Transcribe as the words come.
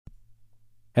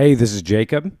Hey, this is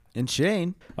Jacob And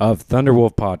Shane. of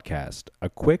Thunderwolf Podcast. A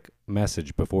quick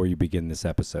message before you begin this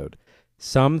episode.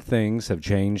 Some things have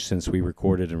changed since we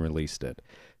recorded and released it.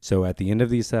 So at the end of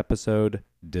this episode,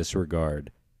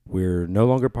 disregard. We're no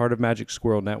longer part of Magic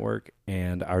Squirrel Network,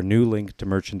 and our new link to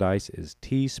merchandise is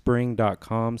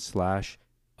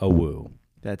teespring.com/awoo.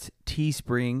 That's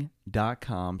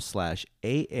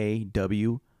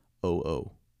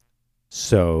teespring.com/AAWOO.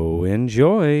 So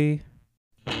enjoy.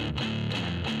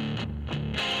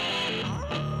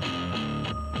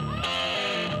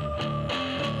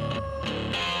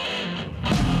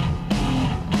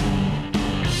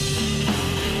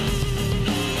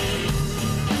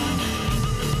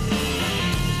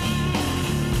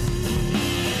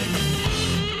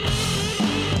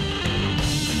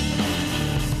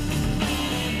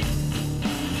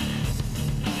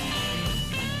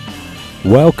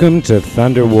 Welcome to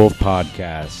Thunderwolf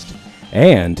Podcast.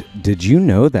 And did you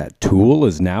know that Tool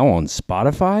is now on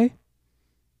Spotify?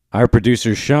 Our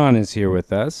producer Sean is here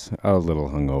with us, a little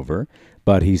hungover,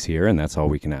 but he's here and that's all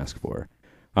we can ask for.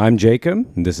 I'm Jacob,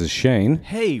 and this is Shane.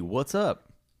 Hey, what's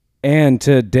up? And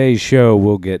today's show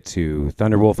we'll get to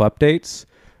Thunderwolf updates,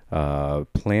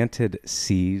 planted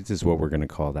seeds is what we're going to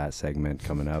call that segment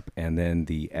coming up, and then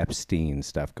the Epstein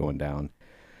stuff going down.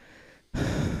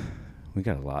 We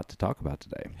got a lot to talk about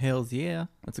today. Hells yeah.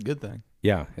 That's a good thing.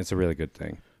 Yeah, it's a really good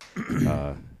thing.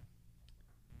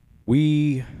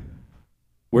 We're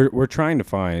trying to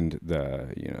find the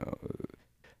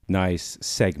nice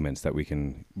segments that we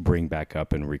can bring back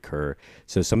up and recur.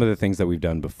 So some of the things that we've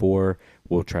done before,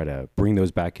 we'll try to bring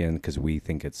those back in because we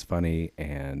think it's funny,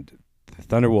 and the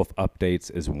Thunderwolf updates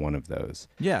is one of those.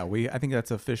 Yeah, I think that's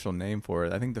the official name for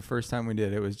it. I think the first time we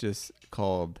did it was just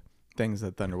called Things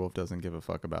That Thunderwolf Doesn't Give a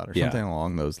Fuck About or something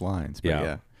along those lines. But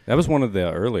yeah. That was one of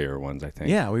the earlier ones, I think.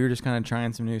 Yeah, we were just kind of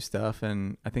trying some new stuff,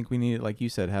 and I think we needed, like you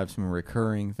said, have some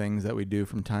recurring things that we do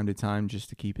from time to time just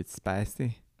to keep it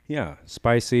spicy. Yeah,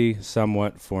 spicy,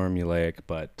 somewhat formulaic,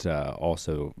 but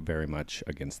also very much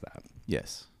against that.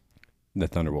 Yes. The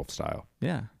Thunderwolf style.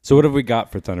 Yeah. So what have we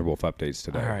got for Thunderwolf updates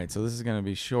today? All right, so this is going to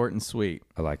be short and sweet.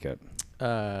 I like it.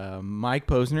 Mike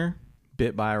Posner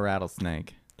bit by a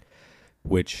rattlesnake.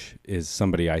 Which is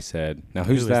somebody I said, now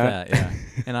who's Who is that? Yeah.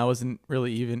 And I wasn't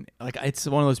really even, like, it's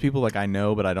one of those people, like, I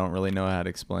know, but I don't really know how to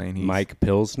explain. Mike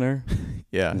Pilsner?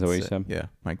 Yeah. Is that what you said? Yeah,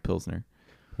 Mike Pilsner.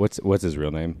 What's his real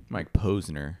name? Mike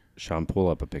Posner. Sean, pull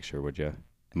up a picture, would you?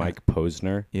 Mike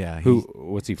Posner? Yeah.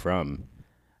 What's he from?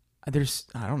 I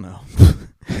don't know.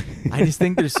 I just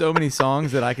think there's so many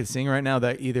songs that I could sing right now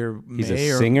that either He's may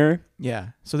a or singer? yeah.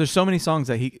 So there's so many songs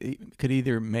that he could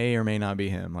either may or may not be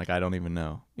him. Like, I don't even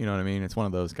know. You know what I mean? It's one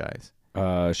of those guys.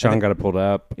 Sean got it pulled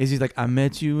up. Is he like, I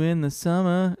met you in the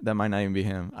summer? That might not even be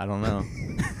him. I don't know.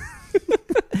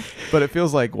 But it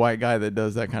feels like white guy that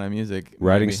does that kind of music.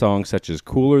 Writing maybe. songs such as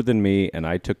Cooler Than Me and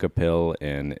I Took a Pill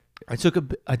and... I took a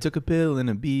pill in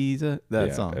Ibiza.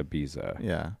 That song. Ibiza.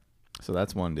 Yeah. So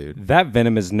that's one dude. That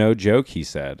venom is no joke, he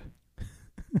said.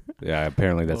 Yeah,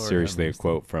 apparently that's Lord seriously a have mercy.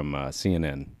 quote from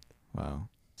CNN. Wow.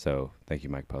 So thank you,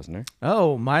 Mike Posner.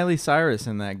 Oh, Miley Cyrus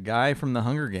and that guy from the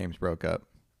Hunger Games broke up.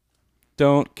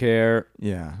 Don't care.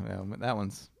 Yeah. That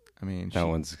one's, I mean,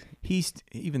 One's... he's,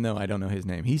 even though I don't know his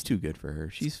name, he's too good for her.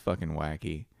 She's fucking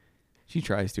wacky. She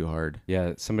tries too hard.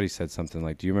 Yeah, somebody said something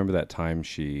like, do you remember that time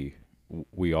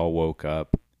we all woke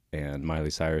up and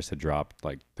Miley Cyrus had dropped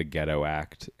like the Ghetto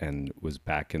Act and was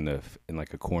back in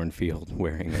like a cornfield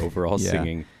wearing overalls Yeah.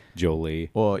 singing Jolie?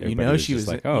 Well, Everybody she just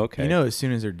was like, oh, okay. as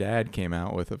soon as her dad came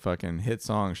out with a fucking hit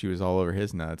song, she was all over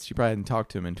his nuts. She probably hadn't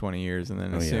talked to him in 20 years, and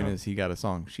then as soon as he got a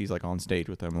song, she's like on stage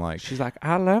with him, like She's like,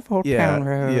 I love Old yeah, Town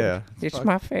Road. yeah, It's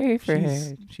my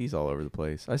favorite. She's all over the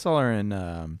place. I saw her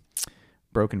in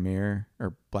Broken Mirror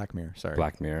or Black Mirror. Sorry,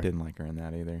 Black Mirror. Didn't like her in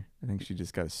that either. I think she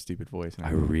just got a stupid voice.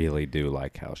 I really do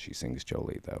like how she sings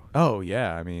Jolie, though. Oh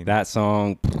yeah, I mean That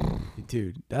song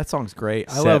dude, that song's great.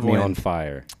 I set love me when, on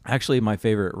fire. Actually, my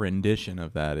favorite rendition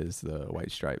of that is the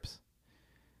White Stripes.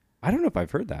 I don't know if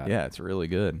I've heard that. Yeah, it's really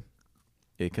good.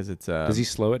 Because it's Does he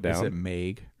slow it is it down?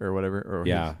 Meg or whatever? Or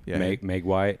Yeah, Meg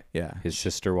White, yeah, his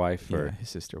sister wife. yeah, Or his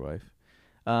sister wife.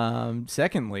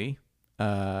 Secondly,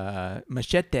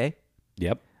 Machete,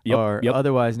 or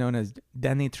otherwise known as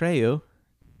Danny Trejo,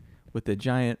 with the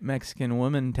giant Mexican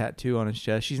woman tattoo on his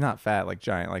chest. She's not fat, like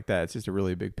giant like that. It's just a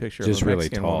really big picture Just of a really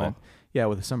Mexican tall. woman. Yeah,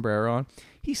 with a sombrero on.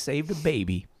 He saved a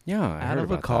baby Yeah, I out heard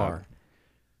of a about car.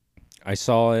 that. I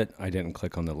saw it. I didn't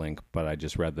click on the link, but I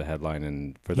just read the headline,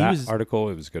 and for He that was- article,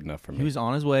 it was good enough for me. He was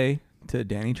on his way to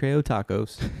Danny Trejo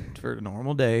Tacos for a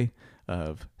normal day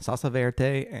of salsa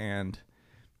verde and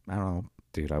I don't know.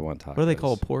 Dude, I want tacos. What do they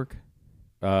call pork?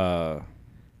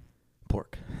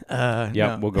 Pork.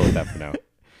 Yeah, we'll go with that for now.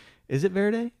 Is it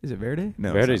verde? Is it verde?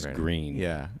 No, Verde's green.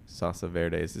 Yeah, salsa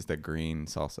verde is just a green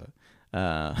salsa.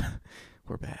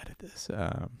 We're bad at this.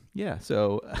 Yeah,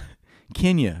 so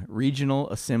Kenya Regional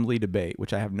Assembly Debate,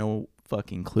 which I have no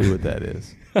fucking clue what that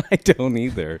is. I don't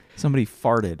either. Somebody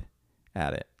farted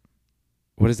at it.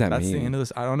 What does that mean? That's the end of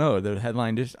this. I don't know. The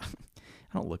headline just...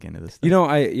 I don't look into this stuff. You know,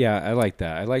 I like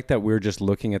that. I like that we're just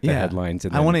looking at the headlines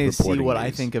and I want to see what I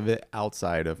think of it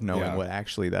outside of knowing what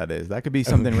actually that is. That could be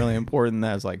something really important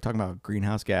that's like talking about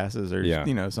greenhouse gases or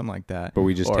something like that. But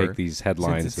we just take these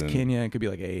headlines since it's Kenya, it could be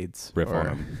like AIDS. Riff on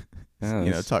them.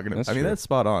 Talking about, I mean, that's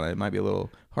spot on. It might be a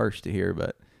little harsh to hear,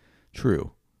 but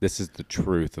true. This is the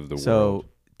truth of the world. So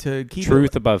to keep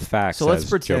truth above facts, so let's as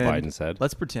pretend, Joe Biden said.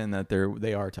 Let's pretend that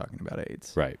they are talking about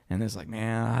AIDS, right? And it's like,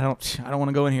 man, I don't want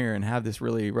to go in here and have this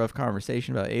really rough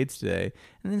conversation about AIDS today.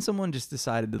 And then someone just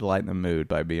decided to lighten the mood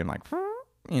by being like,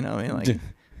 like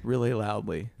really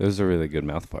loudly. That was a really good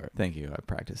mouth fart. Thank you. I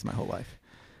practiced my whole life.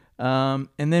 And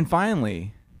then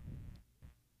finally,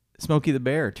 Smokey the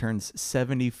Bear turns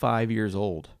 75 years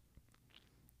old.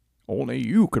 Only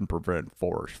you can prevent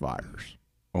forest fires.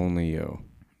 Only you.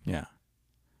 Yeah.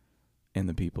 And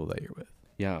the people that you're with.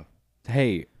 Yeah.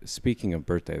 Hey, speaking of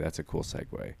birthday, that's a cool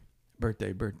segue.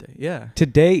 Birthday. Yeah.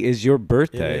 Today is your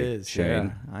birthday, it is, Shane.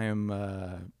 Yeah. I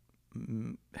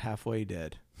am halfway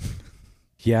dead.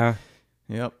 Yeah.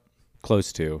 Yep.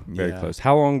 Close to. Very close.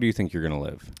 How long do you think you're going to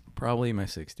live? Probably in my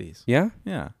 60s. Yeah?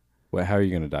 Yeah. Well, how are you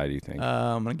going to die, do you think?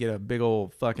 I'm going to get a big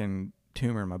old fucking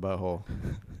tumor in my butthole.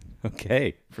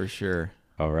 Okay. For sure.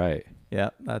 All right.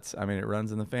 Yeah, it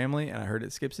runs in the family, and I heard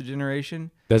it skips a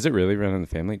generation. Does it really run in the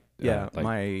family? Yeah,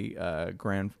 my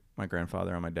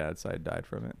grandfather on my dad's side died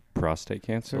from it. Prostate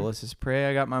cancer? So let's just pray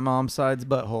I got my mom's side's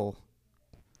butthole.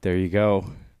 There you go.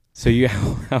 So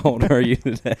how old are you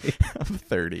today? I'm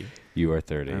 30. You are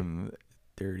 30. I'm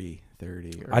 30.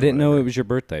 I didn't know it was your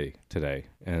birthday today,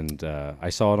 and I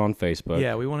saw it on Facebook.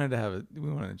 Yeah, we wanted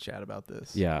to chat about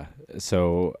this. Yeah,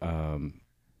 so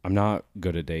I'm not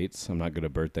good at dates. I'm not good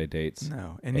at birthday dates.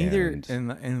 No, and neither.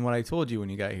 And what I told you when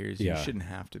you got here is you shouldn't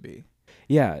have to be.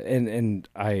 Yeah, and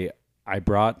I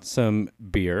brought some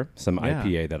beer, some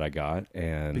IPA that I got,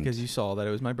 and because you saw that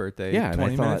it was my birthday. Yeah,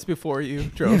 20 minutes before you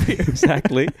drove here.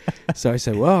 Exactly. So I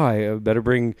said, well, I better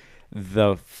bring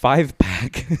the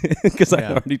 5-pack because I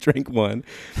already drank one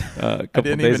a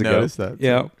couple of days ago. I didn't even notice that.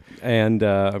 Yeah, and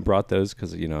I brought those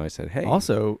because I said, hey,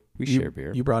 also we share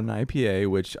beer. You brought an IPA,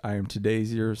 which I am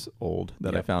today's years old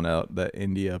that I found out that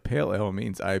India Pale Ale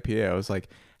means IPA. I was like,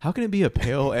 how can it be a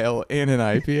pale ale and an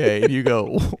IPA? And you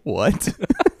go, what?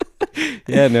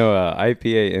 Yeah, no,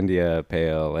 IPA India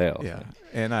Pale Ale. Yeah,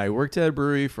 and I worked at a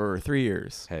brewery for 3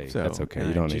 years. Hey, that's okay.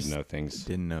 You don't need to know things.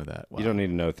 Didn't know that. Wow. You don't need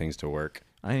to know things to work.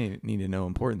 I need to know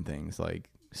important things like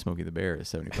Smokey the Bear is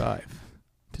 75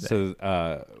 today. So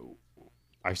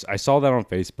I saw that on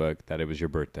Facebook that it was your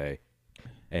birthday,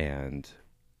 and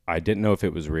I didn't know if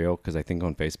it was real because I think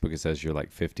on Facebook it says you're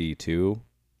like 52.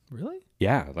 Really?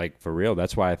 Yeah, like for real.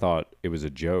 That's why I thought it was a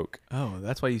joke. Oh,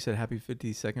 that's why you said happy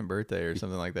 52nd birthday or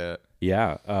something like that.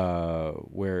 Yeah.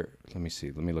 Let me see.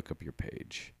 Let me look up your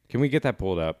page. Can we get that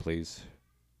pulled up, please?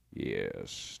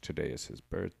 Yes. Today is his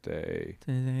birthday.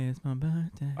 Today is my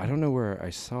birthday. I don't know where I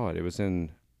saw it. It was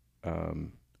in,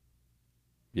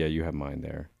 yeah, you have mine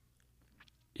there.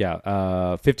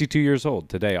 Yeah. 52 years old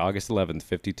today, August 11th,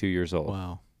 52 years old.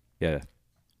 Wow. Yeah.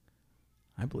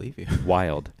 I believe you.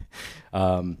 Wild.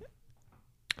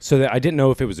 So that I didn't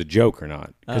know if it was a joke or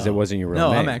not because it wasn't your real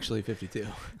name. No, I'm actually 52.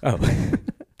 Oh,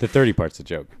 the 30 part's a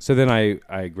joke. So then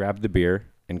I grabbed the beer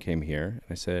and came here.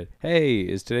 And I said, hey,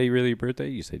 is today really your birthday?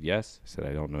 You said, yes. I said,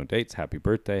 I don't know dates. Happy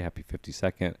birthday. Happy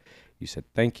 52nd. You said,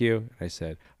 thank you. I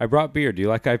said, I brought beer. Do you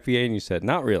like IPA? And you said,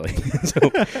 not really.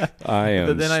 So I am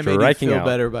but then I made you feel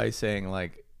better by saying,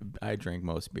 like, I drink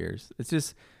most beers. It's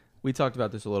just, we talked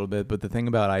about this a little bit, but the thing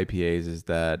about IPAs is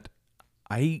that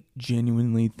I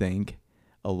genuinely think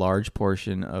a large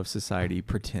portion of society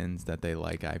pretends that they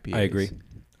like IPAs. I agree.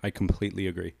 I completely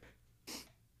agree.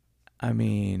 I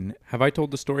mean... Have I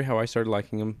told the story how I started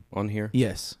liking them on here?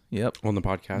 Yes. Yep. On the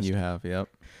podcast? You have, yep.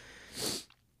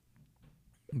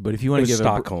 But if you want to give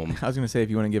Stockholm. I was going to say,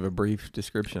 if you want to give a brief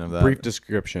description of that. Brief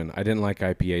description. I didn't like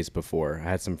IPAs before. I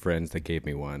had some friends that gave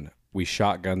me one. We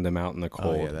shotgunned them out in the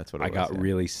cold. Oh, yeah, that's what it was. I got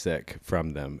really sick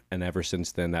from them. And ever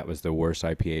since then, that was the worst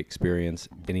IPA experience.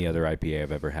 Any other IPA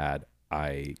I've ever had,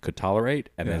 I could tolerate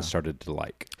and then started to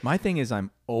like. My thing is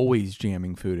I'm always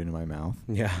jamming food into my mouth.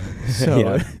 Yeah.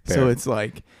 So, so it's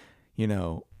like,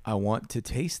 I want to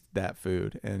taste that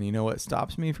food. And you know what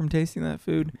stops me from tasting that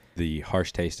food? The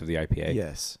harsh taste of the IPA.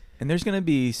 Yes. And there's going to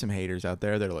be some haters out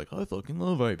there that are like, I fucking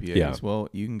love IPAs. Yeah. Well,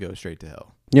 you can go straight to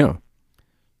hell. Yeah.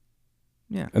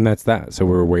 Yeah. And that's that. So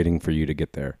we're waiting for you to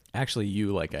get there. Actually,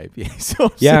 you like IPAs.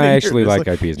 So yeah, I actually like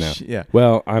IPAs now. Yeah.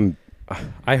 Well,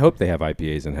 I hope they have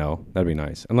IPAs in hell. That'd be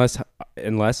nice.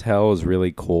 Unless hell is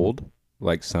really cold,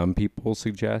 like some people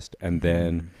suggest, and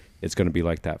then it's going to be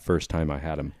like that first time I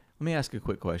had them. Let me ask a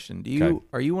quick question.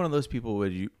 Are you one of those people,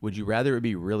 would you rather it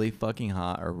be really fucking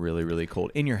hot or really, really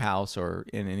cold in your house or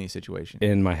in any situation?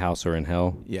 In my house or in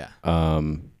hell? Yeah.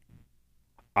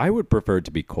 I would prefer it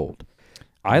to be cold.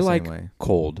 I like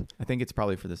cold. I think it's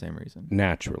probably for the same reason.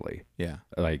 Naturally. Yeah.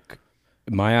 Like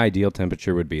my ideal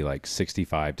temperature would be like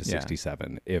 65 to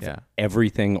 67. If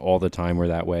everything all the time were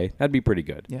that way, that'd be pretty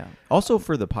good. Yeah. Also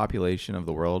for the population of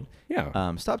the world.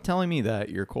 Yeah. Stop telling me that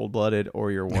you're cold-blooded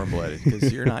or you're warm-blooded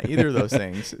because you're not either of those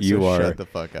things. Shut the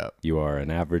fuck up. You are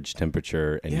an average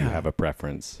temperature and you have a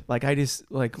preference. Like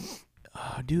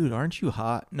dude, aren't you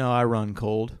hot? No, I run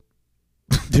cold.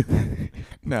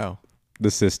 No. The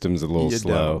system's a little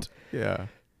slow. Don't. Yeah.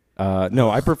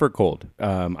 No, I prefer cold.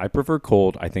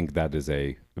 I think that is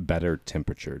a better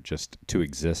temperature just to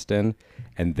exist in.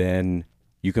 And then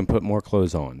you can put more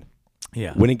clothes on.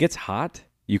 Yeah. When it gets hot,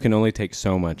 you can only take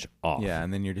so much off. Yeah.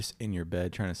 And then you're just in your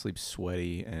bed trying to sleep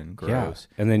sweaty and gross.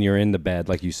 Yeah. And then you're in the bed,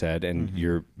 like you said, and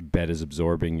your bed is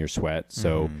absorbing your sweat.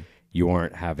 So you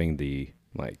aren't having the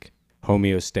like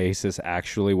homeostasis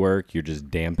actually work. You're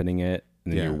just dampening it.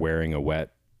 And then you're wearing a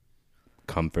wet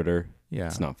comforter. Yeah.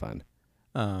 It's not fun.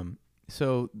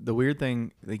 So the weird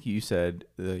thing, like you said,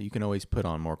 you can always put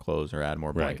on more clothes or add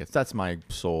more blankets. Right. That's my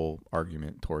sole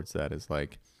argument towards that is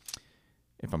like,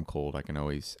 if I'm cold, I can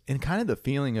always, and kind of the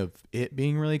feeling of it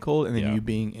being really cold and then you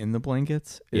being in the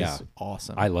blankets is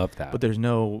awesome. I love that. But there's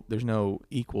no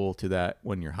equal to that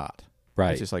when you're hot.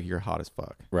 Right. It's just like you're hot as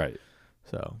fuck. Right.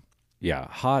 So. Yeah.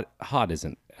 Hot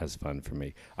isn't as fun for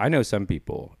me. I know some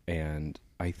people and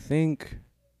I think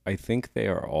they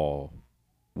are all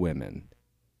women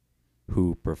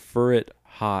who prefer it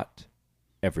hot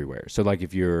everywhere. So like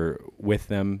if you're with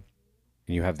them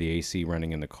and you have the AC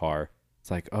running in the car,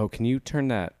 it's like, oh, can you turn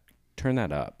that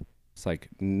up? It's like,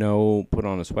 no, put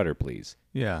on a sweater, please.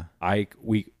 Yeah.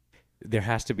 There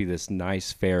has to be this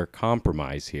nice, fair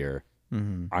compromise here.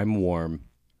 Mm-hmm. I'm warm.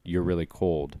 You're really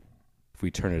cold. If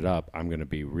we turn it up, I'm going to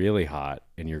be really hot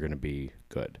and you're going to be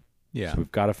good. Yeah. So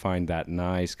we've got to find that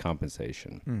nice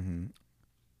compensation. Mm-hmm.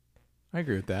 I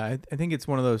agree with that. I think it's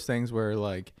one of those things where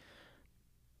like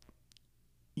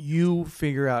you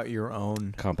figure out your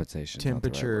own compensation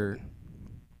temperature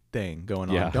thing going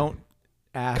on. Don't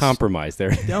ask compromise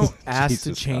there. Don't ask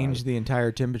to change the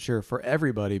entire temperature for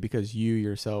everybody because you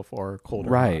yourself are cold.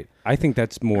 Right. I think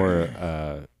that's more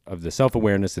of the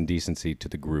self-awareness and decency to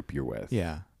the group you're with.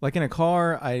 Yeah. Like in a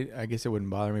car, I guess it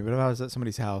wouldn't bother me. But if I was at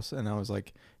somebody's house and I was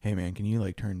like, hey man, can you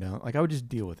like turn down? Like I would just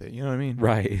deal with it. You know what I mean?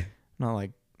 Right. Not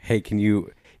like, hey, can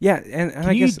you? Yeah, and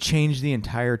can you change the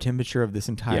entire temperature of this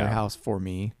entire house for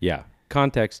me? Yeah,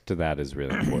 context to that is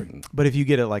really important. But if you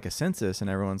get it like a census and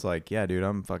everyone's like, yeah, dude,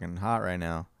 I'm fucking hot right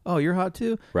now. Oh, you're hot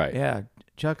too? Right. Yeah,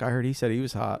 Chuck, I heard he said he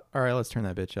was hot. All right, let's turn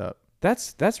that bitch up.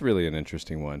 That's really an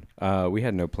interesting one. We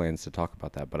had no plans to talk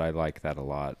about that, but I like that a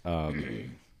lot.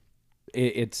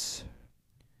 It's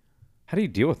how do you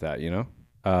deal with that? You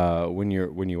know, when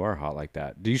you are hot like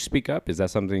that, do you speak up? Is that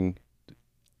something?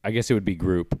 I guess it would be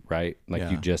group, right? Like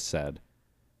you just said.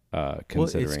 Considering. Well,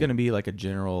 it's going to be like a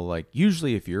general, like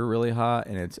usually if you're really hot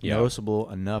and it's noticeable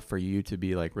enough for you to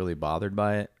be like really bothered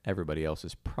by it, everybody else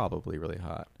is probably really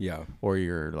hot. Yeah. Or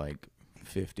you're like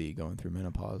 50 going through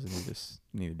menopause and you just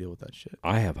need to deal with that shit.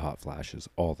 I have hot flashes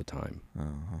all the time.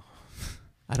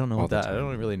 I don't know what that, I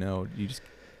don't really know. You just,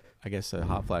 I guess a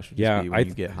hot flash would just be when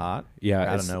you get hot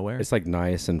out of nowhere. It's like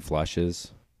niacin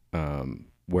flushes.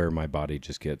 Where my body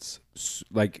just gets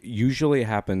like usually it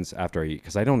happens after I eat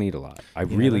because I don't eat a lot. I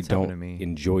really don't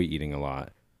enjoy eating a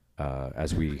lot,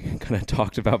 as we kind of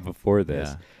talked about before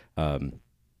this.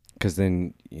 Because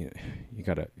then you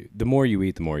gotta, the more you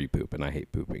eat, the more you poop, and I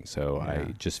hate pooping. So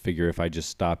I just figure if I just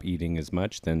stop eating as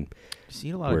much, then just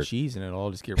eat a lot of cheese and it'll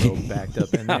all just get real backed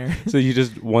up in there. So you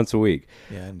just once a week.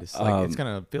 Yeah, and just like it's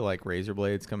gonna feel like razor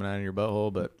blades coming out of your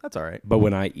butthole, but that's all right. But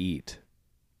when I eat,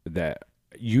 that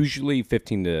usually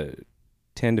 10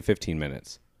 to 15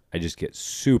 minutes, I just get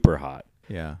super hot.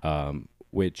 Yeah.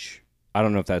 Which I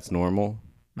don't know if that's normal.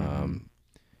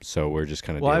 So we're just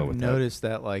kind of dealing with that. Well, I've noticed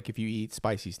that like if you eat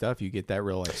spicy stuff, you get that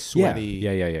real like sweaty.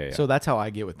 Yeah. So that's how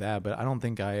I get with that. But I don't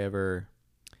think I ever,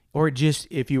 or just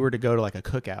if you were to go to like a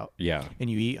cookout. Yeah. And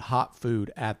you eat hot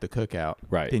food at the cookout.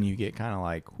 Right. Then you get kind of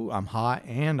like, ooh, I'm hot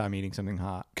and I'm eating something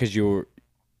hot. Because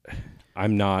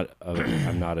I'm not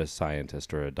a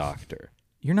scientist or a doctor.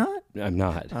 You're not? I'm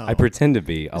not. Oh. I pretend to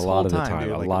be This a lot of the whole time,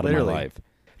 dude, a like, lot of my literally. life.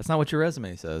 That's not what your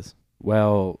resume says.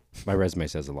 Well, my resume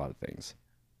says a lot of things.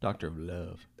 Doctor of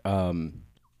Love.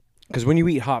 Because when you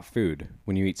eat hot food,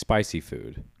 when you eat spicy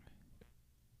food,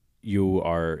 you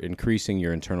are increasing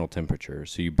your internal temperature,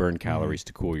 so you burn calories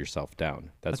to cool yourself down.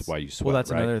 That's why you sweat. Well,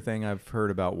 that's right? another thing I've heard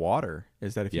about water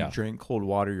is that if you drink cold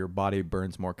water, your body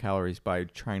burns more calories by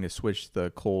trying to switch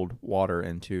the cold water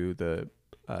into the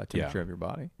temperature of your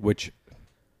body. Which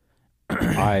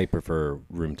I prefer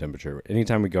room temperature.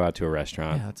 Anytime we go out to a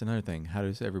restaurant. Yeah, that's another thing. How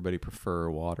does everybody prefer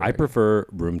water? I prefer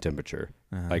room temperature,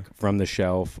 like from the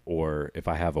shelf, or if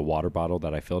I have a water bottle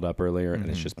that I filled up earlier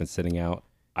and it's just been sitting out,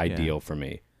 ideal for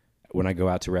me. When I go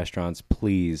out to restaurants,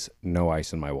 please, no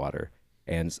ice in my water.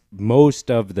 And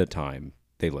most of the time,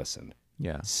 they listen.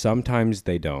 Yeah. Sometimes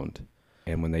they don't.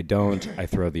 And when they don't, I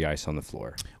throw the ice on the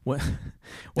floor. When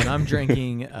I'm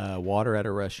drinking water at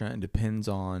a restaurant, it depends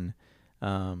on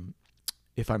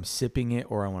if I'm sipping it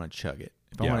or I want to chug it.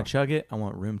 If I want to chug it, I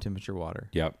want room temperature water.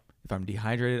 Yep. If I'm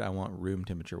dehydrated, I want room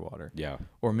temperature water. Yeah.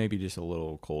 Or maybe just a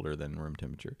little colder than room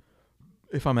temperature.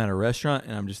 If I'm at a restaurant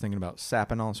and I'm just thinking about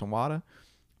sapping on some water,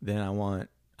 then I want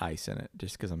ice in it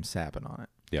just because I'm sapping on it.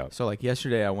 Yeah. So like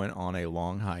yesterday, I went on a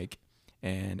long hike,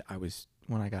 and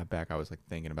when I got back, I was like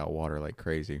thinking about water like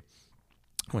crazy.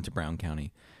 I went to Brown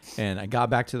County, and I got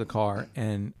back to the car,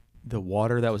 and the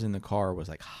water that was in the car was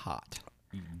like hot.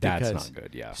 That's not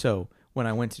good. Yeah. So when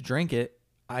I went to drink it,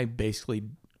 I basically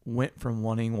went from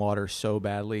wanting water so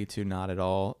badly to not at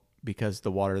all because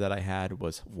the water that I had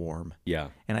was warm. Yeah.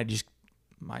 And I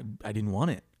didn't want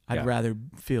it. I'd rather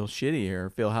feel shitty or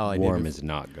feel how I did. Warm is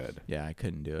not good. Yeah, I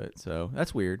couldn't do it. So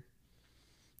that's weird.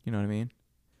 You know what I mean?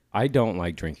 I don't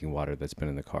like drinking water that's been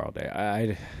in the car all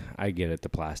day. I get it, the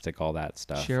plastic, all that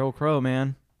stuff. Sheryl Crow,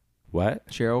 man. What?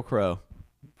 Sheryl Crow.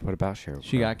 What about Sheryl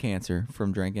She Crow? got cancer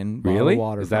from drinking really? bottled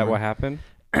water. Is that what happened?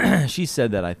 She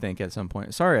said that, I think, at some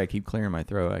point. Sorry, I keep clearing my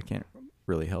throat. I can't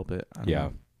really help it. I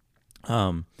don't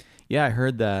know. Yeah, I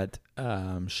heard that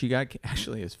she got...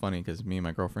 Actually, it's funny because me and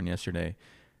my girlfriend yesterday,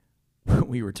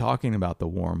 we were talking about the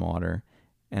warm water,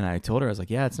 and I told her, I was like,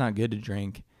 yeah, it's not good to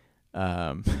drink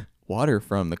water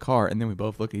from the car. And then we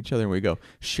both look at each other and we go,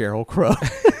 Sheryl Crow.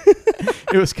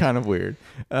 It was kind of weird.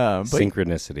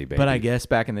 Synchronicity, baby. But I guess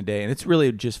back in the day, and it's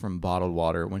really just from bottled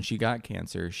water. When she got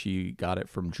cancer, she got it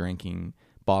from drinking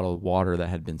bottled water that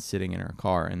had been sitting in her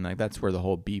car. And like that's where the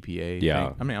whole BPA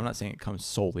thing. I mean, I'm not saying it comes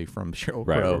solely from Sheryl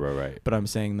Crow. Right. But I'm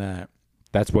saying that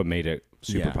that's what made it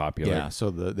super popular. Yeah,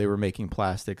 so they were making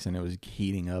plastics and it was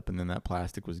heating up, and then that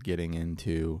plastic was getting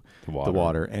into the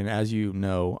water. And as you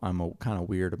know, I'm kind of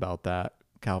weird about that.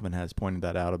 Calvin has pointed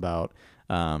that out about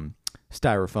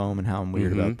styrofoam and how I'm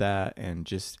weird about that, and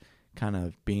just kind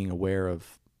of being aware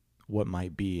of what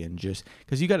might be, and just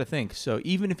because you got to think. So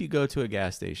even if you go to a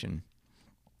gas station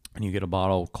and you get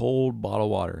a cold bottle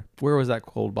of water, where was that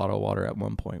cold bottle of water at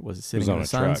one point? Was it sitting in the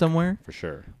sun somewhere? For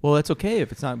sure. Well, it's okay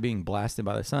if it's not being blasted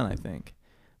by the sun, I think.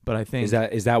 But I think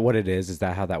is that what it is? Is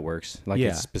that how that works? Like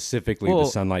it's specifically the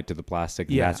sunlight to the plastic,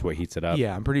 and that's what heats it up.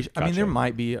 Yeah, I'm pretty sure. Gotcha. I mean, there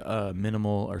might be a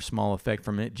minimal or small effect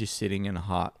from it just sitting in a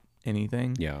hot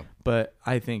anything. Yeah. But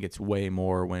I think it's way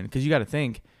more because you got to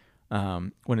think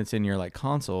when it's in your like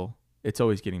console, it's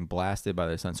always getting blasted by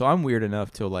the sun. So I'm weird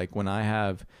enough to like when I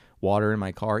have water in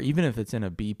my car, even if it's in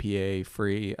a BPA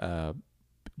free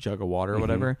jug of water or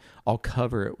whatever, I'll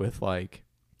cover it with like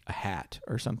a hat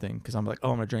or something because I'm like, oh,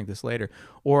 I'm gonna drink this later.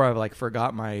 Or I've like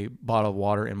forgot my bottle of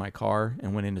water in my car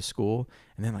and went into school,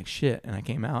 and then like shit, and I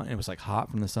came out and it was like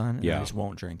hot from the sun, and I just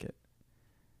won't drink it.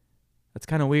 That's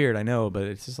kind of weird, I know, but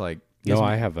it's just like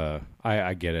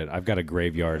I get it. I've got a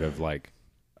graveyard of like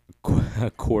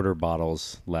quarter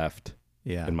bottles left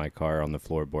in my car on the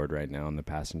floorboard right now on the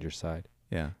passenger side.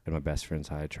 Yeah. And my best friend's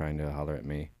high trying to holler at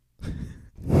me.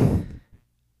 My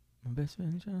best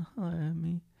friend's trying to holler at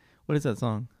me. What is that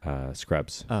song?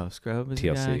 Scrubs. Oh, Scrubs.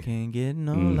 TLC. I can't get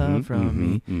no love from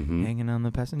me. Hanging on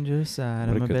the passenger side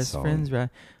of my best friend's ride.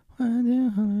 Why do you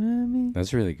holler at me?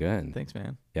 That's really good. Thanks,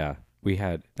 man. Yeah. We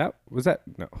had that. Was that?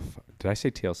 No. Did I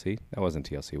say TLC? That wasn't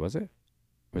TLC, was it? Or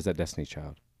was that Destiny's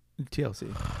Child? TLC.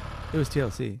 It was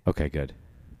TLC. Okay, good.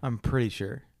 I'm pretty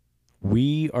sure.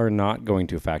 We are not going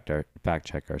to fact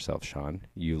check ourselves, Sean.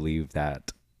 You leave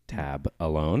that tab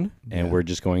alone, and we're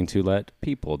just going to let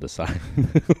people decide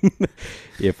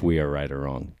if we are right or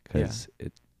wrong, because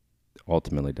it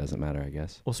ultimately doesn't matter, I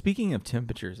guess. Well, speaking of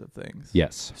temperatures of things,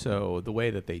 yes. So the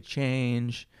way that they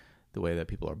change, the way that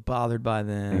people are bothered by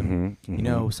them, you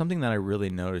know, something that I really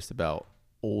noticed about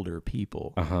older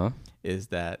people is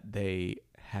that they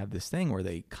have this thing where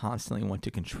they constantly want to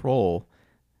control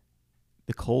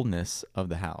the coldness of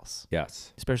the house.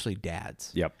 Yes. Especially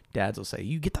dads. Yep. Dads will say,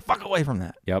 "You get the fuck away from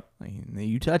that." Yep. Like,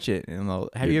 you touch it, and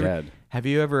have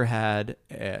you ever had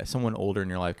someone older in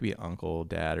your life, could be an uncle,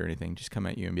 dad, or anything, just come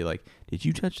at you and be like, "Did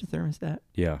you touch the thermostat?"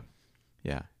 Yeah.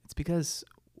 Yeah. It's because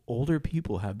older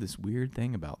people have this weird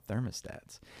thing about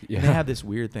thermostats. Yeah. And they have this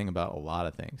weird thing about a lot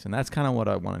of things, and that's kind of what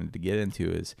I wanted to get into.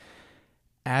 Is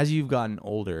as you've gotten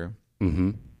older.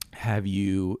 Mm-hmm. Have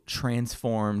you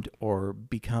transformed or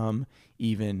become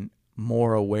even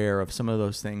more aware of some of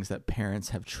those things that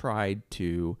parents have tried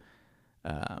to,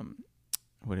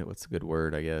 what's a good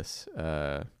word, I guess,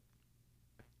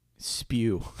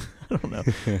 spew, I don't know,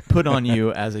 put on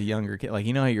you as a younger kid? Like,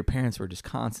 how your parents were just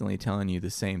constantly telling you the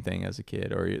same thing as a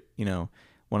kid, or,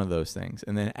 one of those things.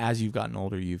 And then as you've gotten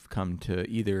older, you've come to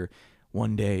either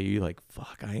one day you're like,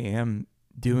 fuck, I am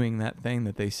doing that thing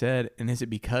that they said. And is it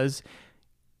because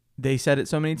they said it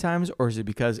so many times, or is it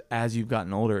because as you've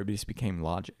gotten older, it just became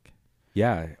logic?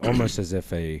 Yeah, almost as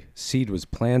if a seed was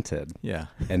planted. Yeah.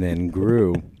 And then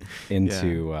grew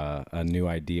into a new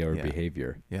idea or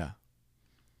behavior. Yeah.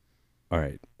 All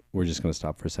right. We're just going to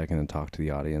stop for a second and talk to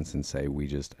the audience and say we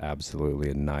just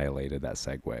absolutely annihilated that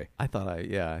segue. I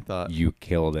thought you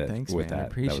killed it. Thanks, with man. that. I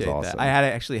appreciate that. Was awesome. I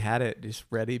actually had it just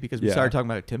ready because we started talking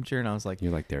about temperature, and I was like,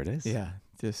 "You're like, there it is." Yeah,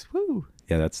 just woo.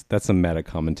 Yeah, that's a meta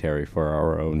commentary for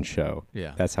our own show.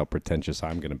 Yeah, that's how pretentious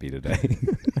I'm going to be today.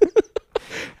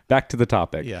 Back to the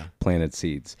topic. Yeah, planted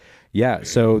seeds. Yeah,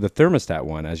 so the thermostat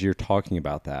one, as you're talking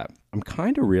about that, I'm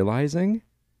kind of realizing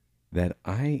that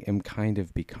I am kind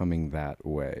of becoming that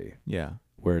way. Yeah.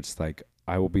 Where it's like,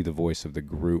 I will be the voice of the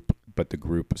group, but the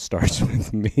group starts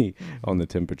with me on the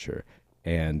temperature.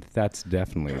 And that's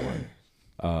definitely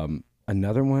one.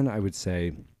 Another one, I would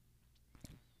say,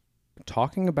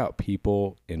 talking about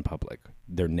people in public,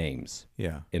 their names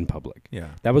in public.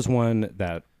 Yeah. That was one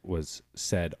that was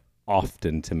said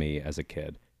often to me as a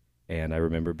kid. And I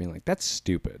remember being like, that's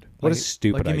stupid. What a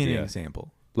stupid idea. Give me an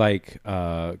example. Like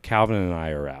Calvin and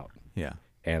I are out. Yeah.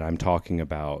 And I'm talking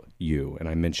about you, and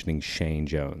I'm mentioning Shane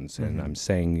Jones, and I'm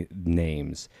saying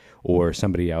names, or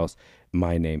somebody else,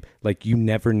 my name. Like, you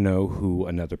never know who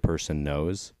another person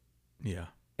knows. Yeah.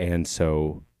 And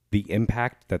so the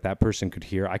impact that person could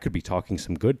hear, I could be talking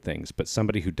some good things, but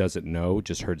somebody who doesn't know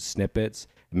just heard snippets.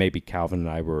 Maybe Calvin and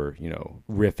I were,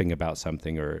 riffing about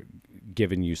something or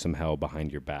giving you some hell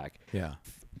behind your back. Yeah.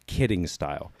 Kidding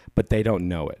style, but they don't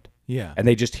know it. Yeah. And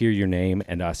they just hear your name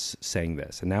and us saying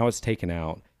this. And now it's taken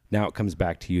out. Now it comes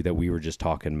back to you that we were just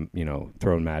talking,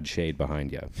 throwing mad shade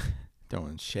behind you.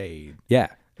 Throwing shade. Yeah.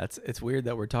 It's weird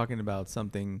that we're talking about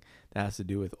something that has to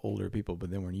do with older people,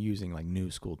 but then we're using like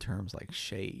new school terms like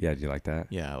shade. Yeah, do you like that?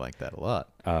 Yeah, I like that a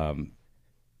lot.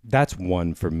 That's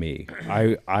one for me.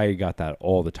 I got that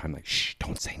all the time, like, shh,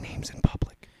 don't say names in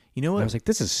public. You know what? And I was like,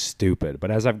 this is stupid.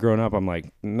 But as I've grown up, I'm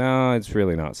like, no, it's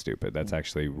really not stupid. That's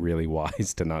actually really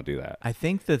wise to not do that. I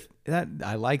think that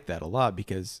I like that a lot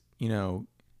because,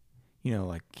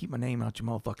 like, keep my name out your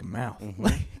motherfucking mouth.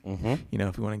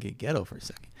 If you want to get ghetto for a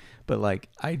second. But like,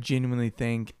 I genuinely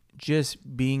think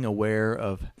just being aware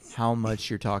of how much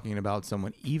you're talking about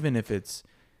someone, even if it's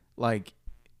like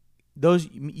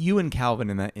you and Calvin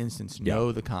in that instance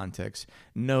know the context,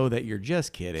 know that you're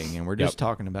just kidding, and we're just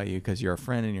talking about you because you're a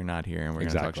friend and you're not here, and we're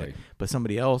going to talk shit. But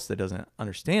somebody else that doesn't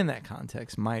understand that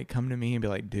context might come to me and be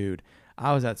like, dude,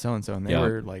 I was at so-and-so, and they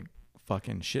were like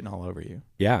fucking shitting all over you.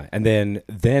 Yeah, and then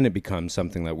it becomes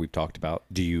something that we've talked about.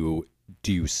 Do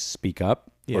you speak up?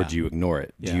 Or do you ignore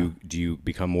it? Yeah. Do you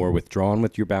become more withdrawn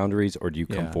with your boundaries, or do you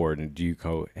come forward and do you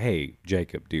go, hey,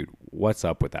 Jacob, dude, what's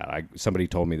up with that? Somebody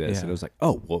told me this, and it was like,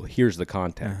 oh, well, here's the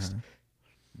context.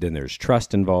 Then there's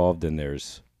trust involved, and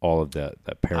there's all of the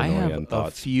paranoia and thoughts. I have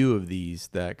a few of these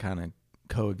that kind of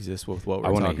coexist with what we're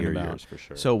talking about. I want to hear yours for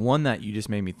sure. So one that you just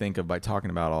made me think of by talking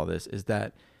about all this is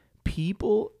that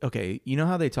people, okay, you know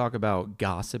how they talk about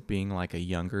gossip being like a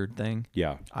younger thing?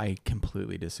 Yeah. I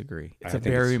completely disagree. It's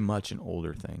very much an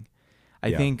older thing.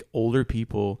 I think older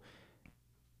people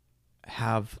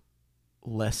have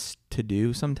less to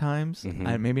do sometimes.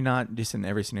 Maybe not just in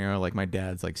every scenario. Like my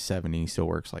dad's like 70, he still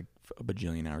works like a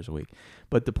bajillion hours a week.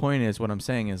 But the point is, what I'm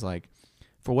saying is like,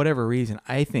 for whatever reason,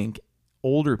 I think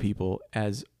older people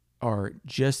are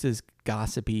just as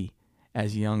gossipy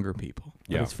as younger people.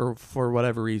 But it's for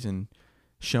whatever reason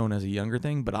shown as a younger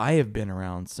thing. But I have been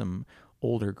around some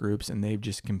older groups and they've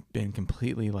just been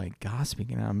completely like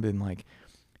gossiping, and I've been like,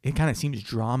 it kind of seems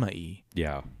drama-y.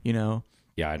 Yeah.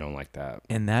 Yeah, I don't like that.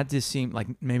 And that just seemed like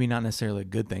maybe not necessarily a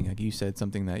good thing. Like you said,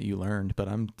 something that you learned, but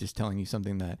I'm just telling you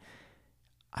something that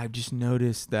I've just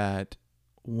noticed that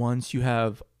once you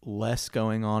have less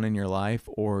going on in your life,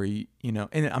 or you know,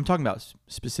 and I'm talking about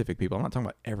specific people. I'm not talking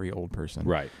about every old person,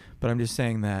 right? But I'm just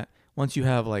saying that once you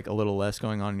have like a little less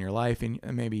going on in your life, and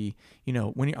maybe, you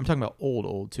know, when I'm talking about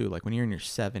old too, like when you're in your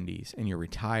 70s and you're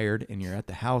retired and you're at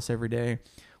the house every day,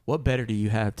 what better do you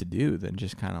have to do than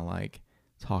just kind of like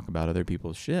talk about other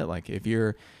people's shit? Like if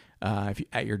you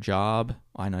at your job,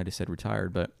 I know I just said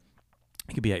retired, but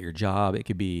it could be at your job. It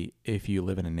could be if you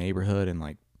live in a neighborhood and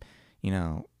like, you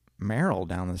know, Meryl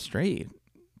down the street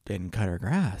didn't cut her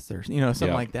grass or, you know,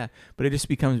 something like that. But it just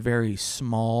becomes very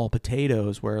small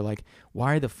potatoes where like,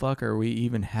 why the fuck are we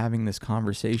even having this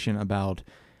conversation about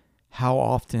how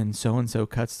often so-and-so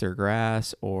cuts their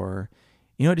grass? Or,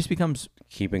 you know, it just becomes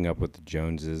keeping up with the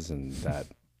Joneses and that.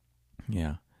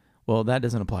 Yeah. Well, that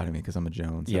doesn't apply to me because I'm a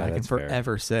Jones. Yeah, I can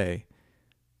forever say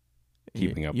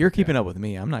keeping up. You're keeping up with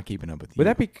me. I'm not keeping up with you. Would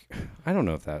that be? I don't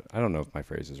know if my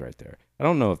phrase is right there. I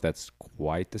don't know if that's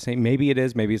quite the same. Maybe it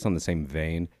is. Maybe it's on the same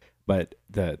vein. But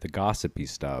the gossipy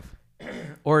stuff.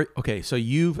 Or okay, so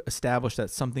you've established that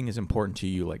something is important to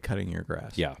you, like cutting your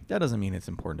grass. Yeah. That doesn't mean it's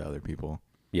important to other people.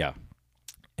 Yeah.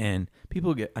 And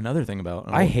people get another thing about.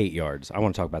 I hate yards. I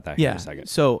want to talk about that here in a second.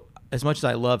 So as much as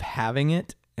I love having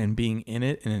it and being in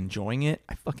it and enjoying it,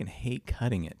 I fucking hate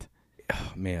cutting it.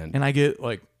 Oh, man. And I get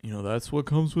like, you know, that's what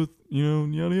comes with, you know,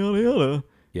 yada, yada, yada.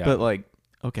 Yeah. But like,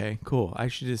 okay, cool. I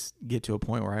should just get to a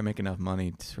point where I make enough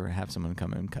money to have someone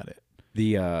come in and cut it.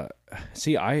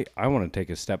 I want to take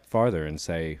a step farther and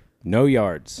say no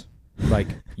yards. Like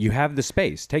you have the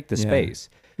space, take the space.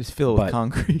 Just fill it with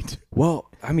concrete.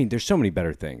 Well, I mean, there's so many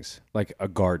better things, like a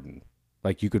garden.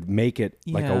 Like you could make it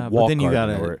like a walk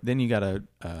garden. Then you gotta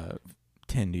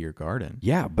tend to your garden.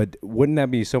 Yeah, but wouldn't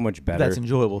that be so much better? That's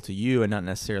enjoyable to you, and not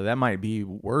necessarily. That might be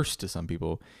worse to some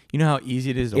people. You know how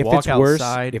easy it is to walk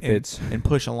outside and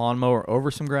push a lawnmower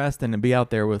over some grass than to be out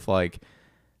there with like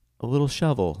a little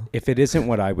shovel. If it isn't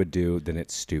what I would do, then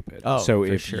it's stupid. Oh, so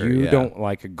if you don't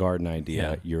like a garden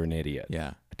idea, you're an idiot.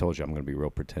 Yeah. I told you I'm going to be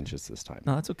real pretentious this time.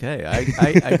 No, that's okay.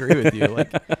 I agree with you.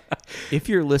 Like, if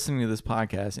you're listening to this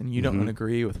podcast and you don't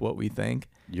agree with what we think,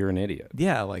 you're an idiot.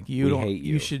 Yeah, like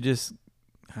you should just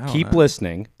keep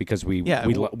listening because we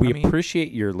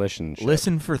appreciate your listenership.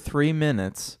 Listen for 3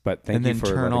 minutes, but thank you for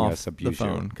turn letting off us abuse the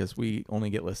phone because we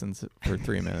only get listens for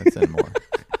 3 minutes and more.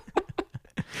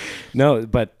 No,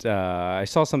 but I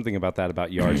saw something about that,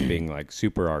 about yards being like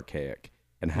super archaic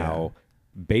and how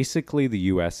basically the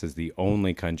U.S. is the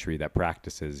only country that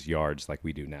practices yards like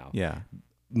we do now. Yeah.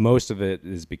 Most of it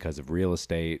is because of real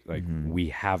estate. Like we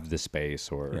have the space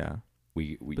or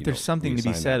we but there's something to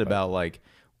be said about like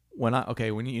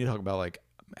when you talk about like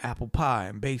apple pie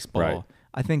and baseball, right.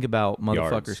 I think about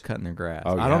motherfuckers cutting their grass.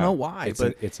 I don't know why,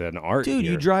 but it's an art. Dude,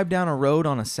 here. You drive down a road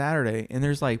on a Saturday and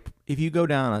there's like, if you go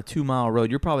down a 2-mile road,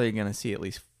 you're probably going to see at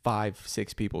least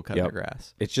 5-6 people cut their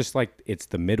grass. It's just like, it's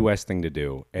the Midwest thing to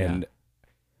do. And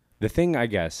the thing, I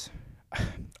guess,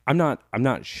 I'm not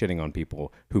shitting on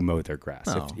people who mow their grass.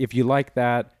 No. If you like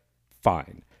that,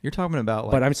 fine. You're talking about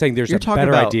like, but I'm saying there's a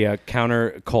better idea,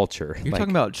 counter culture. You're talking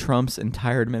about Trump's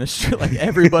entire administration. Like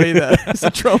everybody that's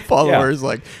a Trump follower is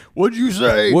like, what'd you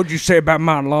say? What'd you say about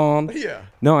my lawn? Yeah.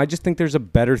 No, I just think there's a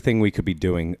better thing we could be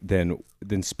doing than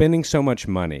spending so much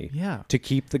money to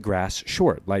keep the grass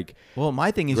short. Like, well, my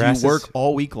thing is you work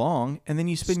all week long and then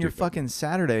you spend your fucking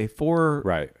Saturday for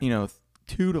 2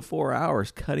 to 4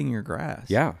 hours cutting your grass.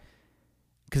 Yeah.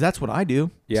 Because that's what I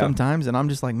do sometimes. And I'm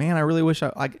just like, man, I really wish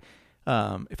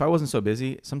if I wasn't so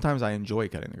busy, sometimes I enjoy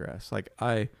cutting the grass. Like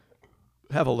I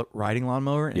have a riding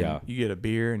lawnmower and you get a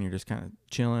beer and you're just kind of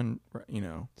chilling, you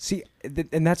know. See,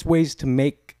 and that's ways to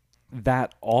make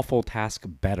that awful task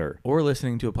better. Or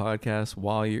listening to a podcast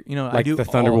while you're, you know, like I do the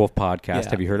Thunderwolf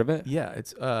podcast. Have you heard of it? Yeah,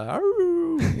 it's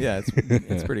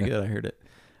it's pretty good. I heard it.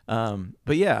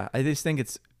 But yeah, I just think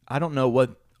I don't know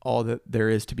what all that there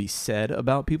is to be said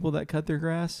about people that cut their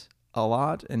grass a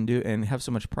lot and have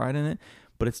so much pride in it.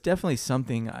 But it's definitely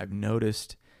something I've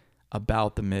noticed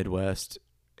about the Midwest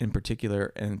in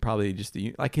particular, and probably just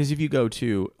because if you go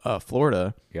to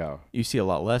Florida, you see a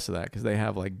lot less of that because they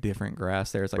have like different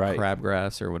grass there. It's like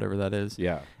crabgrass or whatever that is.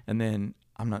 Yeah. And then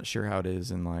I'm not sure how it is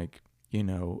in like, you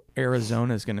know,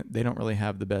 Arizona's they don't really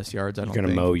have the best yards. I don't think.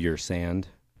 You're gonna mow your sand.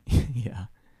 Yeah.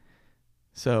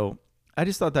 So I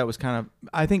just thought that was kind of,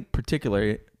 I think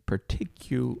particularly. There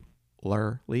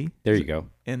you go.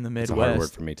 In the Midwest. It's a hard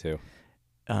word for me too.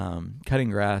 Cutting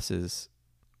grass is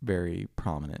very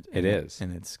prominent. It is.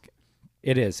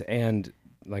 And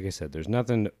like I said, there's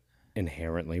nothing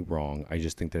inherently wrong. I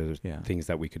just think there's things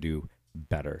that we could do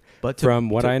better. But from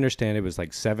what I understand, it was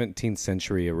like 17th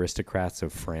century aristocrats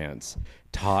of France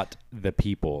taught the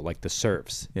people, like the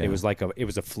serfs. Yeah. It was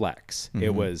a flex. Mm-hmm.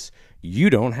 It was, you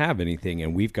don't have anything,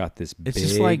 and we've got this big yard.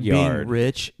 It's just like being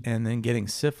rich and then getting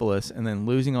syphilis and then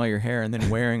losing all your hair and then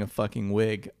wearing a fucking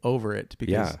wig over it,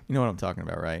 because you know what I'm talking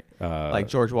about, right? Like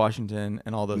George Washington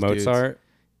and all those Mozart. Dudes.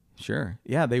 Sure.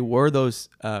 Yeah, they wore those.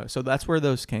 So that's where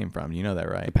those came from. You know that,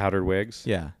 right? The powdered wigs?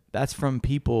 Yeah. That's from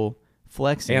people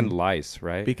flexing. And lice,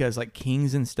 right? Because like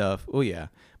kings and stuff. Oh, yeah.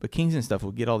 But kings and stuff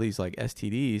will get all these like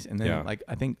STDs. And then like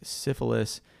I think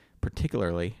syphilis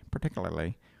particularly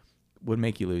would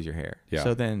make you lose your hair. Yeah.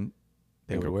 So then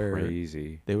they would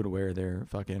wear their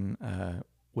fucking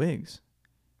wigs.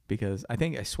 Because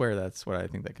I swear that's what I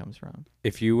think that comes from.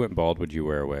 If you went bald, would you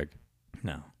wear a wig?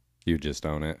 No. You just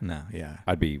own it? No, yeah.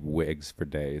 I'd be wigs for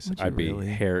days. I'd be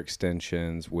hair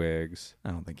extensions, wigs.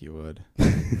 I don't think you would.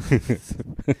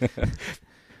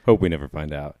 Hope we never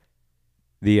find out.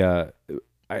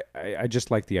 I just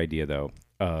like the idea, though,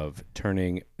 of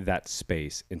turning that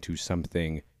space into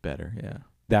something better, yeah.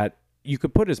 That you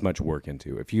could put as much work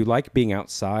into. If you like being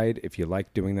outside, if you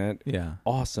like doing that,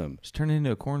 awesome. Just turn it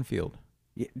into a cornfield.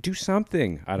 Yeah, do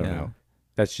something. I don't know.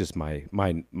 That's just my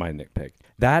nitpick.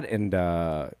 That, and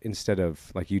instead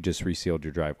of, like, you just resealed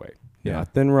your driveway. Yeah.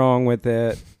 Nothing wrong with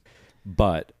it.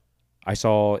 But I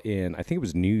saw I think it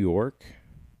was New York.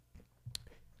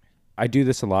 I do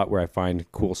this a lot where I find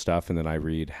cool stuff and then I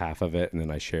read half of it and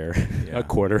then I share a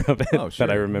quarter of it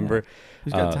that I remember. Yeah.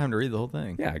 Who's got time to read the whole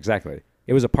thing? Yeah, exactly.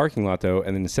 It was a parking lot, though,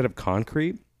 and then instead of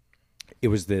concrete, it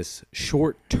was this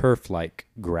short turf-like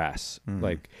grass.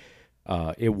 Like,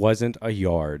 it wasn't a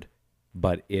yard,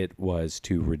 but it was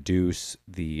to reduce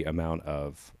the amount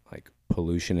of like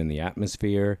pollution in the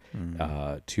atmosphere,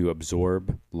 to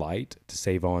absorb light, to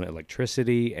save on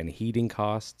electricity and heating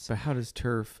costs. So how does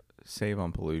turf save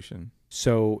on pollution?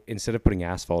 So instead of putting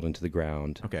asphalt into the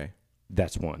ground,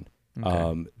 that's one.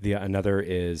 Okay. Another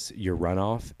is your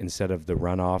runoff. Instead of the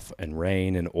runoff and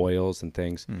rain and oils and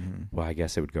things, well, I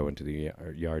guess it would go into the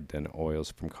yard then,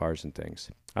 oils from cars and things.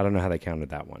 I don't know how they counted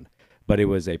that one. But it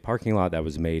was a parking lot that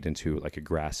was made into like a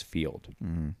grass field.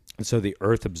 And so the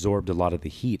earth absorbed a lot of the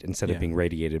heat instead of being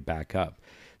radiated back up.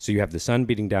 So you have the sun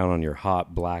beating down on your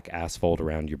hot black asphalt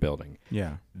around your building.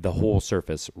 Yeah. The whole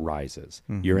surface rises.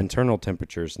 Your internal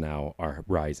temperatures now are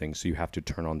rising, so you have to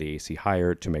turn on the AC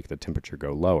higher to make the temperature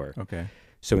go lower. Okay.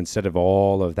 So instead of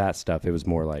all of that stuff, it was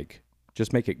more like,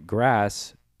 just make it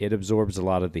grass. It absorbs a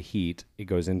lot of the heat. It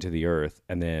goes into the earth,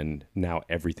 and then now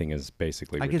everything is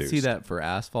basically reduced. I could see that for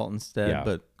asphalt instead,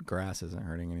 but grass isn't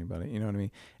hurting anybody. You know what I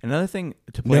mean? Another thing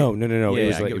to play... No.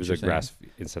 It was a grass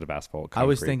instead of asphalt. Concrete. I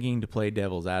was thinking to play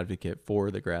devil's advocate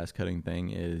for the grass cutting thing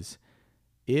is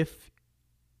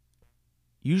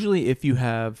usually if you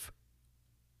have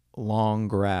long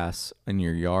grass in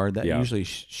your yard, that usually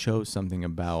shows something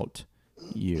about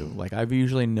you. Like, I've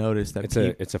usually noticed that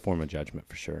it's a form of judgment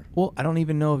for sure. Well, I don't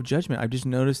even know of judgment. I've just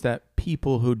noticed that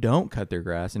people who don't cut their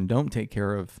grass and don't take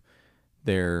care of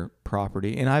their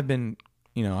property, and I've been,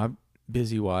 I'm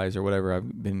busy wise or whatever,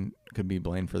 could be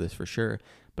blamed for this for sure,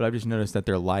 but I've just noticed that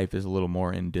their life is a little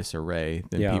more in disarray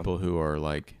than people who are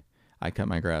like, I cut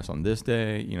my grass on this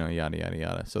day, yada, yada,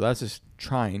 yada. So that's just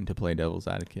trying to play devil's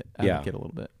advocate a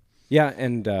little bit. Yeah.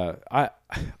 And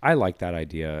I like that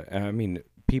idea. I mean,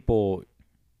 people,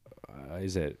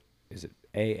 is it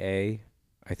AA?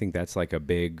 I think that's like a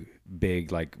big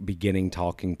like beginning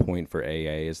talking point for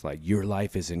AA is like, your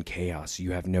life is in chaos.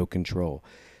 You have no control.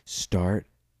 Start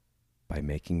by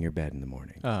making your bed in the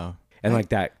morning. Oh, and like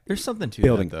that. There's something to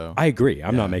building, that though. I agree.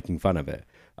 I'm not making fun of it.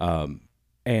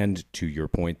 And to your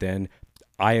point then,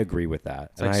 I agree with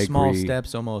that. It's like small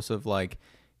steps almost of like,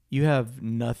 you have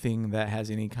nothing that has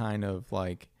any kind of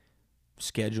like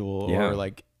schedule or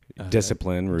like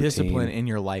discipline in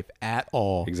your life at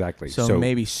all. Exactly. So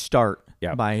maybe start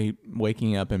by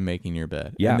waking up and making your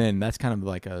bed. Yeah. And then that's kind of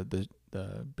like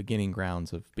the beginning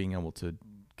grounds of being able to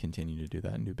continue to do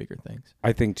that and do bigger things.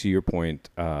 I think to your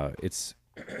point, it's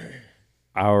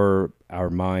our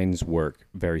minds work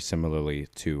very similarly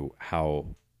to how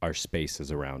our space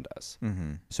is around us.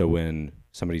 Mm-hmm. So when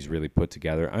somebody's really put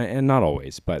together, and not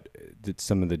always, but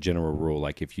some of the general rule,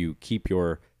 like if you keep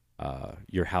your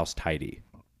house tidy,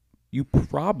 you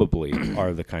probably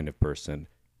are the kind of person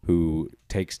who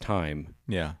takes time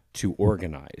to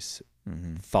organize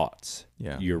thoughts,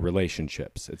 your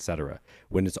relationships, etc.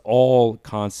 When it's all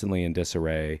constantly in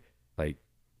disarray, like,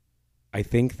 I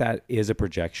think that is a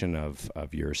projection of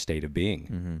your state of being.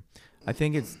 Mm-hmm. I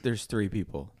think there's three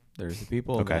people. There's the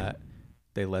people that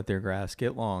they let their grass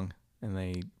get long and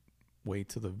they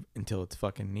wait until it's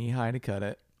fucking knee high to cut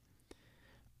it.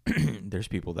 there's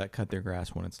people that cut their grass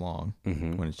when it's long,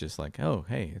 Mm-hmm. when it's just like, oh,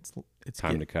 hey, it's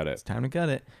time to cut it. It's time to cut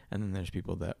it. And then there's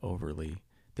people that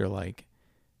they're like,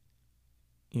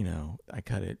 I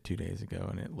cut it 2 days ago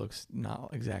and it looks not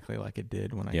exactly like it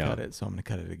did when I cut it, so I'm going to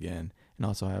cut it again. And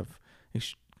also have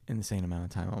insane amount of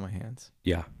time on my hands.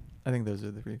 Yeah. I think those are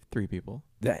the three people.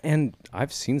 And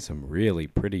I've seen some really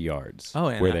pretty yards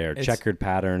where they are checkered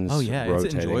patterns. Oh, yeah. Rotating.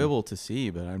 It's enjoyable to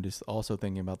see, but I'm just also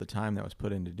thinking about the time that was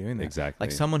put into doing that. Exactly.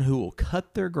 Like someone who will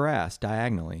cut their grass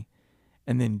diagonally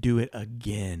and then do it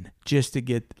again just to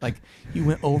get, like, you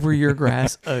went over your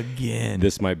grass again.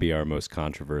 This might be our most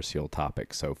controversial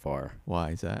topic so far.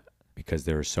 Why is that? Because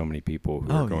there are so many people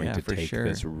who are going to take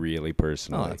this really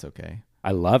personally. Oh, that's okay.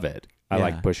 I love it. I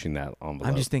like pushing that envelope.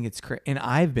 I'm just thinking it's crazy. And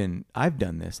I've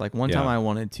done this. Like one time I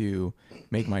wanted to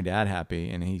make my dad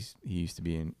happy, and he used to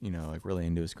be like really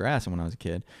into his grass when I was a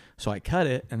kid. So I cut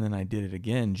it and then I did it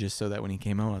again just so that when he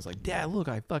came home I was like, Dad, look,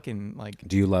 I fucking like.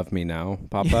 Do you love me now,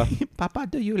 Papa? Papa,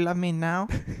 do you love me now?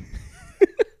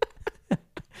 I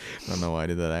don't know why I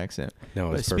did that accent.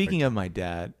 No, but speaking of my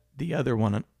dad, the other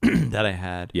one that I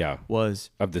had was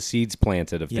of the seeds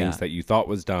planted of things that you thought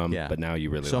was dumb, but now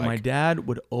you really like. So my dad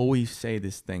would always say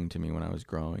this thing to me when I was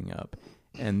growing up,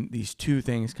 and these two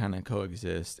things kind of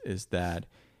coexist, is that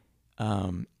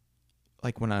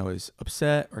like when I was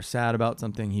upset or sad about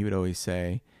something, he would always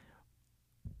say,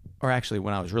 or actually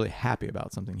when I was really happy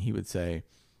about something, he would say,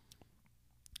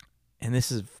 and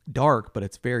this is dark, but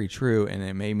it's very true, and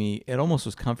it almost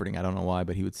was comforting. I don't know why,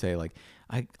 but he would say like,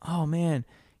 oh man,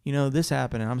 this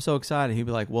happened and I'm so excited. He'd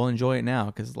be like, well, enjoy it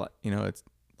now. Cause it's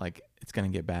like, it's going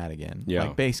to get bad again. Yeah.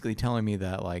 Like basically telling me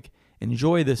that like,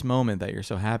 enjoy this moment that you're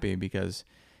so happy because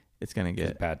it's going to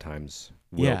get bad times.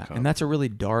 Will come. And that's a really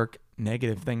dark,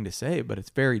 negative thing to say, but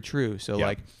it's very true. So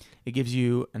like it gives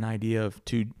you an idea of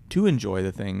to enjoy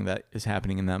the thing that is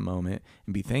happening in that moment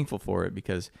and be thankful for it,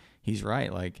 because he's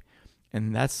right. Like,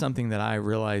 and that's something that I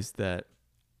realized that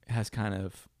has kind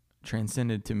of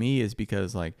transcended to me, is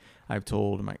because like I've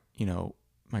told my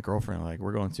girlfriend, like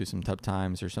we're going through some tough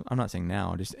times or something. I'm not saying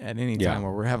now, just at any time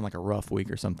where we're having like a rough week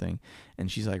or something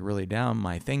and she's like really down.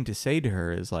 My thing to say to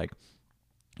her is like,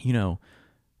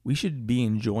 we should be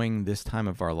enjoying this time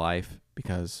of our life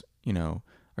because,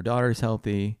 our daughter's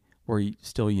healthy. We're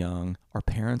still young. Our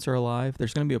parents are alive.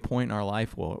 There's going to be a point in our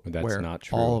life where not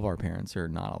true. All of our parents are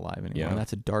not alive anymore. Yeah. And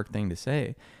that's a dark thing to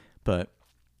say, but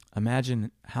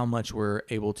imagine how much we're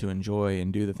able to enjoy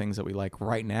and do the things that we like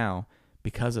right now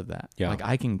because of that. Yeah. Like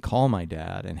I can call my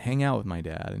dad and hang out with my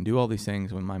dad and do all these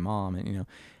things with my mom and,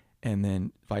 and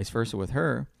then vice versa with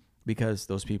her, because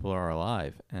those people are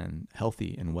alive and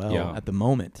healthy and well at the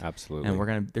moment. Absolutely.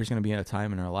 And there's going to be a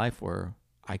time in our life where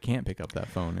I can't pick up that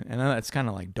phone. And that's kind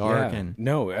of like dark. And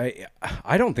no,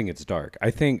 I don't think it's dark.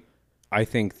 I think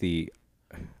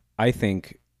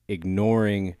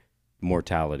ignoring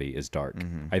mortality is dark.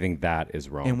 Mm-hmm. I think that is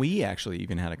wrong. And we actually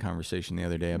even had a conversation the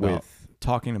other day about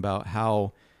talking about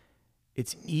how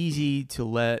it's easy to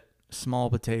let small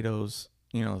potatoes,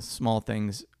 small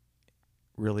things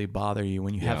really bother you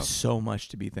when you have so much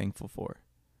to be thankful for.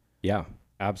 Yeah,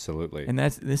 absolutely. And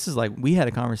this is like, we had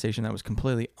a conversation that was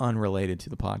completely unrelated to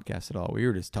the podcast at all. We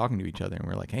were just talking to each other and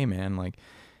we're like, hey man, like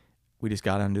we just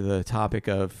got onto the topic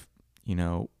of,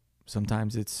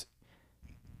 sometimes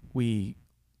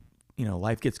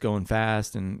life gets going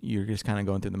fast and you're just kind of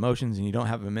going through the motions and you don't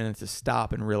have a minute to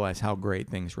stop and realize how great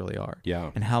things really are.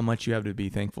 Yeah. And how much you have to be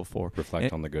thankful for.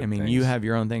 Reflect on the good things. You have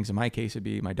your own things. In my case, it'd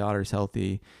be my daughter's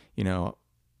healthy.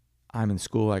 I'm in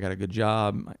school. I got a good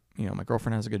job. My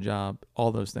girlfriend has a good job,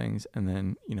 all those things. And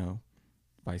then,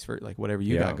 vice versa, like whatever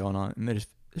you got going on. And there's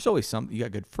always something. You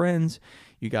got good friends.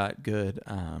 You got good,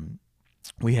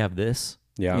 we have this.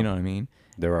 Yeah. You know what I mean?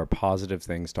 There are positive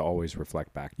things to always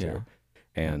reflect back to. Yeah.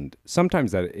 And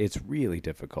sometimes that it's really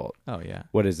difficult. Oh yeah.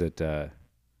 What is it to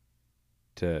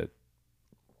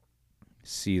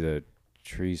see the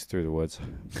trees through the woods?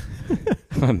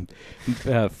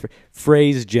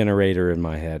 Phrase generator in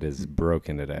my head is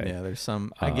broken today. Yeah, there's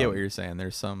some. I get what you're saying.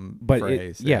 There's some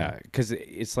phrase. Because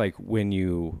it's like when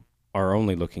you are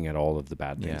only looking at all of the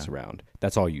bad things around.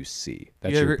 That's all you see.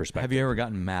 That's your perspective. Have you ever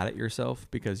gotten mad at yourself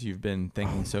because you've been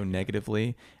thinking so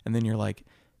negatively, and then you're like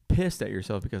pissed at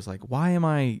yourself because like, why am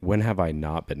I? When have I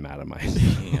not been mad at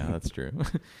myself? Yeah, that's true.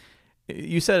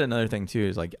 You said another thing too,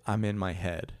 is like I'm in my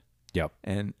head. Yep.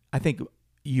 And I think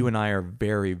you and I are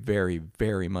very, very,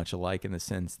 very much alike in the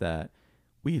sense that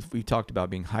we've talked about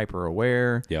being hyper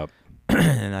aware. Yep.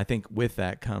 And I think with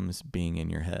that comes being in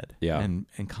your head. Yeah. And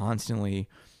constantly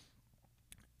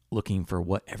looking for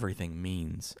what everything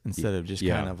means instead of just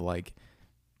kind of like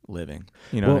living.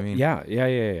 You know what I mean?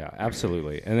 Yeah,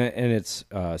 absolutely. And it's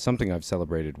something I've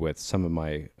celebrated with some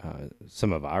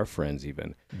of our friends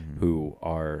even, who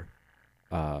are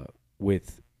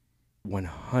with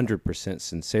 100%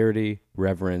 sincerity,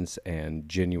 reverence, and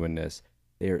genuineness.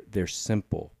 They're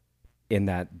simple in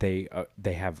that they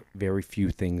have very few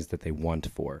things that they want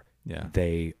for. Yeah.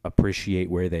 They appreciate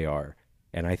where they are,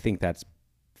 and I think that's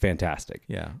fantastic.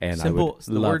 Yeah. And simple,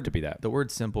 I would love to be that. The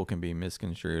word simple can be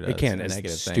misconstrued It can. as It's a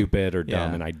negative stupid thing. or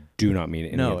dumb, and I do not mean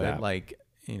any of that.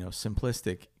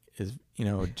 Simplistic is,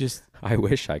 just... I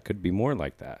wish I could be more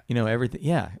like that. Everything.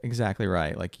 Yeah, exactly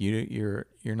right. Like you're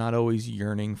not always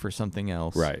yearning for something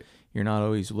else. Right. You're not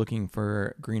always looking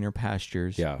for greener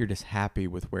pastures. Yeah. You're just happy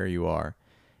with where you are.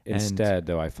 Instead,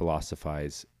 though, I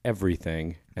philosophize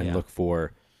everything and look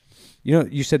for,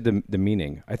 you said the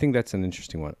meaning. I think that's an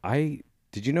interesting one.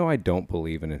 Did you know I don't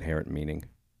believe in inherent meaning?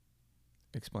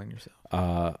 Explain yourself.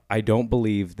 I don't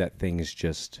believe that things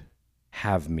just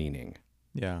have meaning.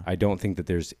 Yeah. I don't think that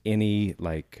there's any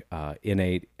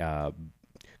innate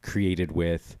created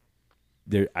with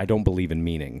there. I don't believe in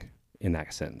meaning in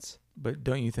that sense. But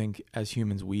don't you think as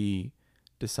humans we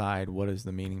decide what is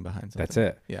the meaning behind something? That's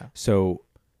it. Yeah. So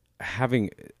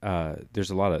having there's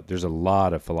a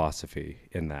lot of philosophy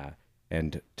in that,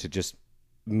 and to just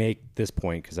make this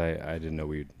point, because I didn't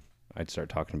know I'd start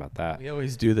talking about that. We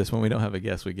always do this when we don't have a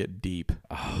guest. We get deep.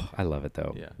 Oh, I love it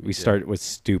though. Yeah, we start with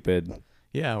stupid.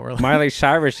 Yeah, we're like, Miley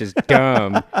Cyrus is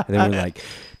dumb, and then we're like,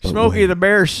 Smokey the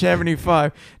Bear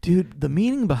 75, dude. The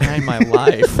meaning behind my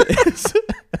life is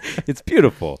it's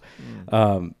beautiful.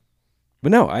 But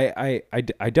no, I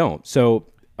don't.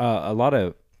 So a lot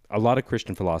of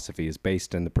Christian philosophy is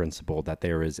based in the principle that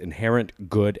there is inherent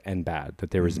good and bad,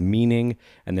 that there is meaning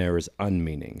and there is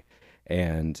unmeaning,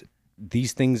 and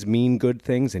these things mean good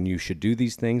things, and you should do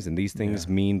these things, and these things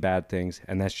mean bad things,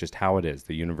 and that's just how it is.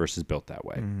 The universe is built that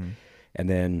way. And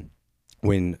then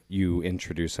when you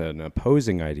introduce an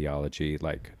opposing ideology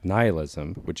like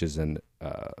nihilism, which is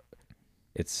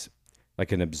it's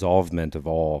like an absolvement of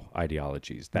all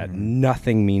ideologies, that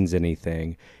nothing means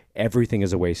anything, everything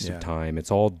is a waste of time,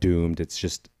 it's all doomed, it's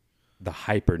just the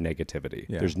hyper negativity.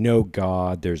 There's no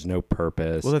God, there's no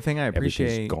purpose. Well, the thing I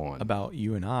appreciate about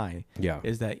you and I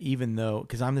is that even though,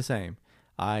 because I'm the same,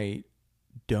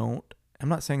 I'm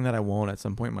not saying that I won't at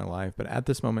some point in my life, but at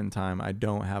this moment in time, I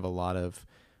don't have a lot of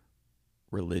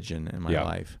religion in my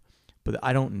life. But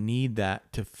I don't need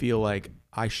that to feel like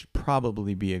I should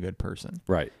probably be a good person.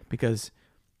 Right. Because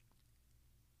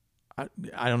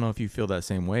I don't know if you feel that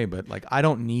same way, but like I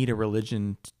don't need a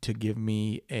religion to give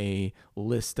me a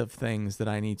list of things that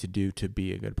I need to do to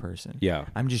be a good person. Yeah.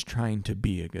 I'm just trying to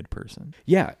be a good person.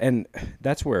 Yeah, and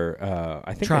that's where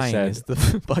I think trying I said, is the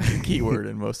fucking key word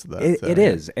in most of that. It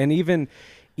is. And even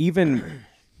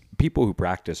people who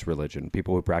practice religion,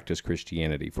 people who practice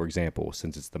Christianity, for example,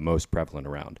 since it's the most prevalent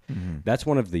around, that's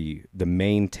one of the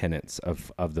main tenets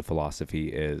of the philosophy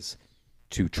is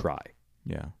to try.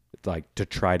 Yeah. Like to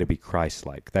try to be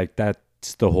Christ-like.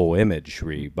 That's the whole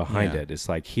imagery behind it. It's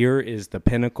like, here is the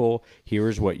pinnacle. Here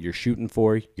is what you're shooting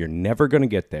for. You're never going to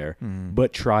get there,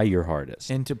 but try your hardest.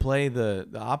 And to play the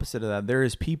opposite of that, there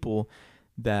is people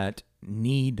that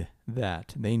need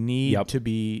that. They need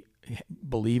to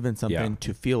believe in something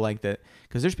to feel like that.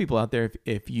 Because there's people out there,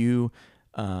 if you,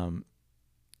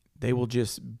 they will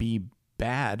just be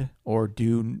bad or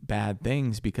do bad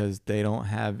things because they don't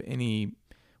have any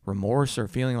remorse or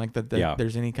feeling like that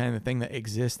there's any kind of thing that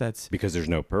exists that's because there's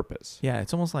no purpose. Yeah,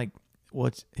 it's almost like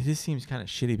it just seems kind of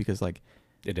shitty because like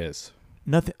it is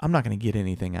nothing. I'm not going to get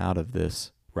anything out of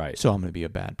this, right? So I'm going to be a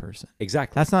bad person.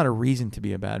 Exactly. That's not a reason to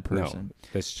be a bad person. No,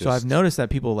 that's just so I've noticed that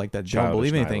people like that don't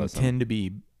believe anything nihilism. tend to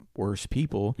be worse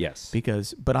people. Yes.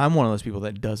 But I'm one of those people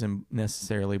that doesn't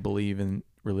necessarily believe in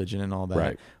religion and all that.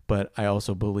 Right. But I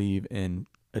also believe in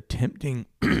attempting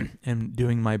and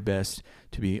doing my best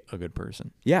to be a good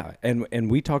person. Yeah,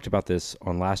 and we talked about this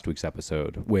on last week's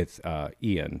episode with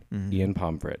Ian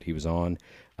Pomfret. He was on.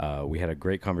 We had a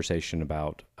great conversation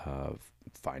about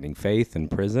finding faith in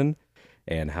prison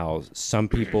and how some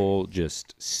people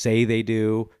just say they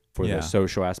do for the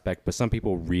social aspect, but some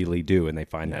people really do, and they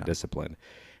find that discipline.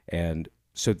 And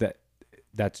so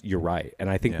that's you're right. And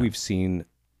I think we've seen,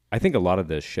 I think a lot of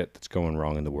the shit that's going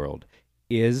wrong in the world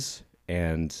is,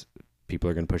 and people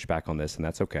are going to push back on this, and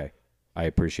that's okay. I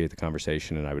appreciate the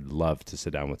conversation, and I would love to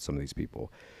sit down with some of these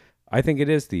people. I think it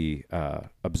is the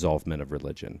absolvement of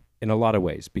religion in a lot of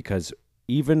ways, because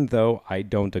even though I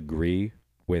don't agree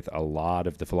with a lot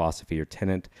of the philosophy or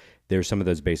tenet, there's some of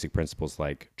those basic principles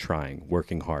like trying,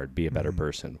 working hard, be a better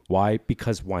person. Why?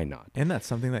 Because why not? And that's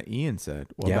something that Ian said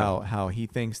about how he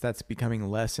thinks that's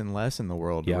becoming less and less in the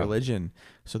world of religion.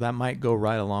 So that might go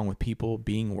right along with people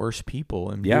being worse people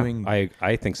and doing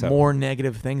I think so. more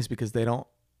negative things because they don't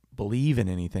believe in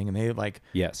anything. And they like,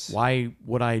 why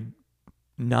would I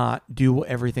not do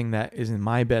everything that is in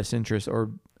my best interest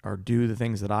or do the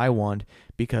things that I want,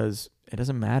 because it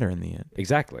doesn't matter in the end.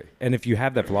 Exactly. And if you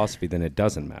have that philosophy, then it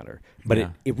doesn't matter. But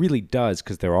it really does,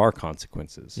 because there are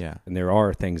consequences. Yeah. And there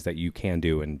are things that you can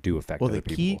do and do affect other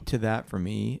people. Well, the key to that for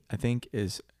me, I think,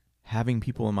 is having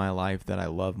people in my life that I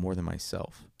love more than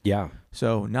myself. Yeah.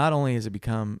 So not only has it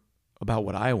become about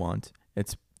what I want,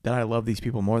 it's that I love these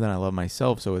people more than I love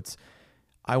myself. So it's,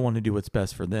 I want to do what's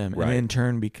best for them. Right. And in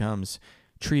turn becomes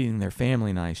treating their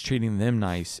family nice, treating them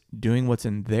nice, doing what's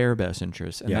in their best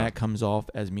interest. And that comes off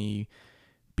as me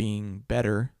being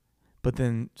better. But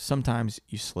then sometimes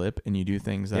you slip and you do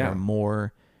things that are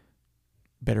more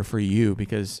better for you,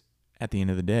 because at the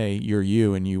end of the day, you're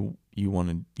you, and you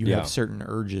have certain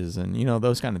urges and,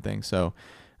 those kind of things. So,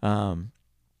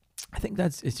 I think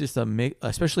it's just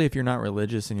especially if you're not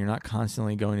religious and you're not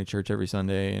constantly going to church every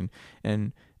Sunday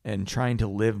and trying to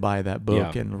live by that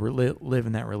book and live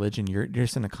in that religion. You're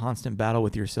just in a constant battle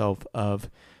with yourself of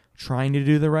trying to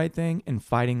do the right thing and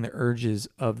fighting the urges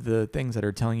of the things that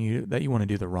are telling you that you want to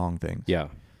do the wrong things. Yeah.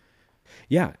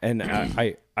 Yeah. And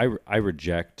I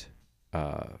reject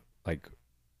like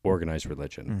organized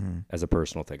religion as a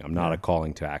personal thing. I'm not a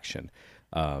calling to action.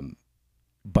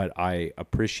 But I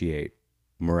appreciate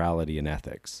morality and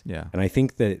ethics. Yeah. And I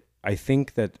think that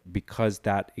because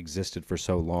that existed for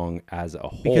so long as a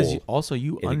whole, because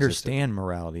you understand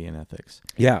morality and ethics.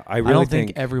 Yeah, I don't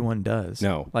think everyone does.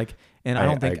 No, and I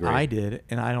don't think I did,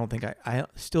 and I don't think I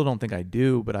still don't think I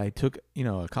do. But I took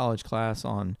a college class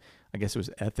on, I guess it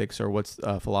was ethics or what's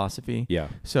philosophy. Yeah.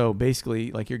 So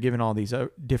basically, like, you're given all these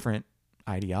different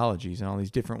ideologies and all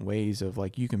these different ways of,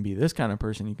 like, you can be this kind of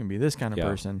person, you can be this kind of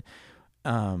person.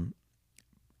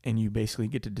 And you basically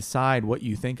get to decide what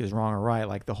you think is wrong or right.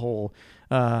 Like the whole,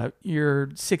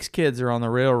 your 6 kids are on the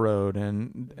railroad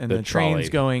and the train's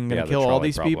going to kill all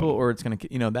these people, or it's going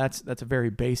to, that's a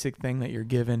very basic thing that you're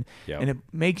given. Yep. And it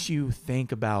makes you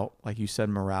think about, like you said,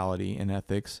 morality and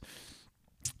ethics,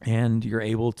 and you're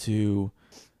able to,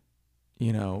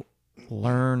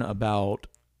 learn about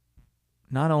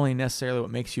not only necessarily what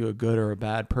makes you a good or a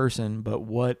bad person, but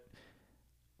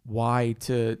why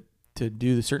to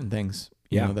do the certain things.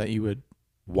 That you would.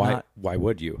 Why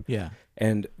would you? Yeah.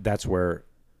 And that's where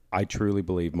I truly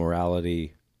believe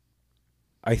morality.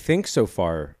 I think so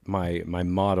far my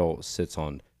model sits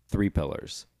on 3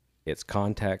 pillars. It's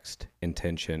context,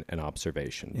 intention, and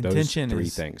observation. Intention, those 3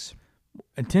 things.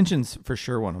 Intention's for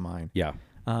sure one of mine. Yeah.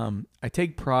 I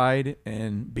take pride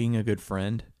in being a good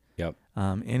friend. Yep.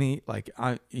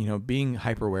 Being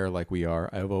hyper aware like we are,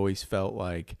 I've always felt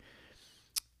like,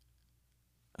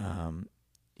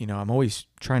 I'm always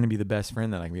trying to be the best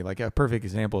friend that I can be. Like, a perfect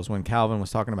example is when Calvin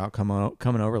was talking about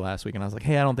coming over last week, and I was like,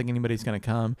 hey, I don't think anybody's going to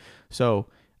come. So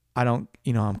I'm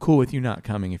cool with you not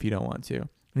coming if you don't want to. And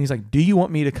he's like, do you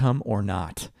want me to come or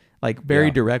not? Like,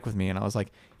 very direct with me. And I was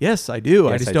like, yes, I do.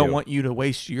 Yes, I just don't want you to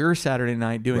waste your Saturday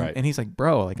night doing it. And he's like,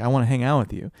 bro, like, I want to hang out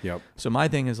with you. Yep. So my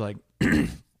thing is, like,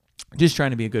 just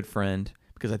trying to be a good friend,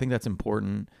 because I think that's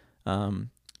important.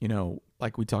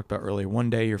 Like we talked about earlier,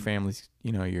 one day your family's,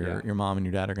 your mom and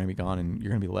your dad are going to be gone, and you're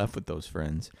going to be left with those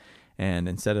friends. And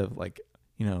instead of, like,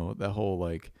 the whole,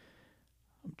 like,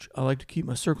 I like to keep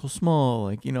my circle small,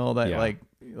 like, that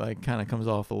like kind of comes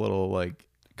off a little, like,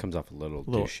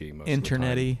 douchey, most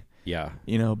internet-y. Yeah.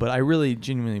 But I really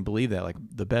genuinely believe that, like,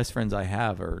 the best friends I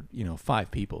have are,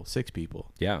 5 people, 6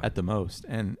 people at the most.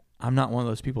 And I'm not one of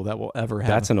those people that will ever have.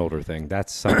 That's an older thing.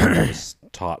 That's something that was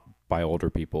taught by older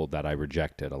people that I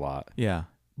rejected a lot. Yeah.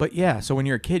 But so when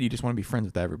you're a kid, you just want to be friends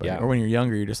with everybody. Yeah. Or when you're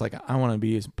younger, you're just like, I want to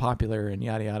be as popular and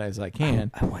yada yada as I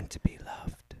can. I want to be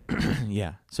loved.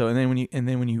 Yeah. So and then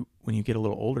when you get a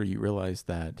little older, you realize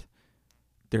that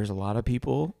there's a lot of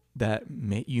people that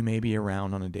you may be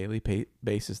around on a daily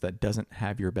basis that doesn't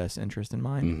have your best interest in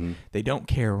mind. Mm-hmm. They don't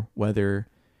care whether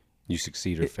you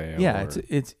succeed or fail. Yeah,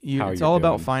 it's all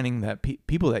about finding that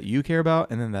people that you care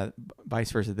about, and then that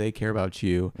vice versa, they care about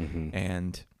you,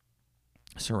 and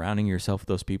surrounding yourself with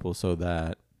those people so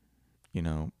that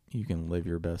you can live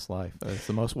your best life. That's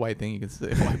the most white thing you can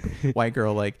say. White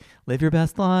girl, like, live your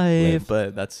best life,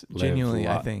 but that's genuinely,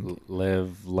 I think,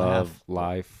 live, love,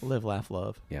 life, live, laugh,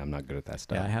 love. Yeah, I'm not good at that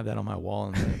stuff. Yeah, I have that on my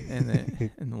wall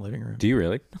in the living room. Do you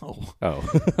really? No.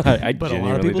 Oh, I but a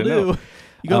lot of people do.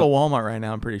 You go to Walmart right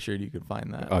now, I'm pretty sure you could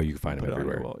find that. Oh, you can find it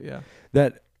everywhere. Yeah.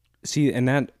 That See,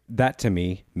 and that to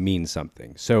me means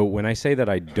something. So when I say that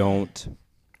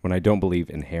when I don't believe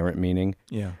inherent meaning,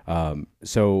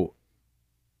 so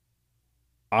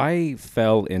I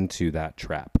fell into that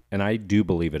trap, and I do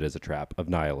believe it is a trap of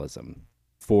nihilism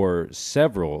for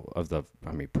several of the,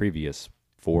 previous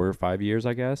 4 or 5 years,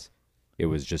 I guess. It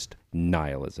was just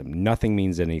nihilism. Nothing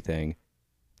means anything.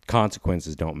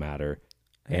 Consequences don't matter.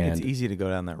 And it's easy to go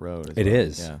down that road. It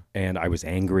is. Yeah. And I was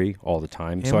angry all the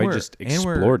time. And so I just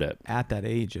explored it. At that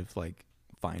age of like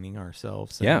finding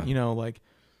ourselves. And, yeah. You know, like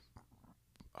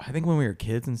I think when we were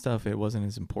kids and stuff, it wasn't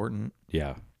as important.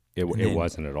 Yeah. It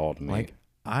wasn't at all to me. Like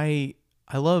I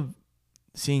love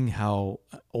seeing how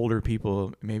older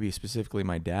people, maybe specifically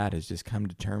my dad, has just come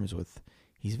to terms with,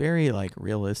 he's very like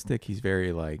realistic. He's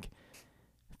very like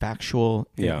factual.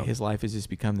 Yeah. His life has just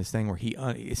become this thing where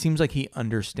it seems like he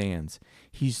understands.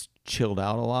 He's chilled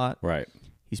out a lot. Right.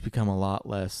 He's become a lot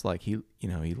less like he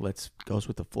goes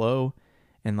with the flow.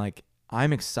 And like,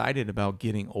 I'm excited about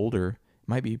getting older.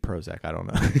 Might be Prozac, I don't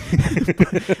know.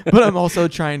 but I'm also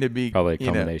trying to be probably a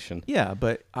combination. Yeah,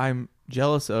 but I'm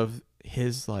jealous of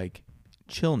his like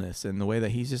chillness and the way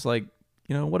that he's just like,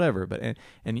 whatever. But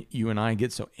and you and I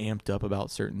get so amped up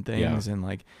about certain things, and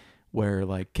like where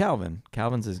like Calvin's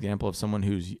an example of someone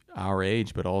who's our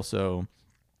age but also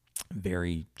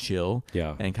very chill,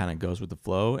 and kind of goes with the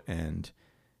flow. And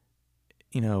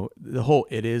the whole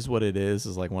 "it is what it is"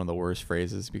 is like one of the worst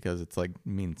phrases because it's like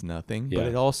means nothing, but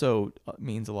it also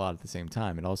means a lot at the same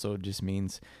time. It also just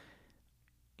means,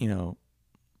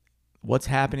 what's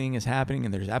happening is happening,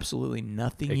 and there's absolutely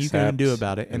nothing you can do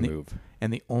about it. And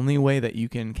the only way that you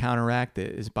can counteract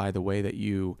it is by the way that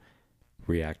you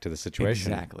react to the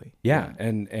situation. Exactly. Yeah.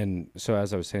 And so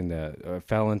as I was saying, I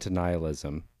fell into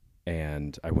nihilism,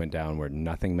 and I went down where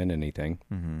nothing meant anything.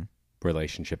 Mm-hmm.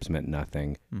 Relationships meant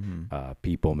nothing. Mm-hmm.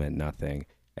 People meant nothing.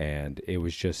 And it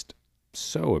was just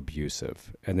so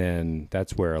abusive. And then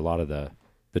that's where a lot of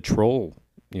the troll,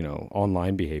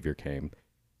 online behavior came,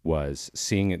 was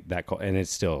seeing it and it's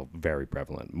still very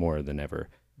prevalent, more than ever.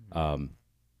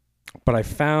 But I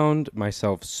found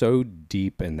myself so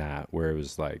deep in that where it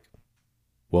was like,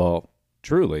 well,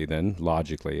 truly, then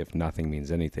logically, if nothing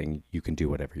means anything, you can do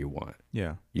whatever you want.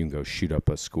 Yeah. You can go shoot up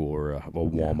a school or a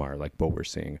Walmart, like what we're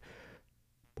seeing,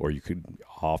 or you could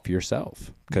off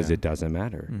yourself because it doesn't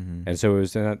matter. Mm-hmm. And so it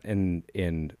was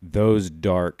in those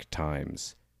dark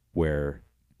times where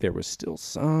there was still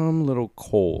some little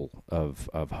coal of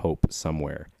hope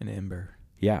somewhere. An ember.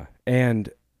 Yeah. And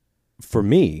for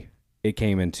me, it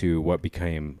came into what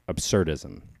became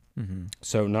absurdism. Mm-hmm.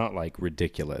 So not like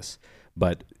ridiculous,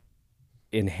 but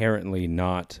inherently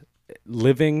not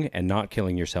living and not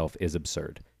killing yourself is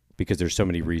absurd because there's so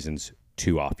many reasons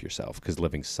to off yourself because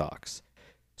living sucks.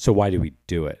 So why do we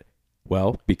do it?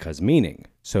 Well, because meaning.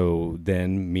 So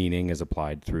then meaning is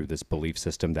applied through this belief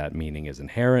system that meaning is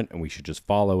inherent and we should just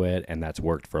follow it. And that's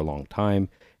worked for a long time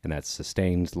and that's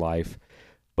sustained life.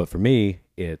 But for me,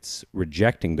 it's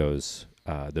rejecting those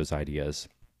ideas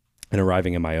and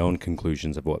arriving at my own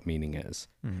conclusions of what meaning is,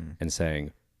 and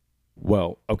saying,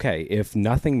 well, okay, if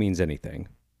nothing means anything,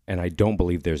 and I don't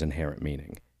believe there's inherent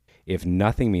meaning, if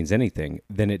nothing means anything,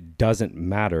 then it doesn't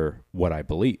matter what I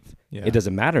believe. Yeah. It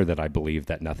doesn't matter that I believe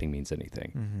that nothing means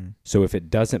anything. Mm-hmm. So if it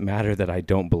doesn't matter that I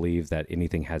don't believe that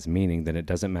anything has meaning, then it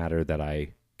doesn't matter that I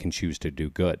can choose to do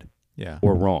good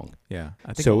or wrong. Yeah.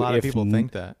 I think a lot of people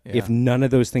think that. Yeah. If none of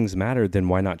those things matter, then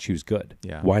why not choose good?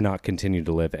 Yeah. Why not continue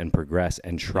to live and progress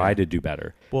and try to do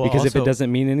better? Well, because also, if it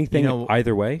doesn't mean anything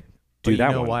either way, do that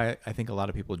one. You know why I think a lot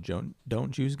of people don't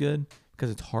choose good?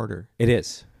 Because it's harder. It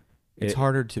is. It's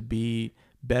harder to be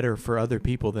better for other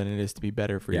people than it is to be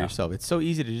better for yourself. It's so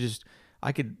easy to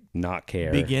I could not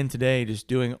care. Begin today just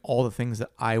doing all the things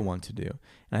that I want to do.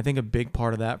 And I think a big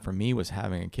part of that for me was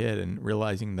having a kid and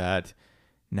realizing that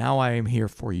now I am here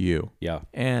for you. Yeah.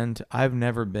 And I've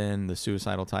never been the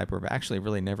suicidal type, or actually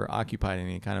really never occupied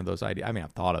any kind of those ideas. I mean,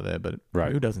 I've thought of it, but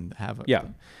who doesn't have it? Yeah.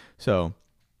 So,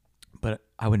 but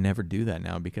I would never do that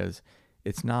now because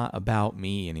it's not about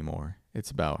me anymore.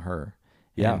 It's about her.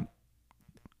 Yeah. And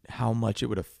how much it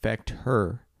would affect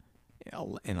her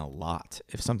in a lot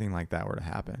if something like that were to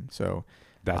happen. So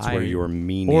that's where your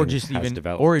meaning has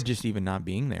developed. Or just even not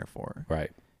being there for her.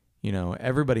 Right.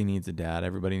 Everybody needs a dad.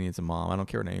 Everybody needs a mom. I don't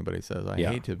care what anybody says. I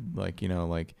hate to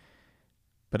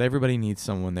but everybody needs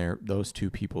someone there, those two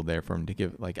people there for them to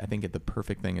give, I think the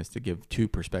perfect thing is to give two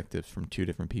perspectives from two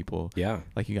different people. Yeah.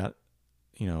 Like you got,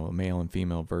 a male and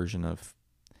female version of,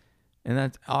 and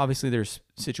that's obviously there's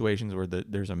situations where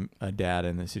there's a dad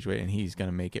in the situation and he's going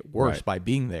to make it worse by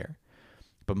being there.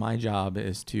 But my job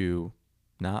is to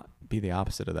not be the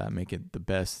opposite of that, make it the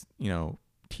best,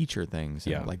 teach her things.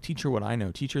 Yeah. And like teach her what I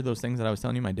know. Teach her those things that I was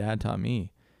telling you my dad taught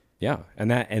me. Yeah.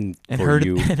 And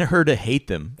her to hate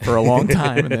them for a long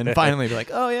time and then finally be like,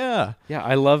 oh yeah. Yeah,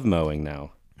 I love mowing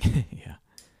now.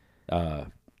 Yeah.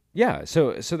 Yeah,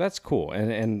 so that's cool,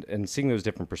 and seeing those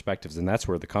different perspectives, and that's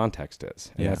where the context is,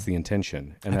 and that's the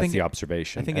intention, and that's the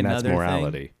observation, and that's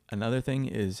morality. Another thing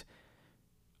is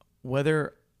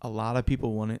whether a lot of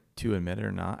people want it to admit it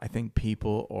or not. I think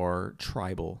people are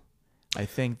tribal. I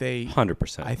think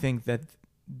 100%. I think that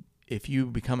if you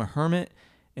become a hermit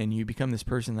and you become this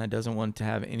person that doesn't want to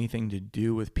have anything to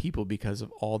do with people because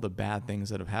of all the bad things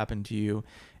that have happened to you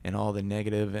and all the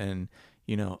negative, and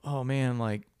oh man,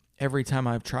 like. Every time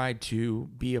I've tried to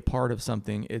be a part of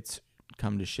something, it's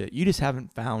come to shit. You just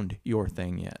haven't found your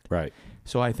thing yet. Right.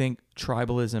 So I think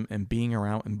tribalism and being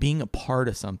around and being a part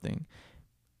of something,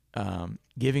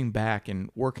 giving back and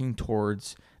working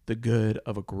towards the good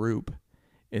of a group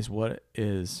is what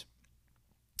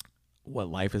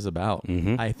life is about.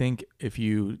 Mm-hmm. I think if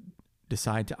you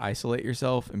decide to isolate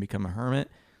yourself and become a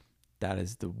hermit, that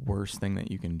is the worst thing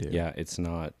that you can do. Yeah, it's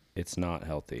not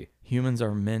healthy. Humans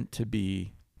are meant to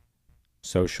be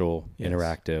social,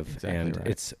 interactive, exactly and right.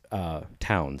 It's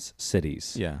towns,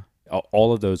 cities. Yeah.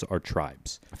 All of those are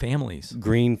tribes. Families.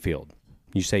 Greenfield.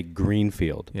 You say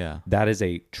Greenfield. Yeah. That is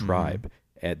a tribe.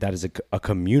 That is a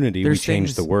community. We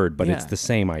changed the word, but it's the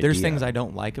same idea. There's things I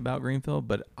don't like about Greenfield,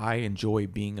 but I enjoy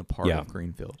being a part of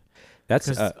Greenfield. That's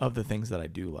because of the things that I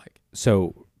do like.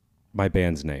 So my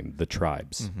band's name, The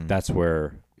Tribes, that's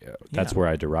where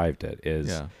I derived it is...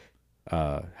 Yeah.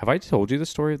 Have I told you the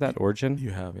story of that origin?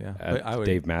 You have, yeah.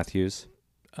 Dave Matthews?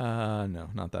 No,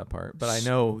 not that part. But I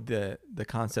know the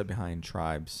concept behind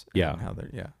tribes. Yeah. And how they're,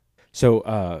 yeah.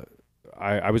 So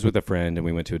I was with a friend and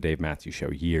we went to a Dave Matthews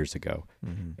show years ago.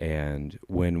 Mm-hmm. And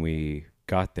when we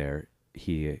got there,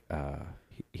 he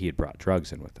had brought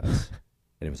drugs in with us.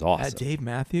 And it was awesome. At Dave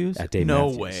Matthews? At Dave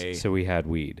No Matthews. way. So we had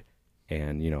weed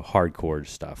and, hardcore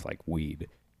stuff like weed.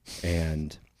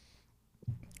 And...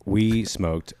 we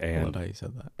smoked and... I love how you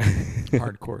said that.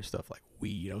 Hardcore stuff like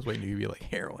weed. I was waiting to be like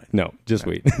heroin. No, just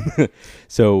weed.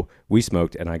 So we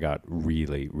smoked and I got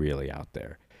really, really out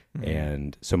there. Mm-hmm.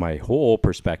 And so my whole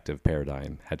perspective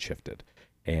paradigm had shifted.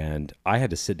 And I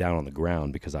had to sit down on the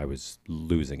ground because I was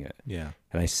losing it. Yeah.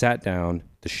 And I sat down.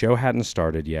 The show hadn't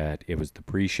started yet. It was the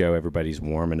pre-show. Everybody's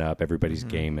warming up. Everybody's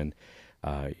gaming,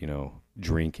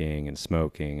 drinking and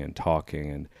smoking and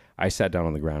talking. And I sat down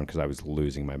on the ground because I was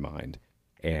losing my mind.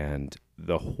 And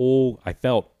I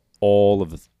felt all of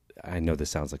the, I know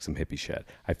this sounds like some hippie shit.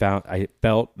 I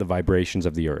felt the vibrations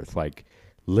of the earth, like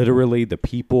literally the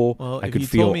people. Well, I could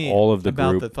feel all of the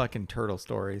about group. The fucking turtle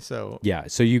story. So yeah,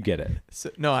 so you get it.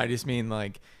 So, no, I just mean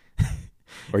like,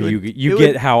 or you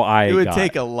get how I. It would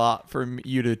take a lot for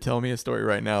you to tell me a story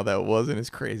right now that wasn't as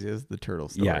crazy as the turtle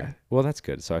story. Yeah, well, that's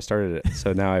good. So I started it.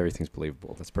 So now everything's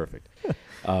believable. That's perfect.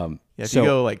 If you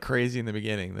go like crazy in the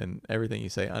beginning, then everything you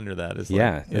say under that is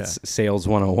it's sales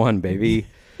 101, baby.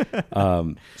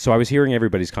 So I was hearing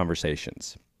everybody's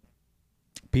conversations,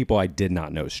 people I did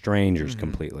not know, strangers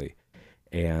completely,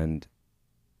 and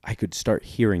I could start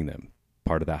hearing them.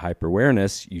 Part of that hyper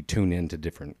awareness, you tune into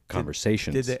different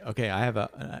conversations. Okay, I have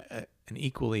an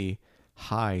equally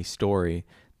high story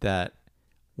that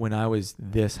when I was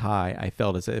this high, I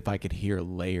felt as if I could hear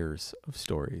layers of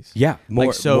stories. Yeah,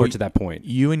 more to that point.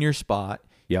 You in your spot,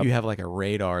 Yep. You have like a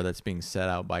radar that's being set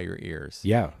out by your ears.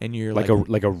 Yeah, and you're like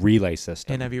a relay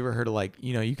system. And have you ever heard of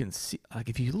you can see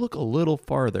if you look a little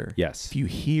farther. Yes. If you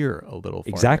hear a little farther.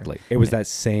 Exactly. It was that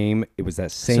same.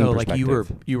 So like you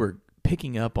were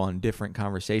picking up on different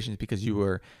conversations because you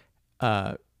were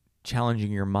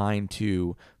challenging your mind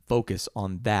to focus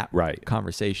on that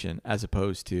conversation as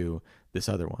opposed to this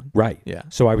other one. Right. Yeah.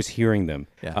 So I was hearing them.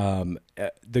 Yeah.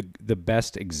 The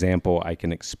best example I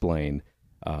can explain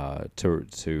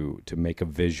to make a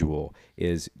visual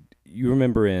is, you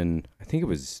remember in, I think it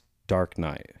was Dark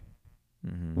Knight,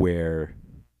 where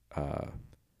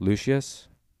Lucius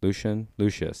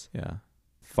yeah,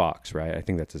 Fox, right? I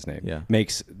think that's his name. Yeah.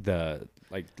 Makes the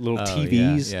little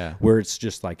TVs where it's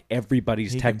just like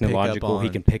everybody's technological. He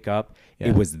can pick up. Yeah.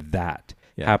 It was that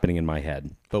happening in my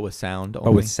head. But with sound only?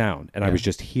 But with sound. And I was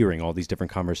just hearing all these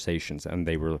different conversations, and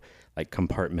they were like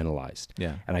compartmentalized.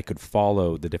 Yeah. And I could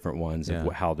follow the different ones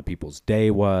of how the people's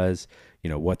day was,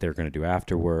 what they're going to do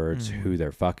afterwards, who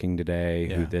they're fucking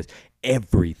today, who this,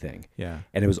 everything. Yeah.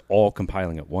 And it was all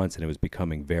compiling at once, and it was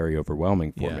becoming very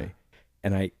overwhelming for me.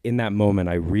 And in that moment,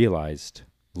 I realized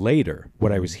later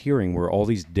what I was hearing were all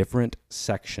these different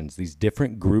sections, these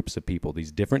different groups of people,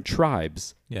 these different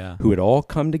tribes who had all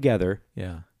come together.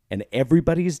 Yeah. And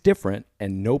everybody's different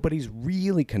and nobody's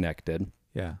really connected.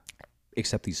 Yeah.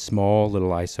 except these small little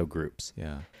ISO groups.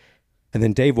 Yeah. And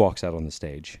then Dave walks out on the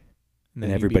stage. And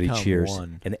everybody cheers.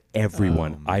 One. And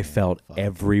everyone, I felt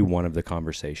every one of the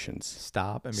conversations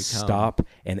stop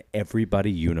and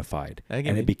everybody unified.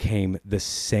 And it became the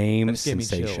same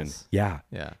sensation. Yeah.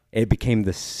 It became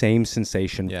the same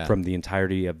sensation from the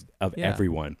entirety of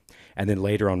everyone. And then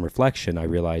later on reflection, I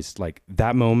realized like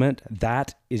that moment,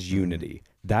 that is unity.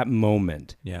 That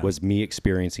moment was me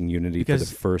experiencing unity because for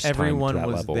the first time to that level.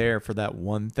 Everyone was there for that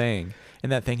one thing,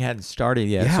 and that thing hadn't started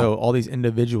yet. Yeah. So all these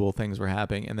individual things were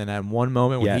happening, and then at one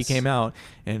moment when he came out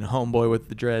and homeboy with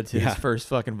the dreads hit his first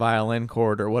fucking violin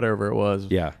chord or whatever it was,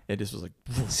 it just was like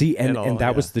see, and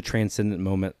that was the transcendent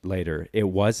moment later. It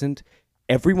wasn't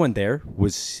everyone there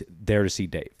was there to see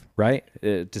Dave, right?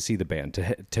 To see the band,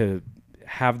 to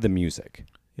have the music.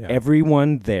 Yeah.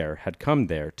 Everyone there had come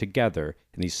there together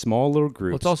in these small little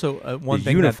groups. Well, it's also one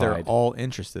thing that they're all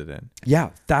interested in. Yeah,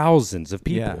 thousands of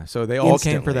people. Yeah, so they all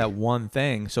came for that one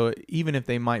thing. So even if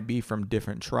they might be from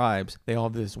different tribes, they all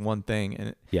have this one thing.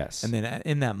 And and then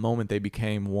in that moment, they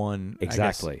became one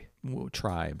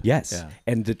tribe. Yes, yeah.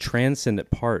 And the transcendent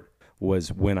part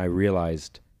was when I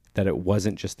realized that it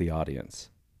wasn't just the audience.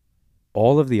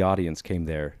 All of the audience came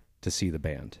there to see the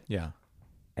band. Yeah.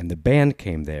 And the band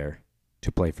came there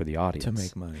to play for the audience. To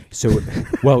make money. So,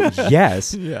 well,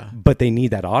 yes, but they need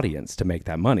that audience to make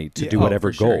that money, to do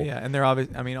whatever goal. Sure, yeah, and they're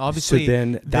obviously. So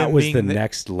then that was the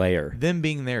next layer. Them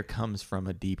being there comes from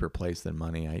a deeper place than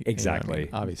money. Exactly. You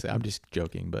know what I mean? Obviously, I'm just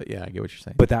joking, but yeah, I get what you're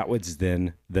saying. But that was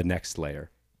then the next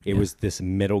layer. It was this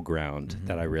middle ground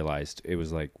that I realized. It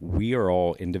was like, we are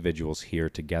all individuals here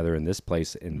together in this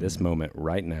place, in this moment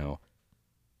right now.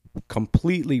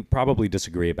 Completely probably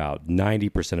disagree about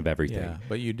 90% of everything,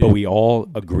 but we all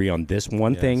agree on this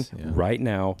one thing right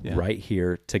now, right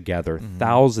here together,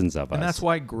 thousands of us. And that's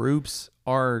why groups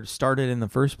are started in the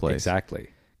first place.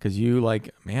 Exactly. Because you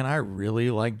like, man, I really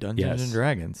like Dungeons and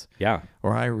Dragons. Yeah.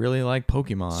 Or I really like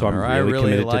Pokemon. So I'm or really I really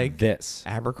committed like to this.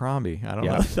 Abercrombie. I don't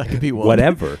know if that could be one.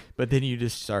 Whatever. But then you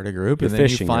just start a group, you're and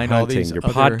fishing, then you find you're all hunting, these you're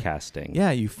other, podcasting.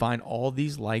 Yeah, you find all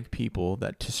these like people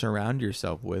that to surround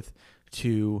yourself with.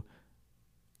 I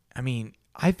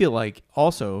feel like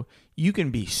also you can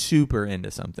be super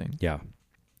into something. Yeah.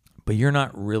 But you're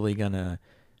not really gonna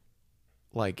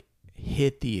like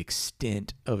hit the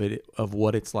extent of it, of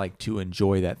what it's like to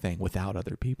enjoy that thing without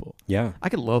other people. Yeah. I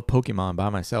could love Pokemon by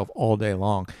myself all day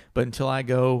long, but until I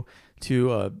go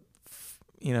to a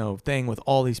thing with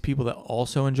all these people that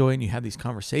also enjoy it, and you have these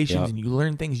conversations and you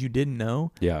learn things you didn't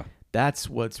know. Yeah. That's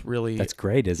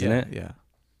great, isn't it? Yeah.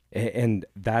 And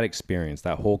that experience,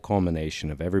 that whole culmination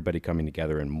of everybody coming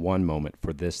together in one moment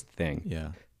for this thing. Yeah.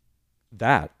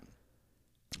 That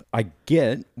I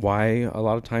get why a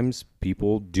lot of times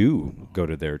people do go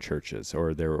to their churches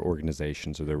or their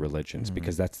organizations or their religions,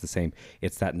 because that's the same.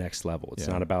 It's that next level. It's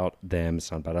not about them.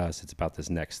 It's not about us. It's about this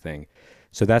next thing.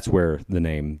 So that's where the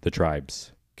name, The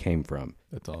Tribes, came from.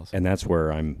 That's awesome. And that's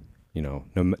where I'm,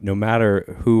 no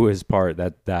matter who is part,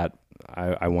 that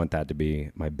I want that to be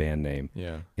my band name.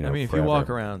 Yeah. Forever. If you walk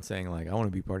around saying like, I want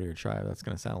to be part of your tribe, that's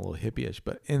going to sound a little hippie-ish,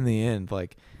 but in the end,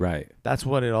 like, that's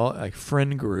what it all, like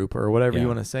friend group or whatever you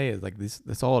want to say is like this,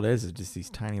 that's all it is just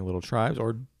these tiny little tribes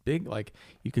or big, like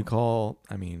you could call,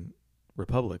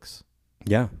 republics.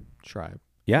 Yeah. Tribe.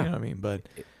 Yeah. You know what I mean? But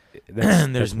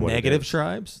there's negative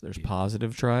tribes. There's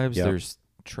positive tribes. Yep. There's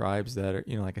tribes that are,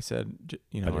 like I said,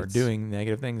 are doing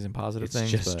negative things and positive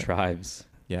things. It's just tribes.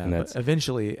 Yeah, but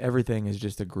eventually everything is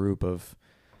just a group of.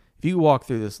 If you walk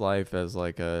through this life as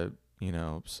like a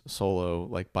solo,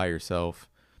 like by yourself,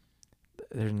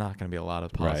 there's not going to be a lot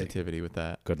of positivity with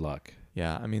that. Good luck.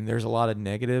 Yeah, there's a lot of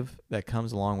negative that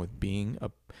comes along with being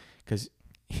a, because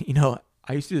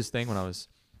I used to do this thing when I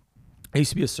used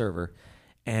to be a server,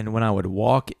 and when I would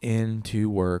walk into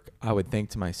work, I would think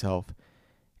to myself,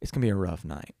 it's gonna be a rough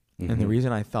night, and the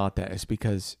reason I thought that is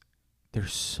because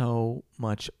there's so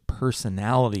much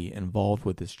personality involved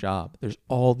with this job. There's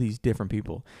all these different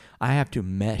people. I have to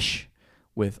mesh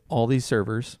with all these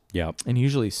servers. Yep. And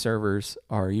usually servers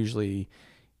are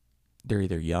they're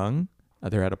either young,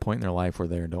 they're at a point in their life where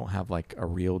they don't have like a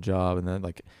real job, and then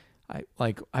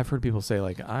I've heard people say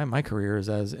like my career is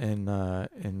as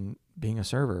in being a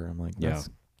server. I'm like,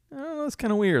 that's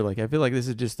kind of weird. Like I feel like this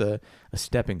is just a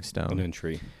stepping stone, an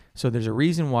entry. So there's a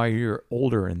reason why you're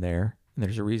older in there. And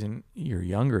there's a reason you're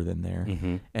younger than there.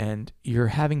 And you're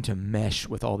having to mesh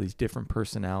with all these different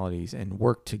personalities and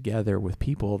work together with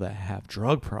people that have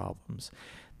drug problems,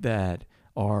 that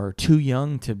are too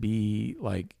young to be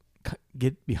like,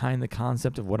 get behind the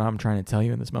concept of what I'm trying to tell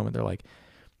you in this moment. They're like,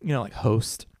 like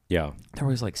host. Yeah. They're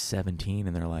always like 17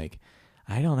 and they're like,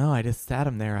 I don't know. I just sat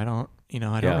them there. I don't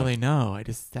really know. I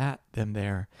just sat them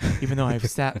there, even though I've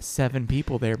sat 7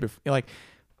 people there before. Like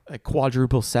a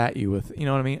quadruple sat you with, you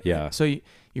know what I mean? Yeah. So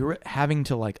you're having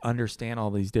to like understand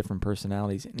all these different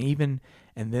personalities, and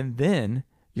then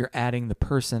you're adding the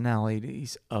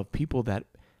personalities of people that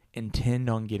intend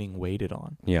on getting waited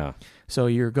on. Yeah. So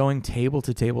you're going table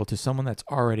to table to someone that's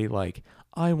already like,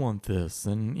 I want this.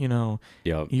 And,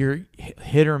 you're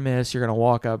hit or miss. You're going to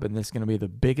walk up and this is going to be the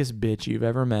biggest bitch you've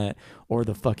ever met or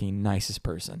the fucking nicest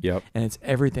person. Yep. And it's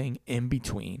everything in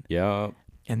between. Yeah.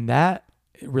 And that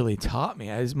really taught me,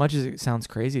 as much as it sounds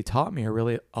crazy, it taught me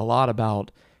a lot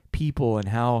about people and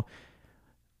how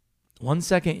 1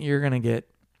 second you're going to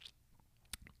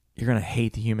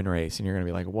hate the human race and you're going to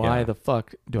be like, why the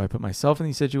fuck do I put myself in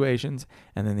these situations?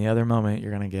 And then the other moment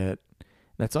you're going to get,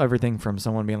 that's everything from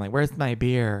someone being like, where's my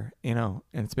beer? And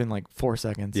it's been like 4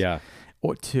 seconds. Yeah.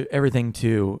 Or to everything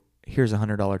to, here's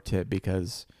 $100 tip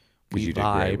because we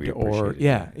vibed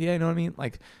you know what I mean?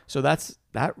 Like, so that,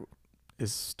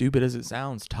 as stupid as it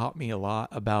sounds, taught me a lot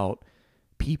about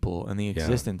people and the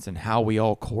existence and how we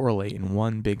all correlate in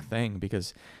one big thing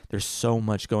because there's so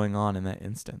much going on in that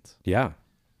instance. Yeah.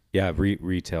 Yeah,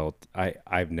 retail.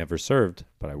 I've never served,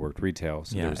 but I worked retail,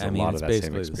 so there's a lot of that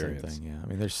same experience. The same thing, yeah. I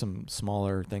mean, there's some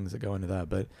smaller things that go into that,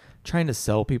 but trying to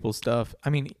sell people stuff. I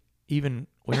mean, even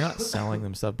when you're not selling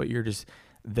them stuff, but you're just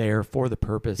there for the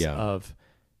purpose of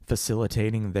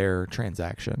facilitating their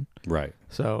transaction. Right.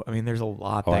 So, I mean, there's a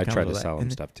lot. I tried to sell them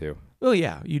stuff too. Well,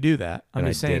 yeah, you do that. I'm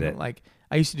just saying, like,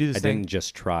 I used to do this thing. I didn't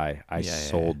just try. I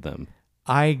sold them.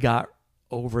 I got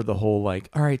over the whole like,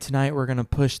 all right, tonight we're gonna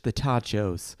push the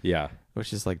tachos. Yeah.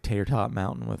 Which is like tater tot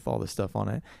mountain with all this stuff on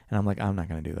it. And I'm like, I'm not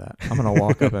gonna do that. I'm gonna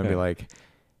walk up and be like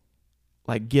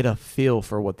get a feel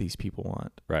for what these people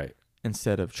want. Right.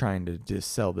 Instead of trying to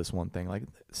just sell this one thing. Like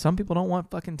some people don't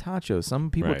want fucking tachos. Some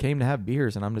people came to have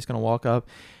beers and I'm just gonna walk up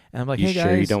and I'm like, hey guys. You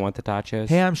sure you don't want the tachos?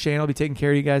 Hey, I'm Shane. I'll be taking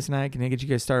care of you guys tonight. Can I get you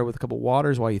guys started with a couple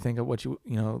waters while you think of what you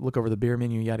look over the beer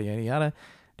menu, yada yada yada.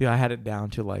 Dude, I had it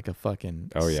down to like a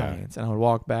fucking science. And I would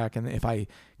walk back, and if I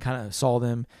kind of saw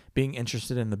them being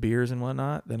interested in the beers and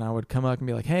whatnot, then I would come up and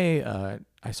be like, hey,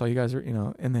 I saw you guys are,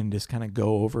 and then just kind of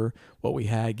go over what we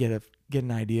had, get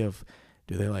an idea of,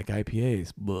 do they like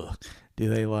IPAs? Blah. Do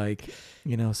they like,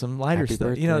 some lighter Happy stuff?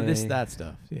 birthday. That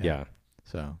stuff. Yeah.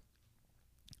 So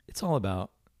it's all about,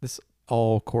 this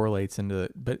all correlates into,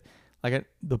 but like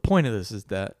the point of this is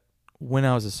that when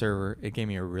I was a server, it gave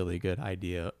me a really good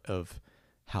idea of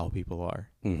how people are.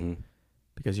 Mm-hmm.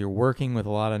 Because you're working with a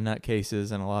lot of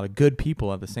nutcases and a lot of good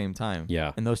people at the same time.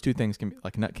 Yeah. And those two things can be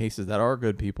like nutcases that are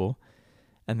good people.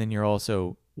 And then you're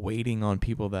also waiting on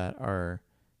people that are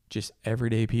just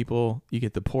everyday people. You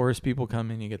get the poorest people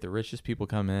come in. You get the richest people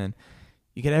come in.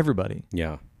 You get everybody.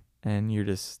 Yeah. And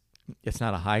it's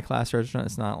not a high class restaurant.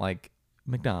 It's not like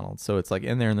McDonald's. So it's like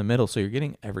in there in the middle. So you're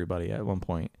getting everybody at one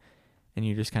point. And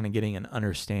you're just kind of getting an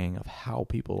understanding of how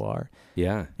people are.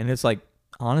 Yeah. And it's like,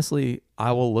 honestly,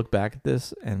 I will look back at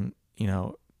this and,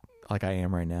 like I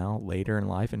am right now, later in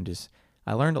life, and just,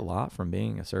 I learned a lot from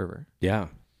being a server. Yeah.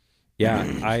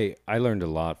 Yeah. I learned a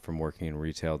lot from working in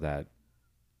retail that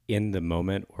in the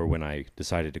moment or when I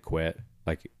decided to quit,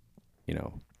 like,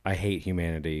 I hate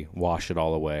humanity, wash it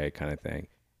all away kind of thing.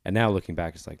 And now looking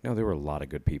back, it's like, no, there were a lot of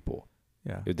good people.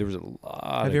 Yeah. There was a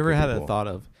lot Have you ever had a thought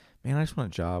of, man, I just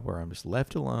want a job where I'm just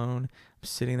left alone, I'm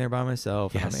sitting there by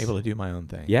myself, and I'm able to do my own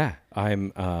thing. Yeah,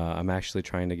 I'm actually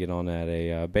trying to get on at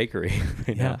a bakery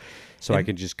right now, so I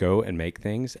can just go and make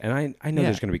things. And I know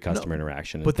there's going to be customer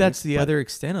interaction. But that's the other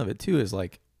extent of it too. Is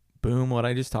like, boom, what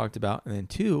I just talked about, and then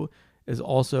 2 is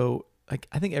also like,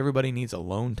 I think everybody needs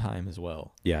alone time as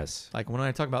well. Yes. Like when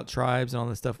I talk about tribes and all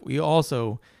this stuff,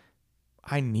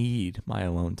 I need my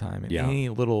alone time. And any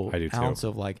little ounce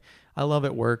of like, I love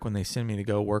at work when they send me to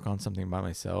go work on something by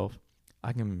myself.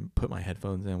 I can put my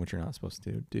headphones in, which you're not supposed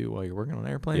to do while you're working on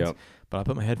airplanes. Yep. But I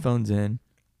put my headphones in,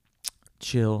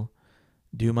 chill,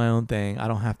 do my own thing. I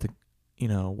don't have to,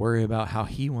 worry about how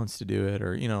he wants to do it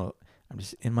or, I'm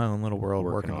just in my own little world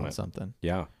working on something.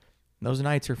 Yeah. Those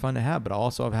nights are fun to have, but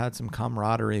also I've had some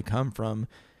camaraderie come from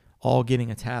all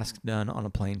getting a task done on a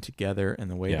plane together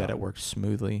and the way that it works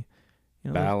smoothly.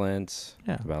 Balance.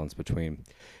 Yeah. The balance between.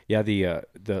 Yeah, the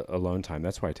alone time.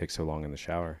 That's why it takes so long in the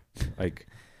shower. Like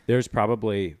there's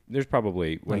probably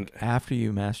when like after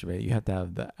you masturbate, you have to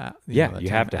have you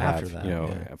have to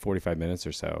have 45 minutes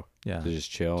or so to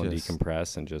just chill and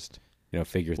decompress and just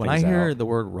figure things out. When I hear the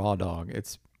word raw dog,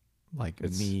 it's like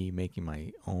me making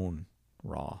my own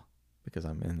raw because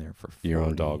I'm in there for your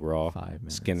own dog raw, 5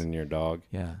 minutes. Skinning your dog.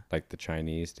 Yeah. Like the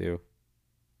Chinese do.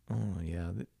 Oh yeah.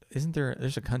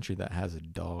 There's a country that has a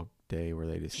dog Machete, where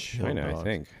they just China, kill dogs.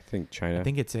 I think China. I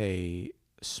think it's a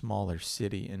smaller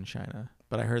city in China,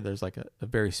 but I heard there's like a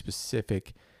very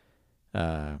specific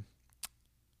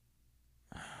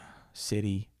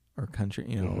city or country,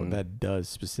 that does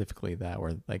specifically that,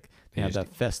 where like they have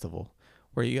that festival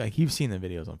where you've seen the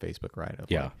videos on Facebook, right?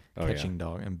 Of like catching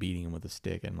dog and beating him with a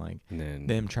stick and like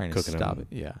them trying to stop it.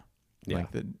 Yeah.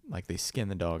 Like they skin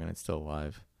the dog and it's still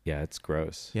alive. Yeah, it's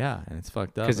gross. Yeah, and it's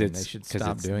fucked up. Because they should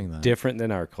stop doing that. Different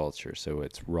than our culture, so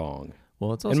it's wrong.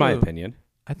 Well, it's also, in my opinion.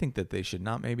 I think that they should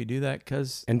not maybe do that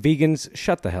because. And vegans,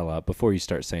 shut the hell up before you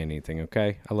start saying anything.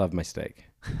 Okay, I love my steak.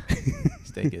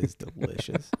 Steak is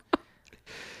delicious.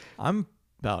 I'm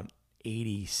about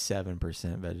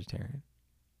 87% vegetarian.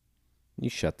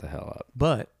 You shut the hell up.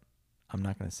 But I'm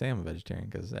not going to say I'm a vegetarian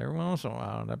because everyone else,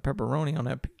 that pepperoni on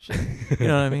that pizza. You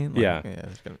know what I mean? Yeah.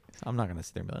 I'm not going to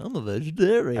sit there and be like, I'm a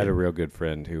vegetarian. I had a real good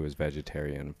friend who was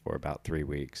vegetarian for about 3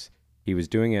 weeks. He was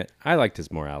doing it. I liked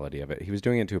his morality of it. He was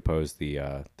doing it to oppose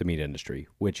the meat industry,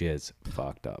 which is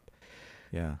fucked up.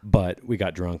 Yeah. But we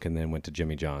got drunk and then went to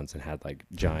Jimmy John's and had like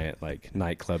giant like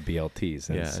nightclub BLTs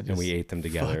and we ate them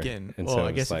together.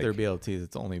 I guess if they're BLTs,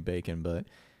 it's only bacon, but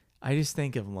I just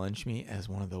think of lunch meat as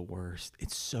one of the worst.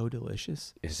 It's so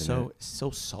delicious. So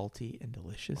salty and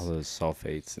delicious. All those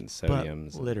sulfates and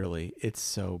sodiums. But literally, it's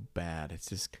so bad. It's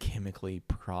just chemically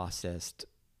processed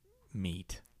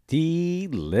meat.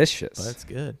 Delicious. But it's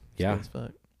good. It's good as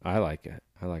fuck. I like it.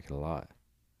 I like it a lot.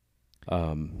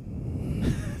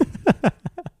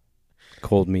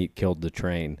 Cold meat killed the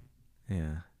train.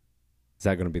 Yeah. Is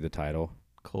that going to be the title?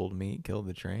 Cold meat killed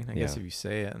the train. I guess if you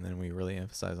say it and then we really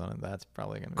emphasize on it, that's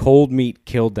probably going to be. Cold meat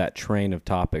killed that train of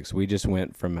topics. We just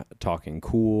went from talking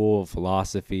cool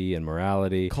philosophy and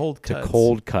morality to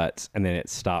cold cuts, and then it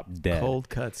stopped dead. Cold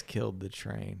cuts killed the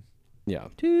train. Yeah.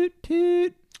 Toot,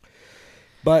 toot.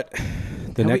 But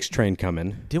the next train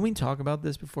coming. Didn't we talk about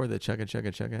this before, the chugga,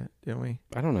 chugga, chugga? Didn't we?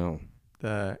 I don't know.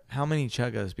 How many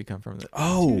chuggas become from the...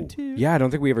 Oh, yeah. I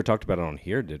don't think we ever talked about it on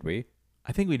here, did we?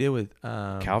 I think we did with...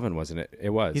 Calvin, wasn't it? It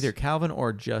was. Either Calvin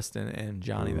or Justin and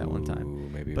Johnny that one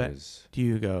time. Maybe it was... Do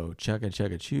you go chugga,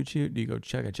 chugga, choo, choo? Do you go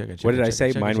chugga, chugga, chugga? What did I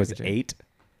say? Mine was 8.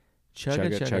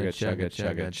 Chugga, chugga, chugga, chugga,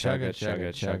 chugga,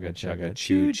 chugga, chugga, chugga,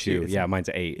 choo, choo. Yeah,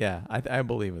 mine's 8. Yeah, I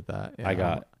believe with that. Yeah, I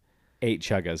got 8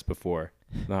 chuggas before.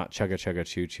 Not chugga, chugga,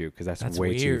 choo, choo, because that's way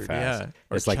weird, too fast. Yeah.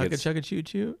 Or it's chugga, chugga, choo,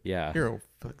 choo? Yeah. You're a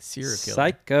serial killer.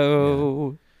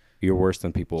 Psycho. Yeah. You're worse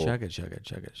than people chugga, chugga,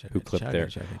 chugga, chugga, who clip chugga, their...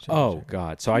 Chugga, chugga, oh, chugga.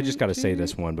 God. So I just got to say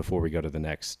this one before we go to the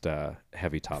next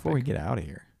heavy topic. Before we get out of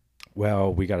here.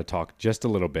 Well, we got to talk just a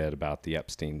little bit about the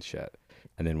Epstein shit,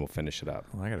 and then we'll finish it up.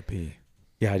 Well, I got to pee.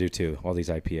 Yeah, I do too. All these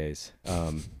IPAs.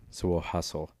 So we'll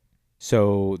hustle.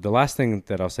 So the last thing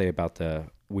that I'll say about the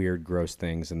weird, gross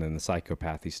things and then the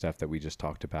psychopathy stuff that we just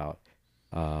talked about,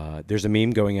 there's a meme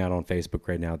going out on Facebook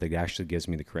right now that actually gives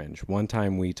me the cringe. One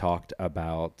time we talked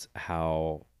about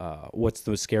how, what's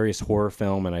the scariest horror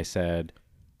film? And I said,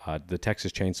 the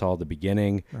Texas Chainsaw, the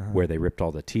beginning, where they ripped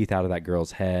all the teeth out of that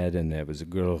girl's head, and it was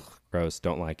gross,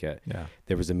 don't like it. Yeah.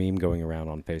 There was a meme going around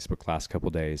on Facebook last couple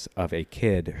days of a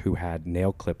kid who had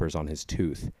nail clippers on his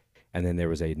tooth. And then there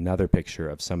was another picture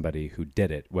of somebody who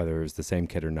did it, whether it was the same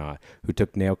kid or not, who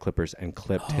took nail clippers and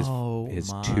clipped his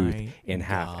tooth in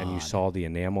half. And you saw the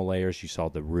enamel layers, you saw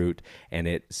the root, and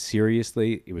it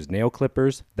was nail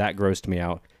clippers. That grossed me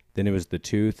out. Then it was the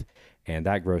tooth, and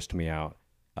that grossed me out.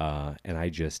 And I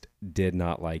just did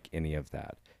not like any of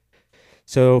that.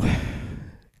 So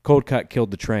cold cut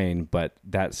killed the train, but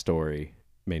that story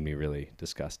made me really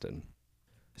disgusted.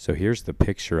 So here's the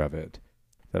picture of it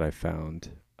that I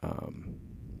found.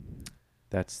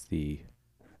 That's the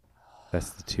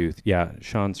tooth. Yeah,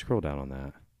 Sean, scroll down on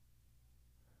that.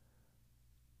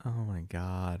 Oh my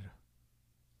God.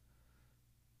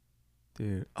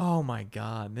 Dude. Oh my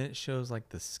God. Then it shows like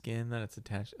the skin that it's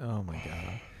attached. Oh my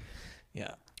God.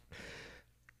 Yeah.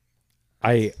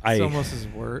 It's almost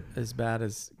as bad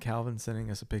as Calvin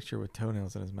sending us a picture with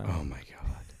toenails in his mouth. Oh my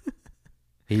God.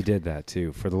 He did that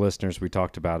too. For the listeners, we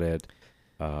talked about it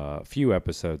a few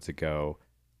episodes ago.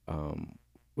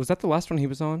 Was that the last one he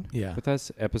was on? Yeah. With us?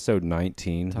 Episode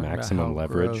 19, Talking Maximum about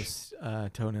how Leverage. Gross,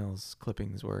 toenails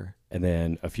clippings were. And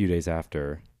then a few days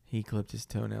after, he clipped his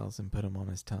toenails and put them on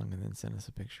his tongue and then sent us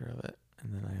a picture of it.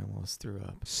 And then I almost threw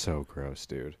up. So gross,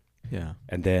 dude. Yeah.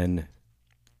 And then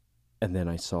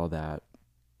I saw that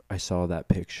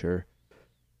picture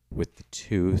with the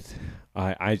tooth.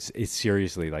 It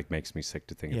seriously like makes me sick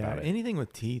to think about it. Anything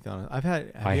with teeth on it.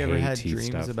 Have you ever had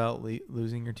dreams about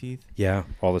losing your teeth? Yeah,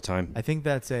 all the time. I think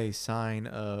that's a sign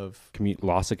of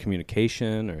loss of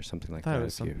communication or something like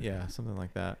that. Something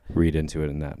like that. Read into it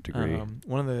in that degree.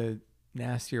 One of the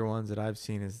nastier ones that I've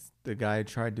seen is the guy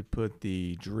tried to put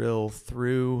the drill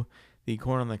through the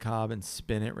corn on the cob and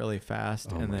spin it really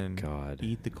fast and then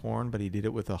eat the corn, but he did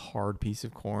it with a hard piece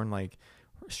of corn, like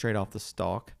straight off the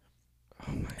stalk.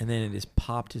 And then it just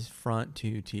popped his front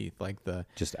two teeth, like the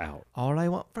just out. All I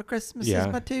want for Christmas is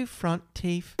my two front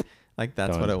teeth. Like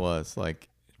that's what it was. Like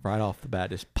right off the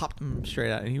bat, just popped him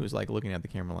straight out, and he was like looking at the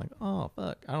camera, like, "Oh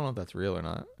fuck, I don't know if that's real or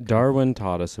not." Darwin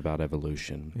taught us about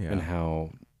evolution and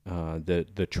how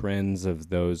the trends of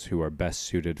those who are best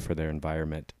suited for their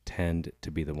environment tend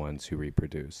to be the ones who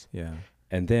reproduce. Yeah.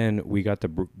 And then we got the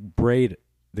bright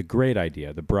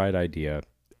idea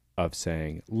of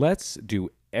saying, let's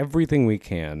do everything we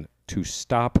can to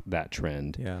stop that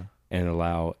trend and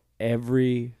allow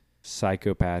every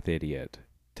psychopath idiot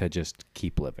to just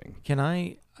keep living.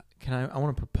 I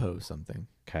want to propose something.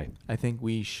 Okay. I think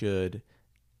we should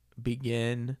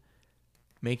begin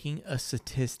making a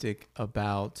statistic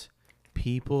about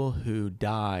people who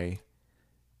die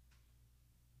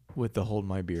with the hold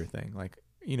my beer thing. Like,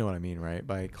 you know what I mean, right?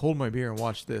 By hold my beer and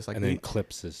watch this. Like, and then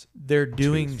clips his they're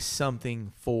doing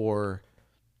something for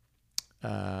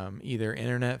either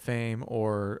internet fame,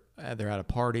 or they're at a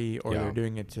party, or they're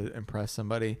doing it to impress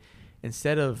somebody.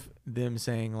 Instead of them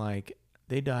saying like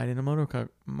they died in a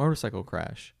motorcycle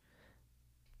crash,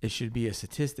 it should be a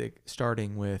statistic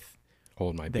starting with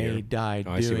hold my beer. They died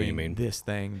doing this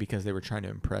thing because they were trying to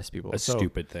impress people. A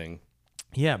stupid thing.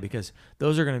 Yeah, because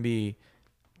those are going to be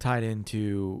tied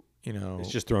into, it's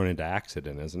just thrown into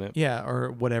accident, isn't it? Yeah,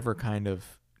 or whatever kind of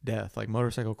death, like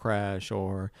motorcycle crash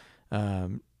or,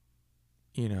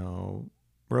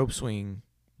 rope swing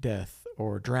death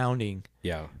or drowning.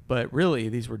 Yeah. But really,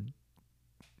 these were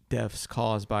deaths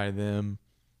caused by them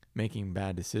making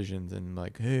bad decisions and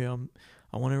like, hey,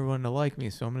 I want everyone to like me,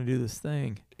 so I'm going to do this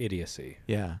thing. Idiocy.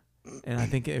 Yeah. And I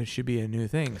think it should be a new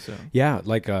thing. So yeah,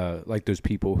 like those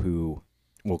people who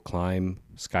will climb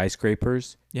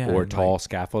skyscrapers or tall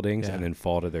scaffoldings and then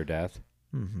fall to their death.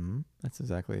 Mm-hmm. That's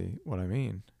exactly what I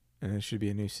mean. And it should be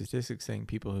a new statistic saying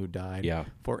people who died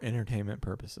for entertainment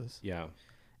purposes. Yeah.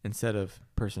 Instead of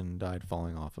person died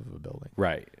falling off of a building.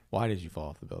 Right. Why did you fall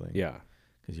off the building? Yeah.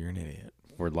 Because you're an idiot.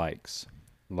 For likes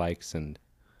and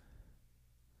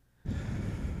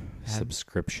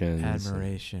subscriptions,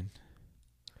 admiration.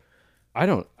 I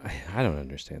don't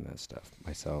understand that stuff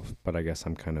myself, but I guess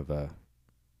I'm kind of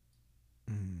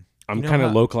I'm kind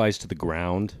of localized to the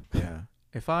ground. Yeah.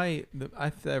 If I've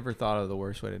ever thought of the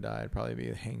worst way to die, I'd probably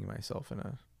be hanging myself in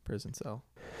a prison cell.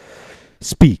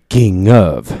 Speaking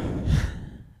of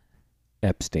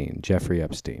Epstein, Jeffrey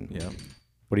Epstein. Yeah.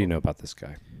 What do you know about this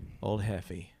guy? Old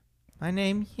Heffy. My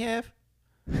name Jeff.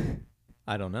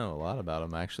 I don't know a lot about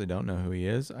him. I actually don't know who he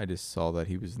is. I just saw that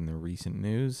he was in the recent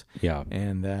news. Yeah.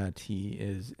 And that he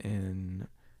is in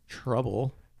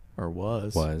trouble, or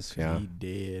was. Yeah. He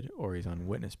did, or he's on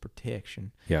witness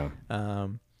protection. Yeah.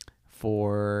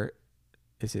 For,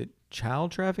 is it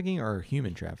child trafficking or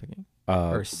human trafficking?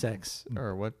 Or sex,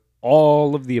 or what?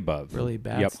 All of the above. Really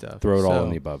bad stuff. Throw it all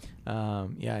in the above.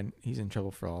 Yeah, and he's in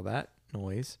trouble for all that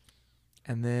noise.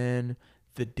 And then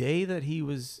the day that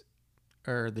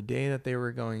they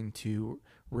were going to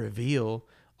reveal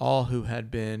all who had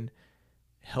been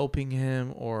helping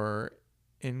him or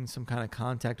in some kind of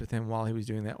contact with him while he was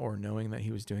doing that, or knowing that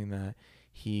he was doing that,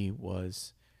 he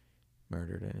was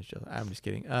murdered in his jail. I'm just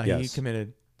kidding. He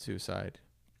committed suicide.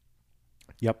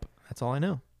 Yep. That's all I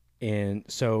know. And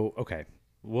so, okay,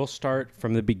 we'll start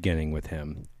from the beginning with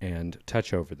him and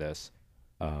touch over this.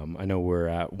 I know we're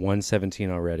at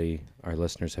 117 already. Our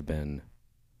listeners have been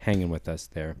hanging with us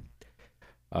there.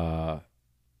 So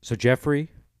Jeffrey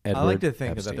Edward I like to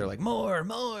think Epstein. that they're like,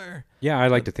 more. Yeah, I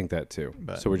like to think that too.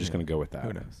 But, so we're just going to go with that.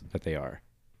 Who knows? That they are.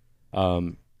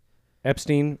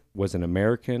 Epstein was an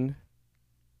American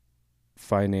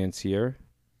financier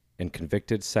and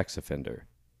convicted sex offender.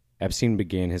 Epstein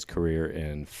began his career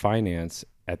in finance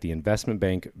at the investment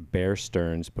bank Bear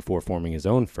Stearns before forming his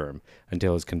own firm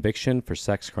until his conviction for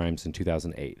sex crimes in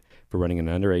 2008 for running an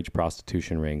underage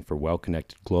prostitution ring for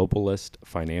well-connected globalist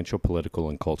financial, political,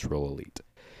 and cultural elite.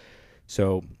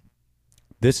 So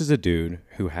this is a dude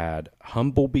who had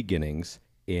humble beginnings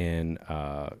in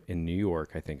New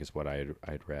York, I think is what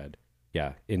I'd read.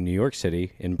 Yeah, in New York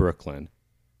City, in Brooklyn.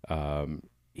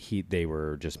 They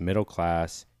were just middle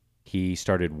class. He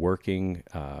started working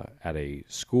at a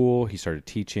school. He started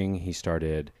teaching. He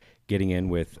started getting in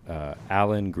with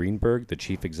Alan Greenberg, the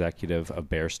chief executive of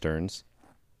Bear Stearns.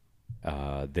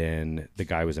 Then the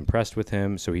guy was impressed with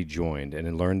him, so he joined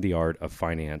and learned the art of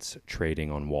finance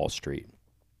trading on Wall Street.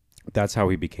 That's how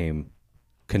he became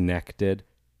connected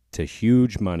to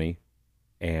huge money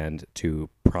and to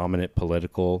prominent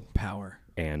political power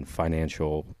and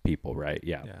financial people, right?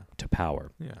 Yeah. To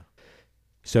power. Yeah.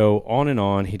 So on and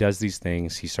on, he does these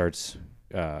things. He starts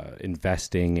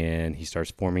investing he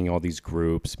starts forming all these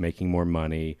groups, making more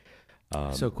money.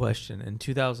 So question, in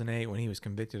 2008, when he was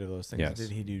convicted of those things, yes. did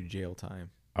he do jail time?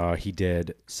 He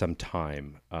did some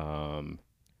time.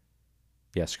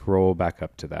 Scroll back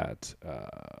up to that.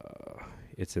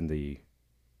 It's in the...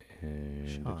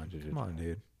 Sean, come on,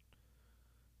 dude.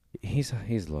 He's a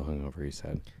little hungover, he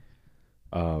said.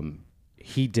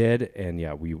 He did, and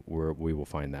yeah, we will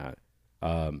find that.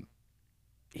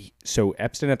 So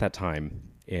Epstein at that time,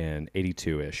 in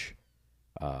 82-ish,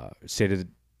 stated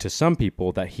to some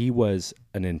people that he was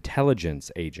an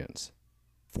intelligence agent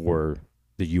for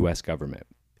the U.S. government,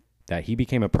 that he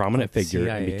became a prominent figure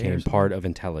and became part of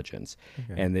intelligence.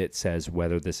 Okay. And it says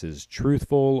whether this is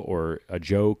truthful or a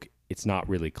joke, it's not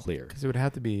really clear. Because it would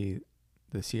have to be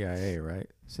the CIA, right?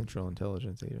 Central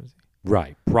Intelligence Agency.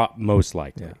 Right, most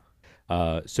likely.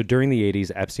 Yeah. So during the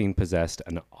 80s, Epstein possessed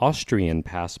an Austrian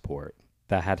passport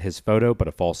that had his photo but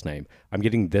a false name. I'm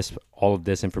getting all of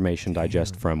this information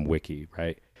digest from Wiki,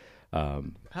 right?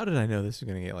 How did I know this was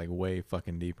going to get like way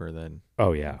fucking deeper than...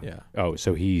 Oh, yeah. Yeah. Oh,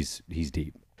 so he's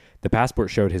deep. The passport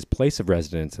showed his place of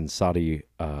residence in Saudi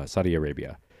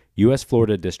Arabia. U.S.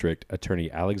 Florida District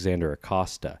Attorney Alexander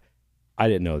Acosta, I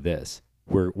didn't know this,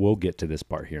 we'll get to this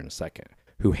part here in a second,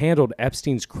 who handled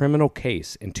Epstein's criminal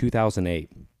case in 2008,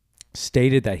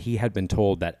 stated that he had been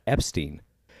told that Epstein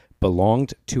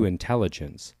belonged to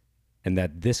intelligence and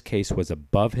that this case was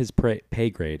above his pay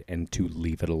grade and to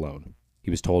leave it alone. He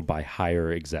was told by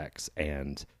higher execs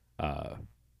and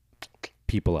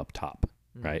people up top,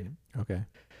 right? Okay.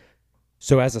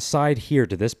 So as a side here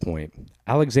to this point,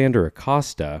 Alexander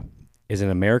Acosta is an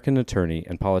American attorney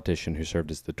and politician who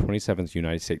served as the 27th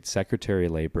United States Secretary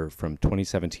of Labor from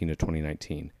 2017 to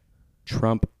 2019.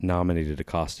 Trump nominated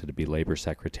Acosta to be Labor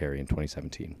Secretary in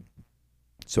 2017.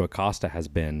 So Acosta has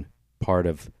been part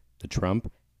of the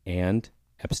Trump and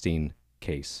Epstein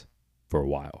case for a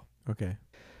while. Okay.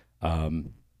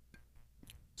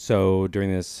 So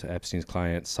during this, Epstein's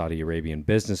client, Saudi Arabian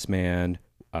businessman,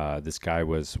 this guy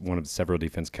was one of several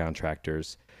defense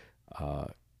contractors.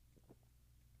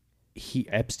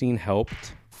 Epstein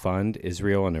helped fund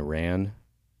Israel and Iran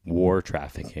war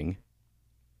trafficking.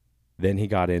 Then he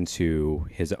got into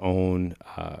his own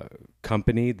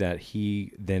company that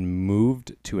he then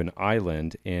moved to an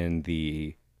island in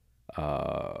the,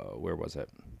 where was it?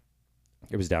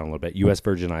 It was down a little bit, U.S.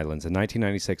 Virgin Islands. In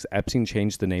 1996, Epstein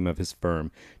changed the name of his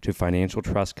firm to Financial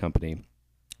Trust Company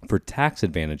for tax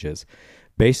advantages,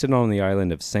 based it on the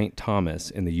island of St.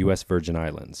 Thomas in the U.S. Virgin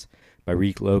Islands. By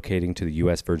relocating to the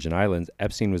U.S. Virgin Islands,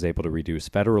 Epstein was able to reduce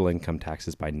federal income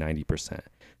taxes by 90%.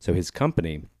 So his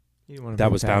company,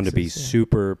 that was found to be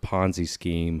super Ponzi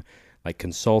scheme, like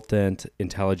consultant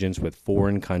intelligence with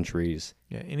foreign countries.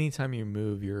 Yeah, anytime you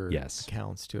move your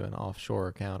accounts to an offshore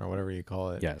account or whatever you call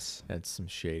it, that's some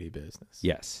shady business.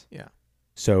 Yes. Yeah.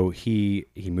 So he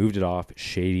moved it off.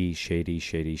 Shady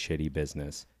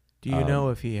business. Do you know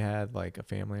if he had like a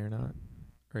family or not?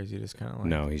 Or is he just kind of like...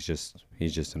 No, he's just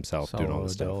himself doing all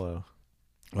this stuff.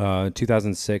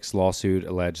 2006 lawsuit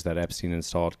alleged that Epstein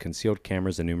installed concealed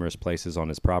cameras in numerous places on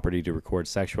his property to record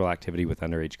sexual activity with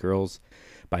underage girls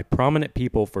by prominent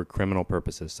people for criminal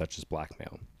purposes such as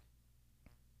blackmail.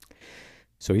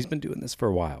 So he's been doing this for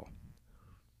a while.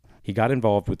 He got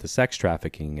involved with the sex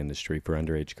trafficking industry for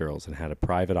underage girls and had a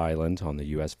private island on the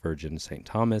U.S. Virgin St.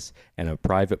 Thomas and a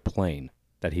private plane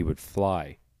that he would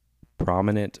fly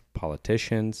prominent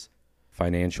politicians,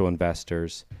 financial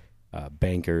investors,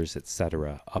 bankers,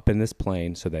 etc., up in this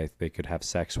plane so that they could have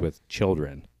sex with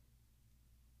children.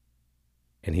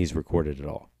 And he's recorded it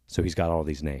all. So he's got all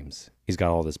these names. He's got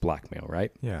all this blackmail,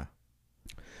 right? Yeah.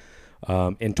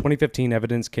 In 2015,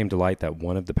 evidence came to light that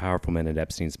one of the powerful men at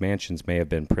Epstein's mansions may have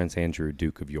been Prince Andrew,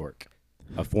 Duke of York.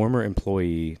 A former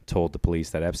employee told the police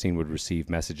that Epstein would receive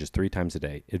messages 3 times a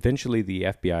day. Eventually, the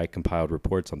FBI compiled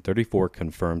reports on 34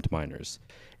 confirmed minors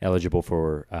eligible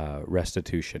for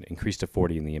restitution, increased to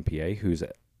 40 in the MPA, whose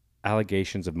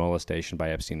allegations of molestation by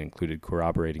Epstein included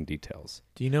corroborating details.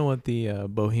 Do you know what the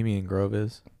Bohemian Grove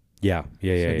is? Yeah. Do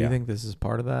you think this is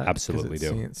part of that? Absolutely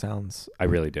do. It sounds... I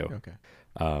really do. Okay.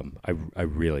 I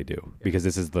really do. Because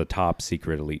this is the top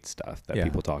secret elite stuff that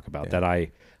people talk about that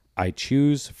I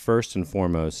choose first and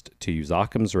foremost to use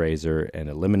Occam's razor and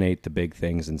eliminate the big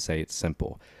things and say it's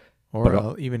simple.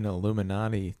 Or even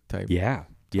Illuminati type. Yeah.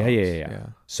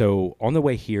 So on the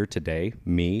way here today,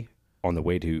 on the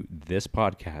way to this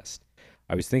podcast,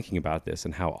 I was thinking about this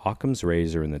and how Occam's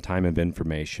razor and the time of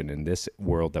information in this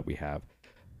world that we have,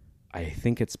 I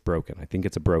think it's broken. I think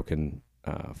it's a broken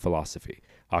philosophy.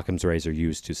 Occam's razor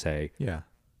used to say,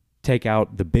 take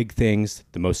out the big things.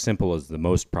 The most simple is the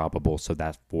most probable, so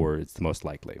therefore it's the most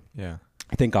likely. Yeah.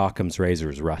 I think Occam's razor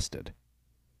is rusted.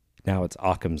 Now it's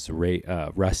Occam's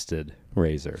rusted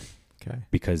razor. Okay.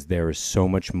 Because there is so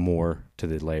much more to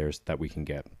the layers that we can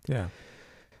get. Yeah.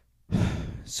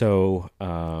 So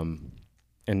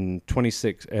in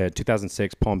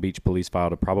 2006, Palm Beach police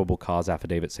filed a probable cause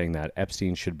affidavit saying that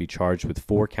Epstein should be charged with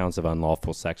 4 counts of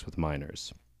unlawful sex with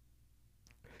minors.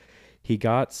 He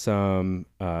got some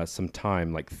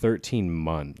time, like 13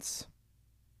 months,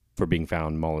 for being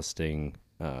found molesting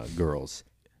girls.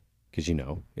 Because,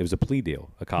 it was a plea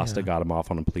deal. Acosta got him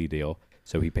off on a plea deal,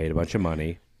 so he paid a bunch of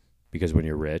money. Because when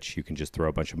you're rich, you can just throw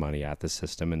a bunch of money at the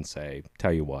system and say,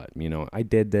 tell you what, I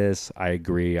did this. I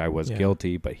agree. I was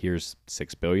guilty, but here's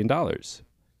 $6 billion.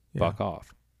 Fuck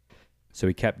off. So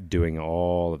he kept doing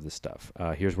all of this stuff.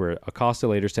 Here's where Acosta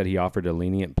later said he offered a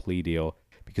lenient plea deal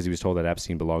because he was told that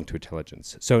Epstein belonged to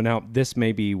intelligence. So now this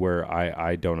may be where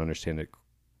I don't understand it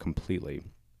completely.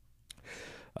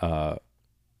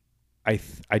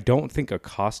 I don't think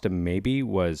Acosta maybe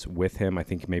was with him. I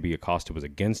think maybe Acosta was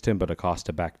against him, but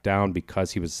Acosta backed down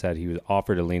because he was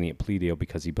offered a lenient plea deal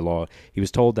because he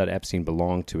was told that Epstein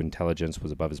belonged to intelligence,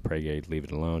 was above his pay grade, leave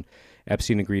it alone.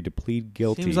 Epstein agreed to plead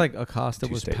guilty. Seems like Acosta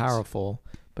was powerful,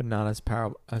 but not as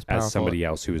powerful as somebody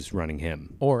else who was running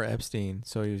him. Or Epstein.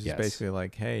 So he was just basically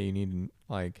like, hey, you need to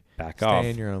back off. Stay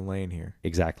in your own lane here.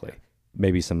 Exactly.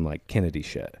 Maybe some like Kennedy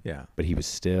shit. Yeah. But he was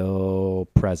still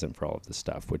present for all of this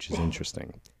stuff, which is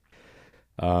interesting.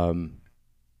 The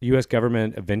U.S.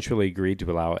 government eventually agreed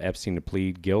to allow Epstein to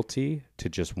plead guilty to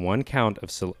just one count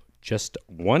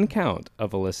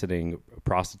of eliciting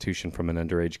prostitution from an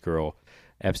underage girl.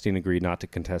 Epstein agreed not to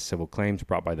contest civil claims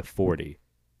brought by the 40.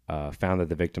 Found that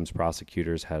the victim's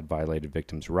prosecutors had violated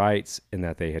victims' rights and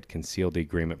that they had concealed the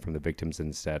agreement from the victims and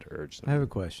instead urged them. I have a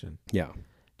question. Yeah.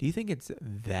 Do you think it's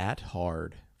that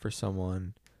hard for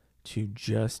someone to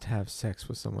just have sex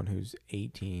with someone who's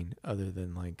 18 other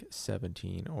than like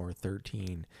 17 or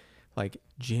 13? Like,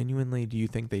 genuinely, do you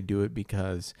think they do it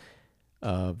because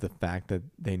of the fact that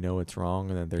they know it's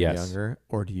wrong and that they're younger?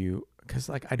 Or do you, because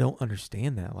like, I don't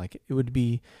understand that. Like, it would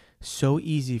be so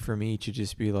easy for me to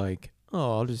just be like,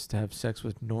 oh, I'll just have sex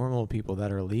with normal people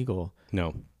that are legal.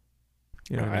 No.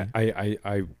 You know what I mean?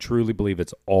 I truly believe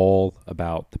it's all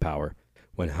about the power.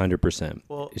 100%.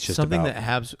 Well, it's just something that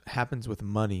happens with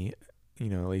money, at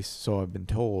least so I've been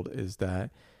told, is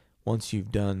that once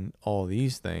you've done all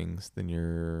these things, then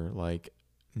you're like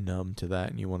numb to that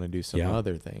and you want to do some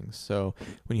other things. So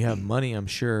when you have money, I'm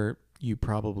sure you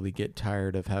probably get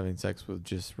tired of having sex with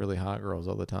just really hot girls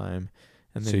all the time.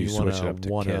 And then so you want to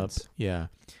one up. Yeah.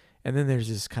 And then there's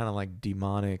this kind of like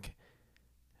demonic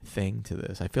thing to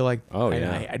this. I feel like,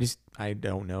 I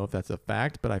don't know if that's a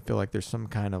fact, but I feel like there's some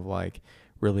kind of like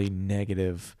really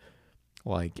negative,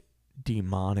 like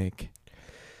demonic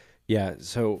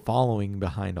so following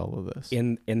behind all of this.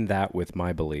 In that, with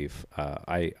my belief,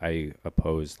 I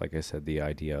oppose, like I said, the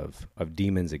idea of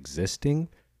demons existing.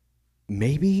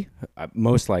 Maybe,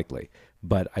 most likely,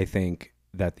 but I think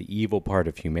that the evil part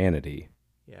of humanity,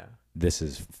 this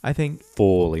is I think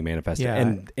fully manifested.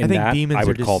 And I think that, demons I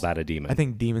would are call just, that a demon. I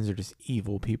think demons are just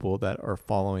evil people that are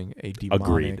following a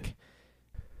demonic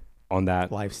on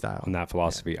that lifestyle. On that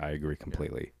philosophy, I agree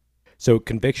completely. So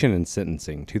conviction and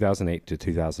sentencing, 2008 to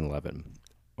 2011.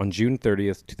 On June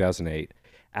 30th, 2008,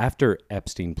 after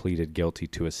Epstein pleaded guilty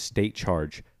to a state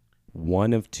charge,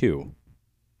 one of two,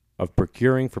 of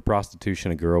procuring for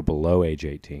prostitution a girl below age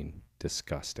 18,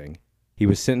 disgusting, he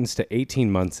was sentenced to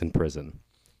 18 months in prison.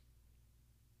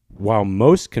 While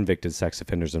most convicted sex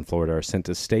offenders in Florida are sent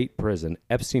to state prison,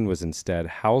 Epstein was instead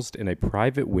housed in a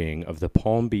private wing of the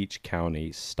Palm Beach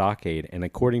County Stockade, and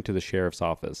according to the sheriff's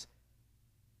office,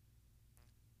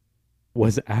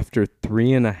 was after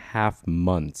 3.5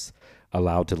 months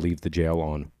allowed to leave the jail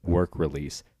on work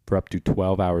release for up to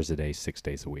 12 hours a day, 6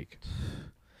 days a week.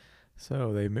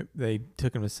 So they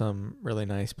took him to some really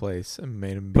nice place and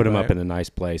made him put him up in a nice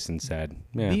place and said,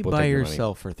 be by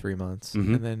yourself for 3 months.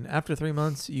 Mm-hmm. And then after 3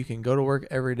 months, you can go to work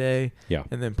every day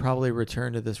and then probably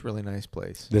return to this really nice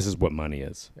place. This is what money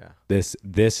is. Yeah.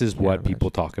 This is what people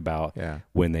talk about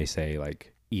when they say,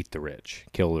 like, eat the rich,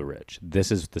 kill the rich. This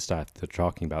is the stuff they're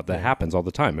talking about that happens all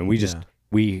the time. And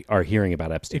we are hearing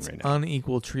about Epstein right now. It's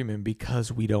unequal treatment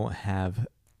because we don't have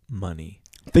money.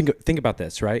 Think about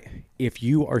this, right? If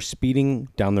you are speeding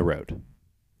down the road,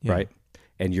 right,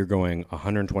 and you're going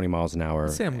 120 miles an hour,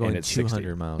 let's say I'm going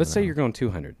 200 miles. Let's say you're going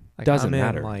 200. Like, doesn't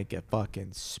matter. I'm in like a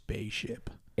fucking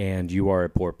spaceship, and you are a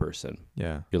poor person.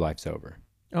 Yeah, your life's over.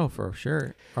 Oh, for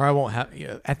sure. Or I won't have,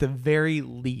 at the very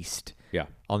least, Yeah.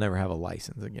 I'll never have a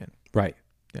license again. Right.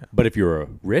 Yeah. But if you're a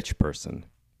rich person,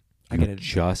 I you get it.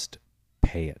 just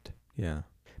pay it. Yeah.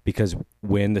 Because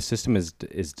when the system is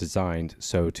designed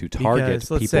so to target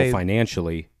people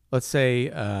financially. Let's say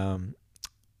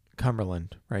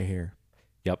Cumberland right here.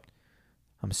 Yep.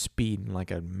 I'm speeding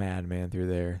like a madman through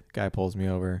there. Guy pulls me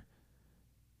over.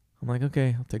 I'm like,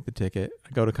 okay, I'll take the ticket.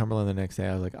 I go to Cumberland the next day.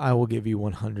 I was like, I will give you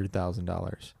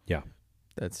 $100,000. Yeah.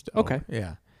 That's okay.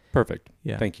 Yeah. Perfect.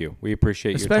 Yeah. Thank you. We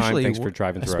appreciate your time. Thanks for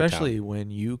driving through our town. Especially when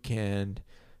you can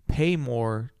pay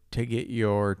more to get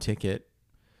your ticket.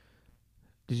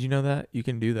 Did you know that? You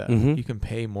can do that. Mm-hmm. You can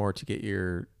pay more to get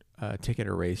your ticket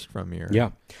erased from your... Yeah.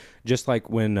 Just like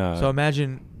when... so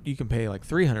imagine you can pay like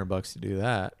 $300 to do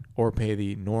that, or pay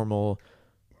the normal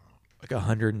like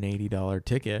 $180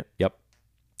 ticket. Yep.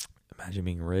 Imagine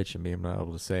being rich and being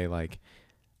able to say like,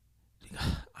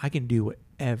 I can do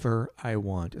whatever I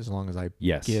want as long as I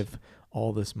give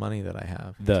all this money that I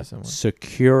have to someone.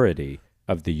 Security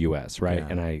of the U.S., right?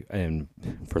 Yeah. And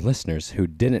for listeners who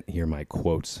didn't hear my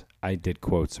quotes, I did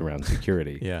quotes around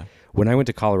security. Yeah. When I went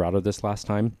to Colorado this last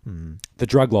time, the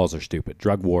drug laws are stupid.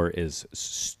 Drug war is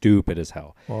stupid as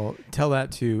hell. Well, tell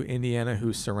that to Indiana,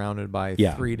 who's surrounded by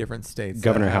 3 different states.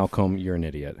 Governor Halcomb, you're an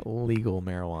idiot. Legal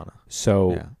marijuana.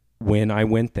 So when I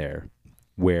went there,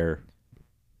 where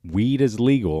weed is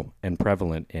legal and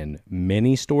prevalent in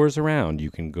many stores around, you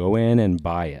can go in and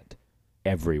buy it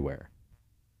everywhere.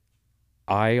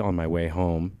 On my way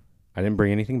home, I didn't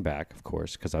bring anything back, of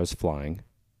course, because I was flying.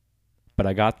 But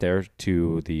I got there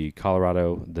to the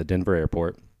Denver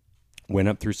airport, went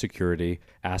up through security,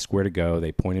 asked where to go.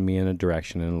 They pointed me in a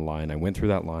direction in a line. I went through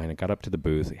that line. I got up to the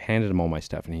booth, handed him all my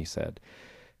stuff, and he said,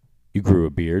 "You grew a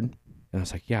beard?" And I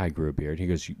was like, "Yeah, I grew a beard." He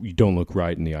goes, "You don't look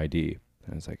right in the ID."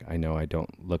 And I was like, "I know I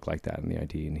don't look like that in the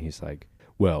ID." And he's like,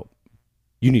 "Well,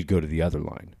 you need to go to the other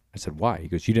line." I said, "Why?" He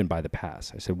goes, "You didn't buy the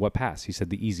pass." I said, "What pass?" He said,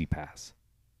 "The Easy Pass."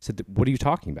 I said, "What are you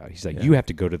talking about?" He's like, "You have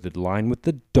to go to the line with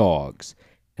the dogs."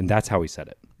 And that's how he said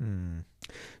it.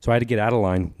 So I had to get out of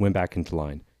line, went back into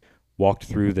line, walked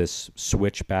through this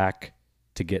switchback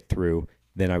to get through.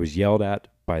 Then I was yelled at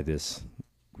by this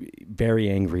very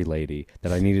angry lady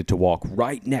that I needed to walk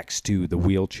right next to the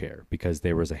wheelchair because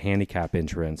there was a handicap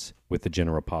entrance with the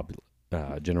general public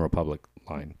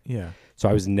line. Yeah. So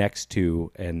I was next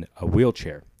to a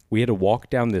wheelchair. We had to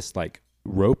walk down this like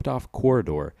roped off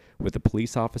corridor with a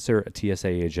police officer, a TSA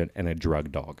agent, and a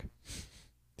drug dog.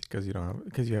 Because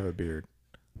you have a beard.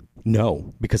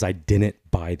 No, because I didn't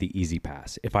buy the Easy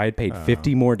Pass. If I had paid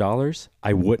 $50 more,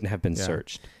 I wouldn't have been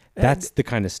searched. That's the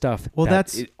kind of stuff. Well,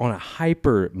 that's on a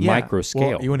hyper micro scale.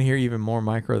 Well, you want to hear even more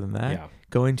micro than that? Yeah.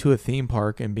 Going to a theme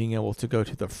park and being able to go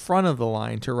to the front of the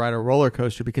line to ride a roller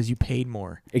coaster because you paid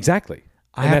more. Exactly.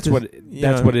 And that's what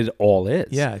it all is.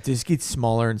 Yeah, it just gets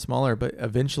smaller and smaller, but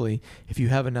eventually, if you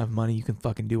have enough money, you can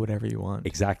fucking do whatever you want.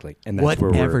 Exactly. And that's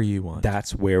whatever you want.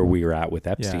 That's where we were at with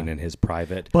Epstein and his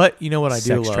private But you know what I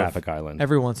do love? traffic island.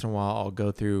 Every once in a while, I'll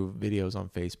go through videos on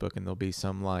Facebook, and there'll be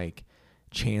some like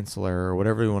chancellor or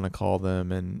whatever you want to call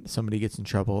them, and somebody gets in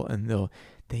trouble, and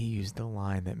they use the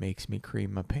line that makes me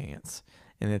cream my pants,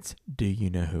 and it's, "Do you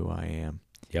know who I am?"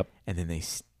 Yep. And then they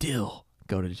still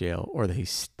go to jail, or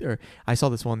I saw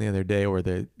this one the other day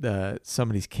where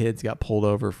somebody's kids got pulled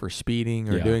over for speeding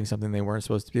or doing something they weren't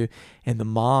supposed to do, and the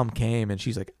mom came and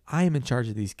she's like, "I am in charge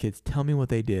of these kids. Tell me what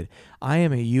they did. I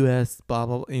am a U.S. blah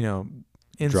blah,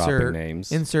 dropping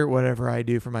names, insert whatever I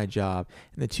do for my job."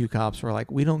 And the 2 cops were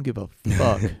like, "We don't give a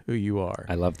fuck who you are."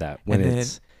 I love that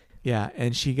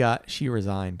and she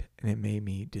resigned, and it made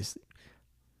me just.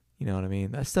 You know what I mean?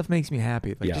 That stuff makes me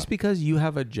happy. Like just because you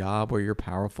have a job where you're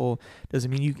powerful doesn't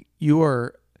mean you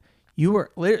are,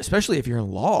 especially if you're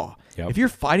in law. Yep. If you're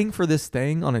fighting for this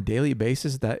thing on a daily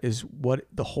basis, that is what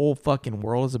the whole fucking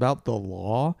world is about, the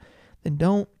law, then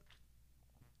don't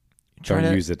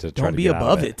use it to try don't to be get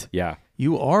above out of it. Yeah.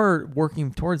 You are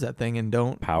working towards that thing, and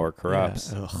don't. Power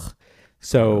corrupts. Yeah,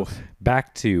 so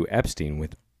back to Epstein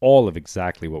with all of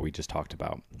exactly what we just talked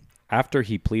about. After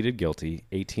he pleaded guilty,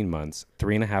 18 months,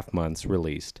 3.5 months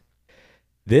released,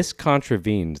 this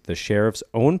contravened the sheriff's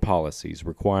own policies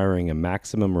requiring a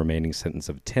maximum remaining sentence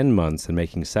of 10 months and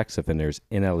making sex offenders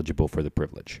ineligible for the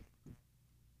privilege.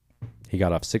 He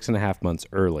got off 6.5 months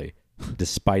early,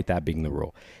 despite that being the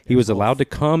rule. He was allowed to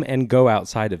come and go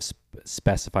outside of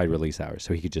specified release hours,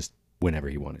 so he could just whenever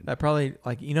he wanted. That probably,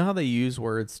 you know how they use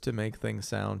words to make things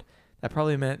sound? That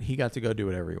probably meant he got to go do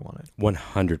whatever he wanted.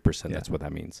 100%, that's what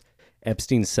that means.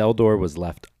 Epstein's cell door was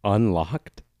left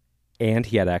unlocked, and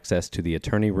he had access to the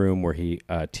attorney room where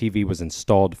TV was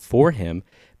installed for him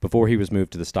before he was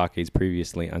moved to the Stockades'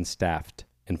 previously unstaffed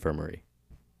infirmary,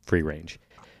 free range.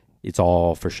 It's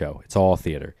all for show. It's all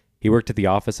theater. He worked at the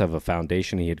office of a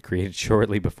foundation he had created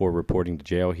shortly before reporting to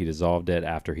jail. He dissolved it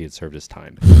after he had served his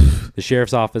time. The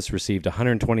sheriff's office received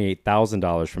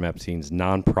 $128,000 from Epstein's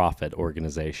nonprofit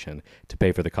organization to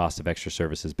pay for the cost of extra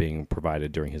services being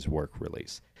provided during his work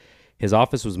release. His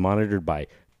office was monitored by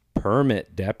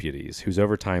permit deputies whose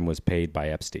overtime was paid by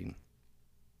Epstein.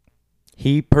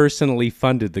 He personally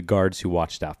funded the guards who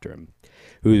watched after him.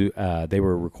 They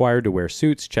were required to wear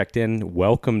suits, checked in,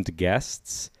 welcomed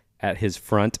guests at his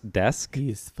front desk.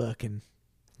 He is fucking.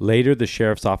 Later, the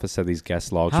sheriff's office said these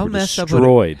guest logs were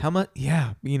destroyed. How much?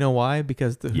 Yeah, you know why?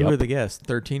 Because who are the guests?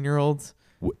 13-year-olds.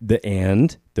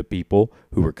 The people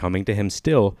who were coming to him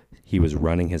still. He was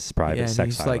running his private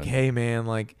sex he's island. Like, hey man,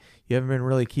 like you haven't been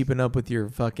really keeping up with your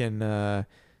fucking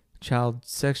child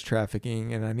sex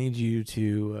trafficking, and I need you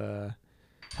to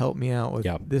help me out with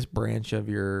this branch of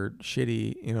your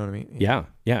shitty. You know what I mean? Yeah.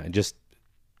 Just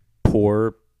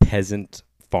poor peasant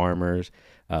farmers,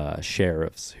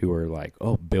 sheriffs who are like,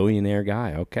 oh, billionaire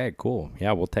guy. Okay, cool.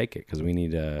 Yeah, we'll take it because we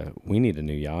need a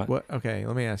new yacht. What? Okay,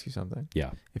 let me ask you something.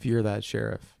 Yeah. If you're that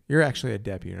sheriff, you're actually a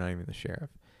deputy, you're not even the sheriff,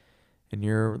 and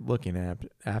you're looking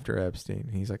after Epstein.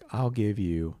 And he's like, I'll give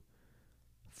you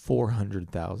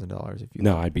 $400,000 if you.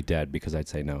 No, I'd be dead because I'd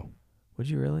say no. Would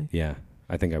you really? Yeah,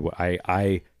 I think I would.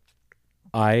 I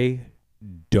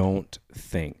don't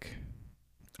think.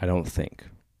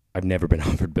 I've never been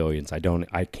offered billions. I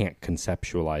can't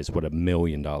conceptualize what $1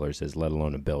 million is, let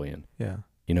alone $1 billion. Yeah.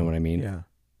 You know what I mean? Yeah.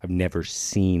 I've never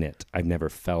seen it. I've never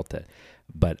felt it.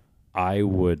 But I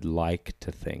would like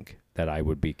to think that I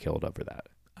would be killed over that.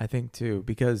 I think too,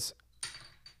 because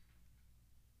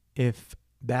if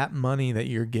that money that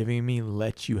you're giving me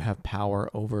lets you have power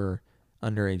over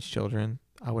underage children,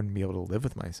 I wouldn't be able to live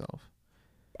with myself.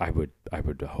 I would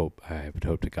hope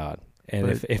to God. And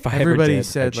if I everybody ever did,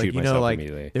 said, I'd like, shoot you know, myself like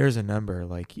immediately. There's a number,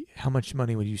 like how much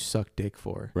money would you suck dick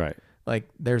for? Right. Like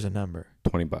there's a number.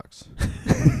 $20.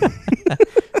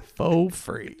 For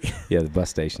free. Yeah, the bus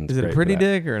station's Is it great a pretty for that.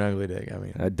 dick or an ugly dick? I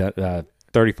mean,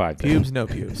 35. Pubes, no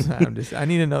pubes. I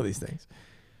need to know these things.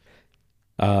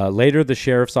 Later, the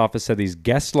sheriff's office said these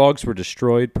guest logs were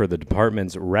destroyed per the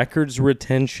department's records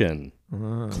retention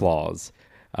clause.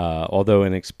 Although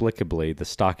inexplicably, the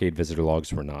Stockade visitor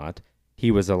logs were not. He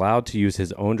was allowed to use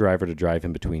his own driver to drive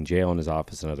him between jail and his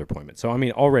office and other appointments. So, I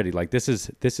mean, already, like, this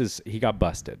is he got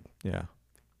busted. Yeah.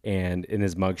 And in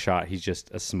his mugshot, he's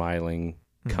just a smiling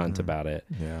cunt about it.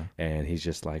 Yeah. And he's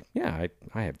just like, yeah,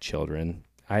 I have children.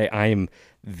 I am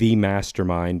the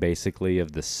mastermind, basically,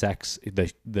 of the sex,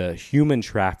 the human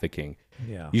trafficking.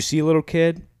 Yeah. You see a little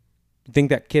kid, you think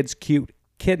that kid's cute,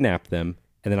 kidnap them,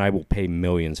 and then I will pay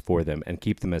millions for them and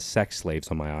keep them as sex slaves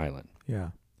on my island.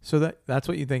 Yeah. So that's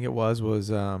what you think it was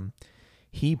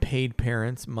he paid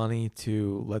parents money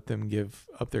to let them give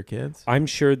up their kids? I'm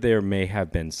sure there may have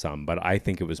been some, but I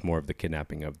think it was more of the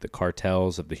kidnapping of the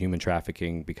cartels, of the human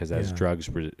trafficking, because as drugs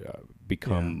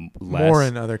become less... More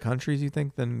in other countries, you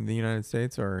think, than the United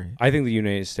States? Or I think the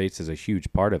United States is a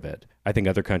huge part of it. I think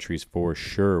other countries for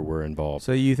sure were involved.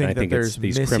 So you think that there's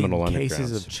these missing criminal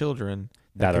cases of children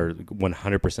that are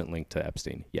 100% linked to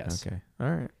Epstein? Yes. Okay. All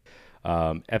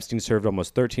right. Epstein served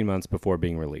almost 13 months before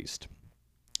being released.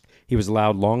 He was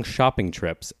allowed long shopping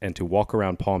trips and to walk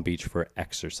around Palm Beach for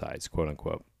exercise, quote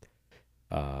unquote.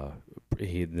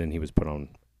 He was put on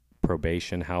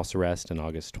probation, house arrest in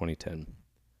August 2010.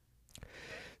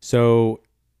 So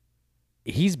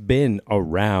he's been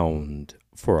around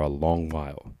for a long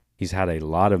while. He's had a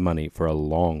lot of money for a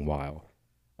long while.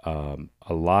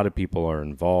 A lot of people are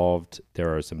involved.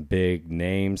 There are some big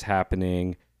names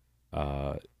happening.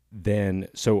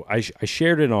 So I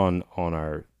shared it on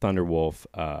our Thunderwolf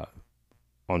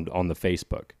on the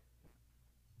Facebook,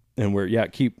 and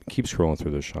keep scrolling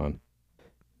through this, Sean.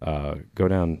 Go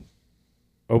down.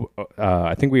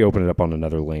 I think we opened it up on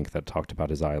another link that talked about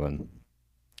his island.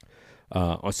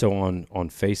 So on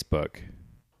Facebook,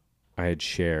 I had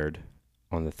shared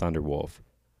on the Thunderwolf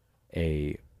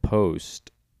a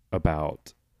post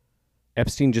about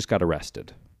Epstein just got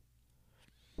arrested.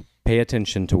 Pay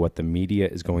attention to what the media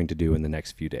is going to do in the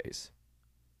next few days.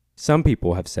 Some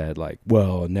people have said, like,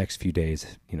 well, next few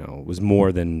days, was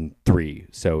more than 3,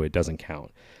 so it doesn't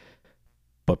count.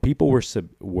 But people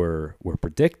were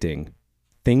predicting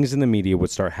things in the media would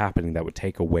start happening that would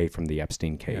take away from the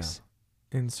Epstein case.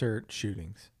 Yeah. Insert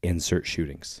shootings.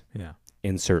 Yeah.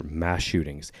 Insert mass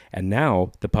shootings. And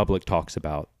now the public talks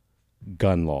about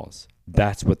gun laws.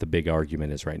 That's what the big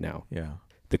argument is right now. Yeah.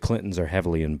 The Clintons are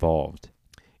heavily involved.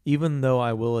 Even though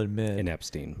I will admit in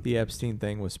Epstein, the Epstein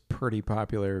thing was pretty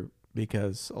popular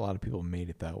because a lot of people made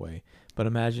it that way. But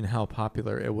imagine how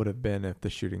popular it would have been if the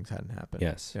shootings hadn't happened.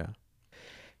 Yes. Yeah.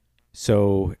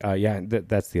 So,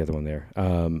 that's the other one there.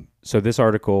 So this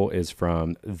article is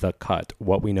from The Cut,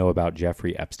 What We Know About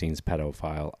Jeffrey Epstein's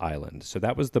Pedophile Island. So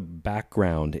that was the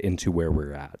background into where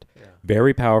we're at. Yeah.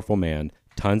 Very powerful man,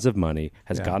 tons of money,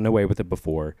 has gotten away with it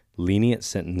before, lenient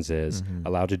sentences,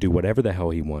 allowed to do whatever the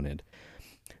hell he wanted.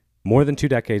 More than 2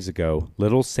 decades ago,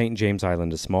 Little St. James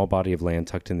Island, a small body of land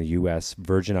tucked in the U.S.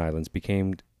 Virgin Islands,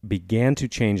 began to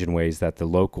change in ways that the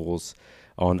locals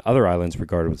on other islands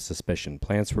regarded with suspicion.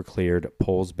 Plants were cleared,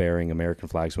 poles bearing American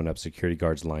flags went up, security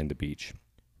guards lined the beach.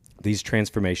 These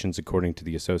transformations, according to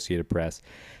the Associated Press,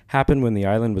 happened when the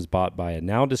island was bought by a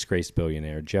now disgraced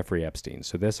billionaire, Jeffrey Epstein.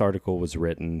 So this article was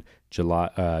written July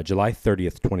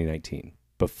 30th, 2019,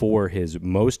 before his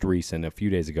most recent, a few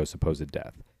days ago, supposed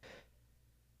death.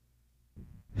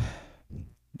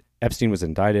 Epstein was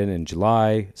indicted in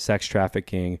July, sex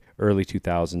trafficking, early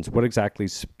 2000s. What exactly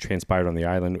transpired on the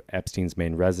island, Epstein's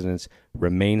main residence,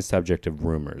 remains subject of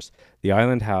rumors. The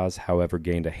island has, however,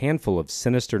 gained a handful of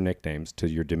sinister nicknames to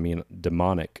your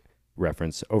demonic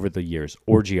reference over the years: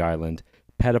 Orgy Island,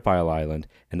 Pedophile Island,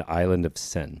 and Island of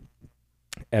Sin.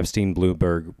 Epstein,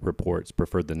 Bloomberg reports,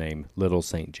 preferred the name Little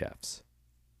St. Jeff's.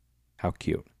 How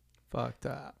cute. Fucked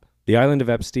up. The island of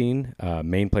Epstein,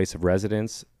 main place of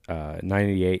residence.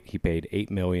 98, he paid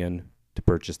 $8 million to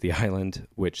purchase the island,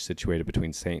 which situated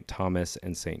between St. Thomas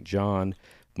and St. John.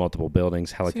 Multiple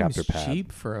buildings, helicopter pad.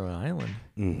 Cheap for an island.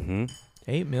 Mm-hmm.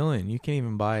 $8 million. You can't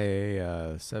even buy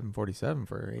a 747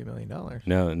 for $8 million.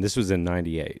 No, and this was in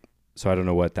 98. So I don't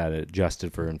know what that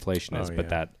adjusted for inflation is, but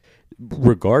that,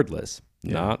 regardless,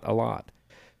 not a lot.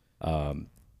 Though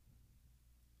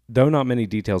not many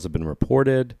details have been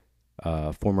reported.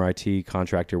 Former IT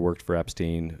contractor worked for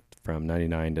Epstein from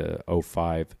 99 to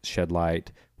 05, shed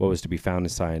light what was to be found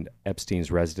inside Epstein's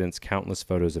residence: countless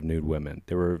photos of nude women.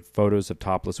 There were photos of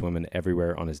topless women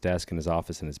everywhere, on his desk, in his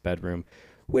office, in his bedroom,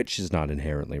 which is not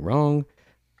inherently wrong,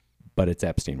 but it's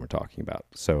Epstein we're talking about.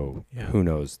 So who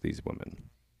knows these women?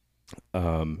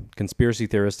 Conspiracy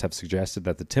theorists have suggested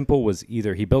that the temple was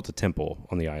he built a temple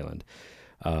on the island,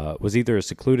 was either a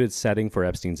secluded setting for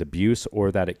Epstein's abuse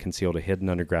or that it concealed a hidden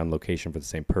underground location for the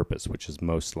same purpose, which is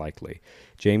most likely.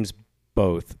 James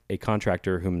Both, a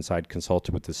contractor whom Inside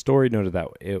consulted with the story, noted that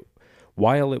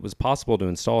while it was possible to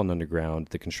install an underground,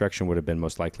 the construction would have been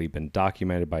most likely been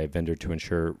documented by a vendor to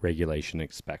ensure regulation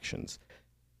inspections.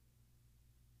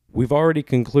 We've already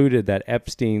concluded that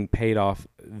Epstein paid off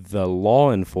the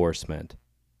law enforcement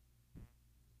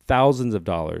thousands of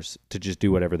dollars to just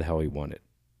do whatever the hell he wanted.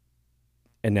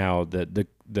 And now the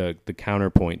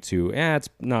counterpoint to it's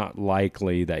not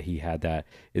likely that he had that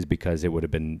is because it would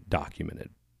have been documented.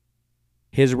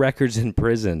 His records in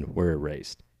prison were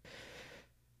erased.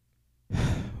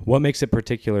 What makes it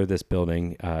particular, this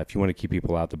building? If you want to keep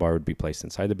people out, the bar would be placed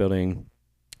inside the building.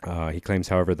 He claims,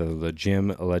 however, that the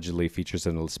gym allegedly features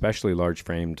an especially large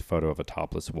framed photo of a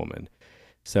topless woman.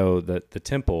 So the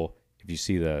temple, if you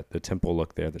see the temple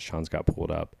look there that Sean's got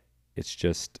pulled up, it's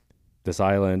just this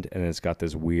island, and it's got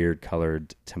this weird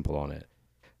colored temple on it.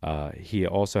 He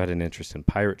also had an interest in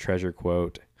pirate treasure,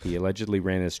 quote. He allegedly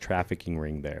ran his trafficking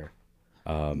ring there.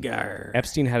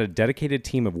 Epstein had a dedicated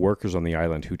team of workers on the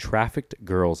island who trafficked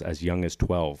girls as young as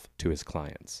 12 to his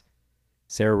clients.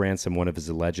 Sarah Ransom, one of his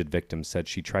alleged victims, said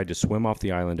she tried to swim off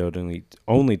the island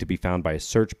only to be found by a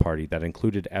search party that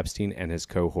included Epstein and his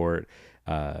cohort,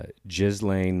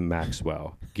 Ghislaine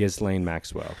Maxwell.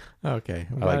 Okay.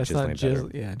 I like Ghislaine better.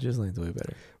 Yeah, Ghislaine's way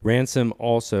better. Ransom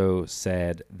also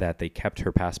said that they kept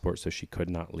her passport so she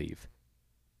could not leave.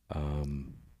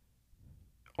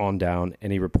 On down,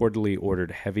 and he reportedly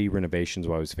ordered heavy renovations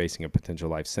while he was facing a potential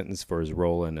life sentence for his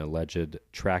role in alleged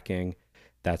tracking.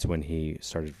 That's when he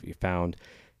started to be found.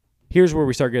 Here's where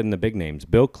we start getting the big names.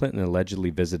 Bill Clinton allegedly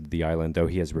visited the island, though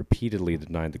he has repeatedly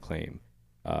denied the claim.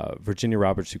 Virginia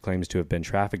Roberts, who claims to have been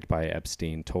trafficked by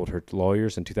Epstein, told her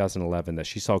lawyers in 2011 that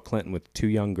she saw Clinton with 2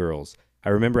 young girls. I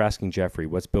remember asking Jeffrey,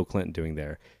 what's Bill Clinton doing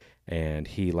there? And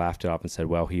he laughed it off and said,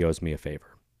 well, he owes me a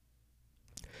favor.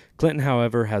 Clinton,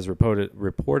 however, has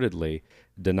reportedly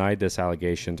denied this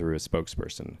allegation through a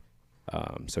spokesperson.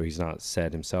 So he's not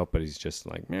said himself, but he's just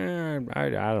like, I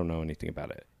don't know anything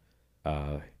about it.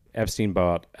 Epstein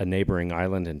bought a neighboring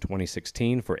island in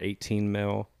 2016 for $18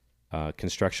 million.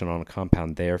 Construction on a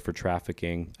compound there for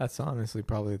trafficking. That's honestly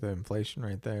probably the inflation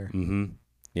right there. Mm-hmm.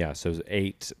 Yeah, so it's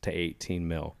 8 to 18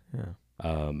 mil.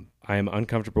 Yeah. I am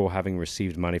uncomfortable having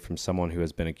received money from someone who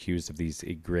has been accused of these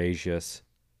egregious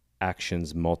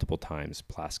actions multiple times,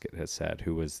 Plaskett has said,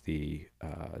 who was the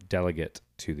delegate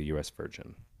to the U.S.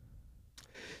 Virgin.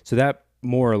 So that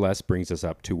more or less brings us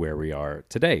up to where we are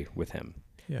today with him.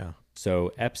 Yeah.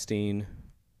 So Epstein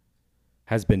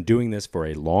has been doing this for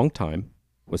a long time,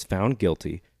 was found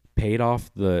guilty, paid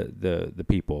off the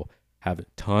people, have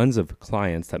tons of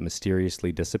clients that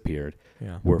mysteriously disappeared,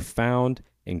 were found,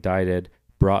 indicted,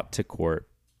 brought to court,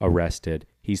 arrested.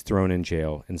 He's thrown in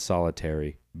jail, in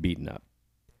solitary, beaten up.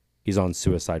 He's on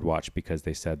suicide watch because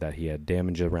they said that he had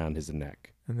damage around his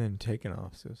neck. And then taken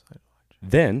off suicide watch.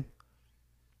 Then,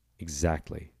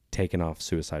 exactly, taken off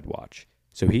suicide watch.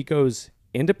 So he goes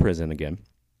into prison again,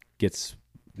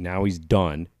 now he's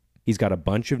done. He's got a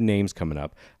bunch of names coming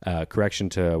up. Correction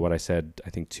to what I said,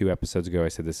 I think 2 episodes ago, I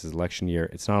said this is election year.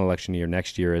 It's not election year.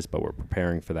 Next year is, but we're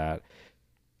preparing for that.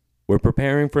 We're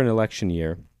preparing for an election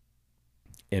year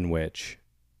in which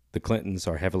the Clintons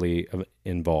are heavily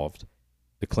involved.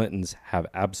 The Clintons have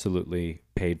absolutely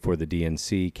paid for the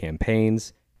DNC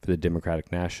campaigns for the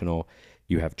Democratic National.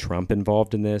 You have Trump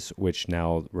involved in this, which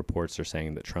now reports are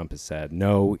saying that Trump has said,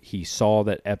 no, he saw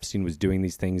that Epstein was doing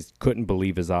these things, couldn't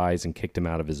believe his eyes, and kicked him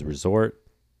out of his resort.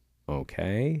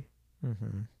 Okay.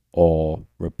 Mm-hmm. All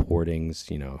reportings,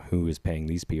 who is paying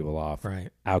these people off. Right.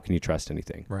 How can you trust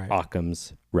anything? Right.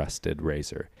 Occam's rested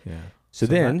razor. Yeah. So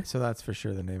then. So that's for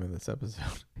sure the name of this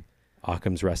episode.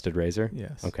 Occam's rested razor?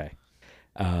 Yes. Okay.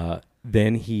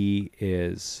 Then he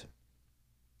is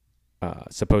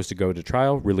supposed to go to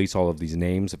trial, release all of these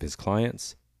names of his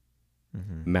clients.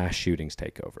 Mm-hmm. Mass shootings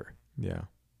take over. Yeah.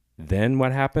 Then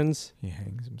what happens? He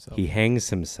hangs himself. He hangs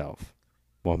himself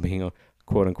while being,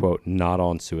 quote unquote, not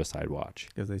on suicide watch.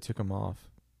 Because they took him off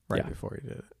right before he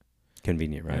did it.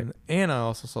 Convenient, right? And I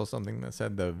also saw something that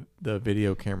said the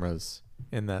video cameras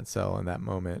in that cell in that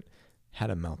moment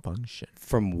had a malfunction.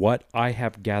 From what I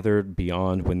have gathered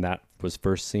beyond when that was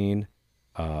first seen,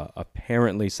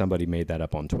 apparently somebody made that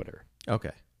up on Twitter.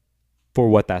 Okay. For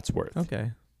what that's worth.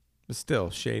 Okay. But still,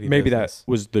 shady Maybe business.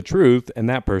 that was the truth, and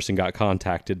that person got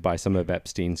contacted by some of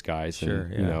Epstein's guys. Sure,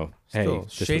 and, yeah. Hey, Still,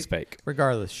 this was fake.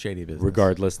 Regardless, shady business.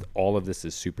 Regardless, all of this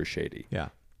is super shady. Yeah.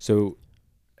 So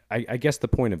I guess the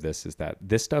point of this is that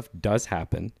this stuff does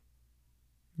happen.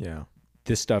 Yeah.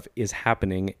 This stuff is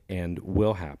happening and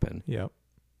will happen. Yep.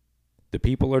 The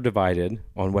people are divided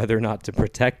on whether or not to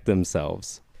protect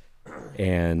themselves.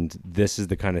 And this is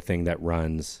the kind of thing that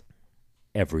runs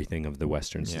everything of the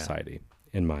Western society,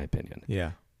 in my opinion.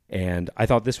 Yeah. And I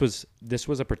thought this was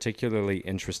a particularly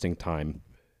interesting time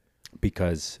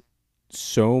because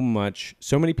so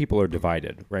many people are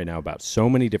divided right now about so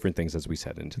many different things, as we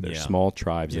said, into their small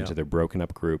tribes, into their broken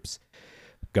up groups,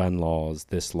 gun laws,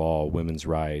 this law, women's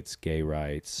rights, gay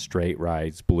rights, straight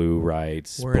rights, blue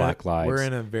rights, black lives. We're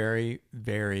in a very,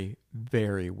 very,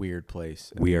 very weird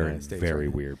place. We are in a very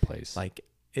weird place. Like,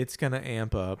 it's going to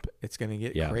amp up. It's going to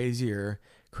get crazier.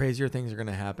 Crazier things are going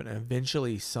to happen. And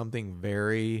eventually something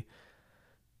very,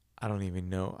 I don't even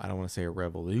know. I don't want to say a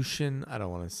revolution. I don't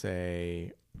want to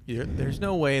say, there's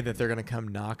no way that they're going to come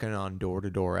knocking on door to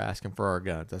door asking for our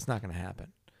guns. That's not going to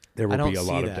happen. There will be a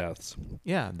lot of deaths.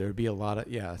 Yeah, there'd be a lot of,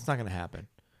 it's not going to happen.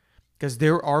 Because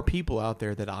there are people out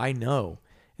there that I know,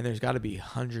 and there's got to be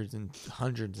hundreds and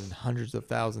hundreds and hundreds of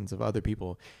thousands of other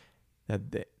people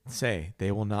that say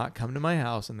they will not come to my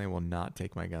house and they will not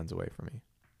take my guns away from me.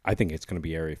 I think it's going to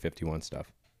be Area 51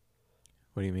 stuff.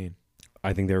 What do you mean?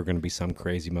 I think there are going to be some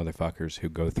crazy motherfuckers who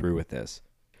go through with this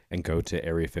and go to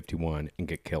Area 51 and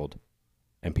get killed.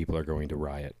 And people are going to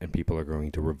riot and people are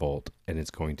going to revolt and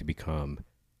it's going to become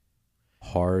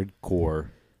hardcore.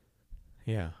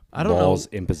 Yeah. I don't know.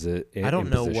 I don't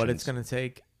know what it's going to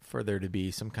take for there to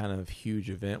be some kind of huge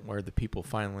event where the people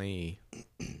finally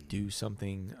do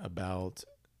something about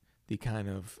the kind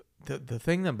of the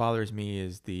thing that bothers me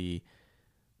is the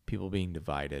people being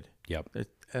divided. Yep.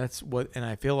 That's what, and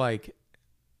I feel like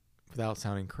without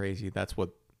sounding crazy, that's what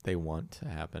they want to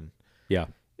happen. Yeah.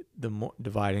 The more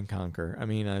divide and conquer. I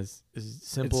mean, as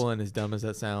simple and as dumb as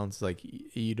that sounds, like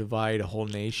you divide a whole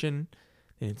nation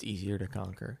and it's easier to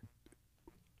conquer.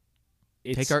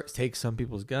 Take some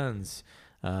people's guns,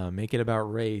 make it about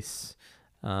race,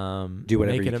 do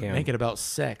whatever you can. Make it about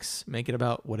sex, make it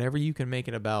about whatever you can make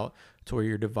it about to where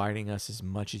you're dividing us as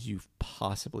much as you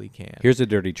possibly can. Here's a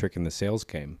dirty trick in the sales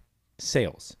game.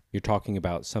 Sales. You're talking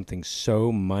about something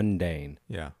so mundane.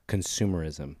 Yeah.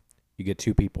 Consumerism. You get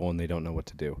two people and they don't know what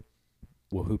to do.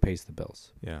 Well, who pays the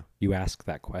bills? Yeah. You ask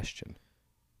that question.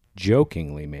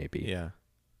 Jokingly, maybe. Yeah.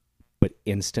 But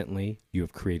instantly, you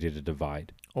have created a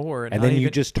divide. And then you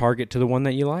just target to the one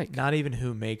that you like. Not even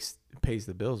who pays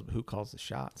the bills, but who calls the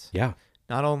shots. Yeah.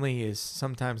 Not only is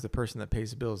sometimes the person that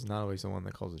pays the bills not always the one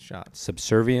that calls the shots.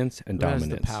 Subservience and dominance. Who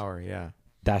has the power, yeah.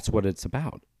 That's what it's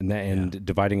about. And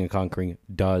dividing and conquering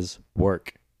does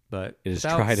work. But it is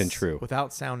tried and true.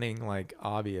 Without sounding like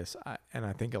obvious, and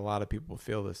I think a lot of people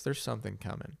feel this, there's something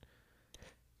coming.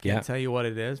 Can't tell you what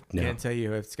it is. No. Can't tell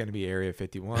you if it's going to be Area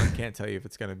 51. Can't tell you if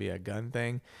it's going to be a gun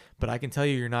thing. But I can tell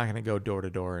you you're not going to go door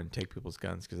to door and take people's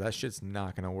guns because that shit's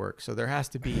not going to work. So there has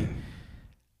to be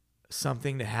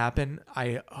something to happen.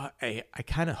 I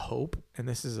kind of hope, and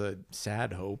this is a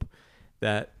sad hope,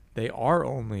 that they are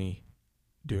only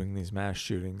doing these mass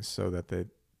shootings so that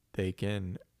they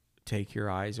can take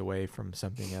your eyes away from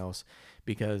something else,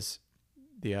 because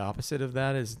the opposite of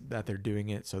that is that they're doing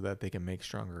it so that they can make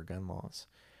stronger gun laws.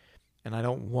 And I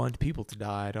don't want people to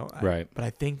die. But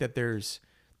I think that this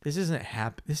isn't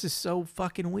this is so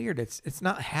fucking weird. It's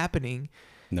not happening.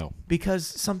 No. Because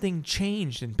something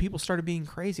changed and people started being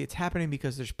crazy. It's happening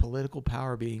because there's political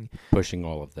power pushing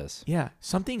all of this. Yeah.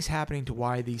 Something's happening to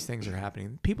why these things are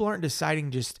happening. People aren't deciding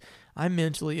just, I'm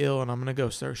mentally ill and I'm going to go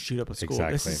start shoot up a school.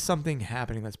 Exactly. This is something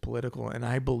happening that's political. And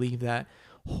I believe that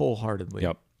wholeheartedly.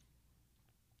 Yep.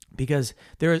 Because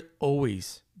there has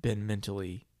always been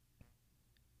mentally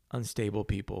unstable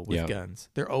people with guns.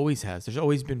 There always has. There's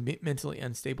always been mentally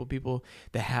unstable people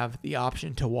that have the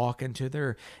option to walk into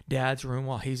their dad's room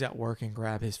while he's at work and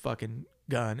grab his fucking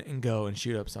gun and go and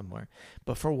shoot up somewhere.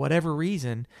 But for whatever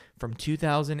reason, from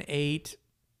 2008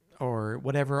 or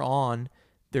whatever on,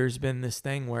 there's been this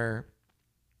thing where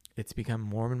it's become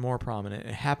more and more prominent.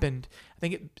 It happened, I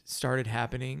think it started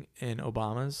happening in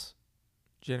Obama's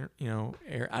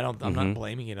I'm not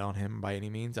blaming it on him by any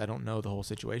means. I don't know the whole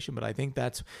situation, but I think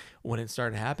that's when it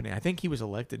started happening. I think he was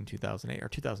elected in 2008 or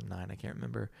 2009. I can't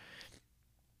remember.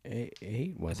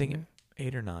 Eight, I think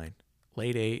 8 or 9.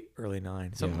 Late 8, early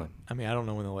 9. Something. Yeah. I mean, I don't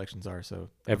know when the elections are, so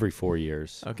every 4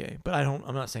 years. Okay, but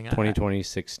I'm not saying 2020,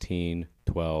 16,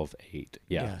 12, 8.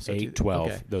 Yeah, so 8, 12.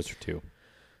 Okay. Those are 2.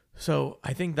 So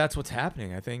I think that's what's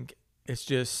happening. I think it's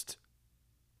just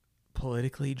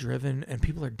politically driven and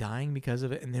people are dying because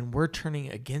of it, and then we're turning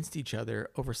against each other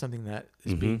over something that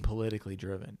is being politically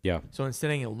driven. Yeah. So instead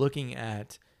of looking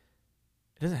at,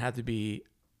 it doesn't have to be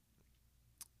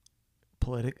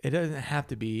it doesn't have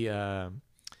to be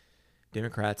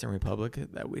Democrats and Republicans.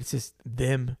 It's just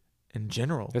them in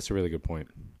general. That's a really good point.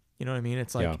 You know what I mean?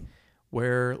 It's like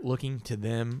we're looking to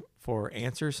them for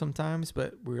answers sometimes,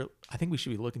 but I think we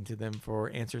should be looking to them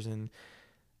for answers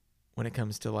when it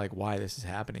comes to like why this is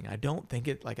happening. I don't think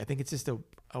I think it's just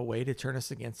a way to turn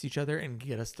us against each other and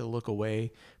get us to look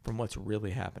away from what's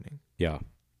really happening. Yeah.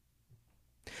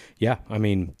 Yeah. I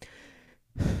mean,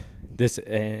 that's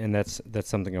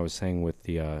something I was saying with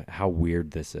the, how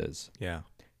weird this is. Yeah.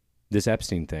 This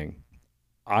Epstein thing.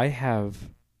 I have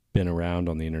been around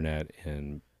on the internet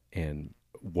and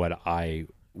what I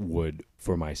would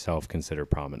for myself consider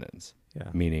prominence. Yeah.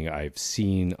 Meaning I've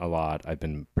seen a lot. I've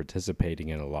been participating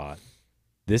in a lot.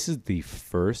 This is the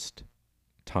first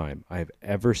time I've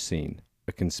ever seen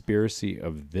a conspiracy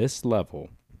of this level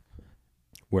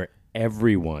where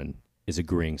everyone is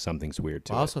agreeing something's weird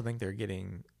to it. I also think they're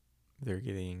getting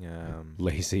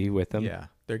lazy with them. Yeah.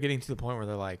 They're getting to the point where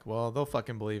they're like, well, they'll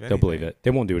fucking believe anything. They'll believe it.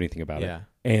 They won't do anything about it.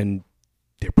 And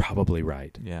they're probably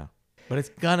right. Yeah. But it's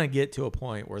gonna get to a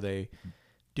point where they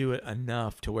do it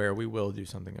enough to where we will do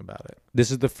something about it.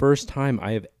 This is the first time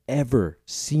I have ever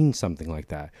seen something like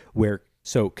that,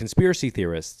 so conspiracy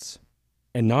theorists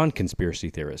and non-conspiracy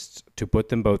theorists, to put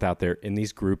them both out there in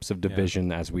these groups of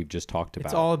division, as we've just talked about.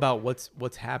 It's all about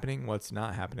what's happening, what's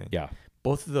not happening. Yeah.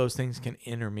 Both of those things can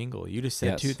intermingle. You just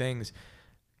said two things,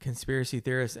 conspiracy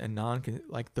theorists and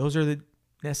those are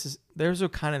those are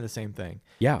kind of the same thing.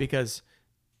 Yeah. Because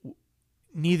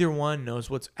neither one knows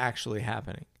what's actually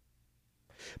happening.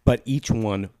 But each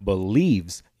one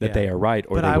believes that they are right,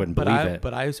 or they wouldn't believe it.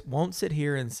 But I won't sit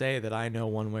here and say that I know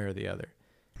one way or the other.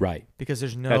 Right. Because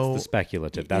there's no... That's the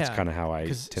speculative. That's kind of how I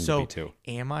tend to be too.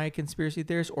 Am I a conspiracy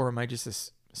theorist, or am I just a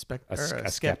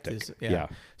skeptic? Yeah.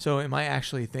 So am I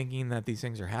actually thinking that these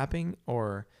things are happening,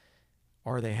 or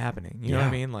are they happening? You know what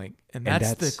I mean? And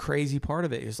that's the crazy part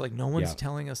of it. Is like no one's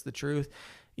telling us the truth.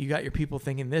 You got your people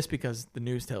thinking this because the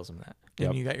news tells them that.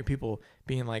 And you got your people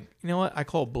being like, you know what? I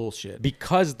call bullshit.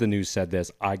 Because the news said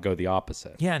this, I go the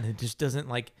opposite. Yeah, and it just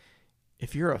doesn't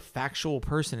if you're a factual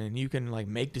person and you can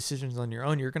make decisions on your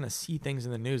own, you're going to see things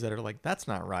in the news that are like, that's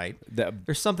not right.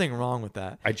 There's something wrong with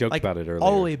that. I joked about it earlier.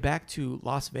 All the way back to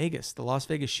Las Vegas, the Las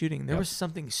Vegas shooting. There was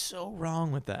something so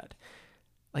wrong with that.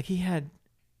 He had...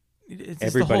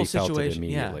 Everybody felt it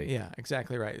immediately. Yeah,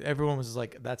 exactly right. Everyone was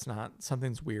like, that's not,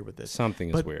 something's weird with this.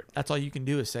 Something is weird. That's all you can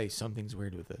do is say something's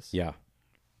weird with this. Yeah.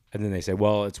 And then they say,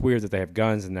 well, it's weird that they have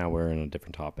guns, and now we're in a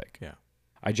different topic. Yeah.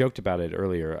 I joked about it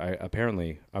earlier.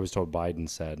 I was told Biden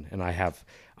said, and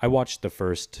I watched the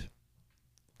first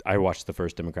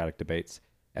Democratic debates.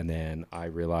 And then I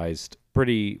realized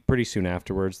pretty soon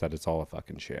afterwards that it's all a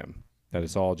fucking sham. That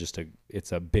it's all just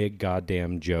it's a big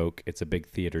goddamn joke. It's a big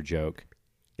theater joke.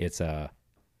 It's a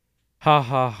ha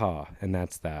ha ha, and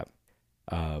that's that.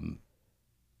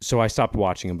 So I stopped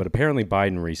watching them, but apparently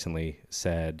Biden recently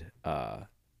said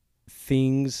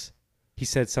things. He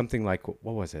said something like,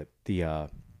 what was it?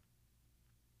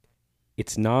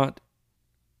 It's not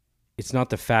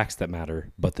the facts that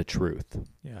matter, but the truth.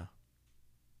 Yeah.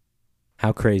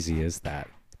 How crazy is that?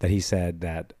 That he said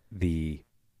that the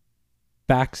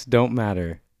facts don't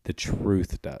matter, the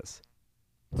truth does.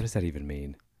 What does that even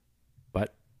mean?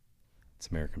 But it's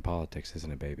American politics,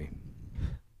 isn't it, baby?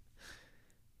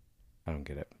 I don't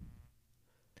get it.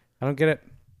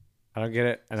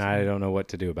 And I don't know what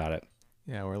to do about it.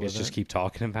 Yeah, Let's just keep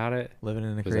talking about it. Living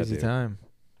in a crazy time.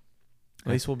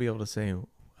 At least we'll be able to say,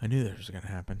 I knew this was going to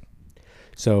happen.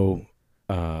 So,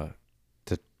 to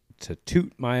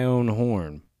toot my own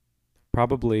horn,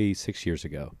 probably 6 years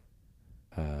ago,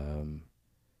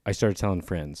 I started telling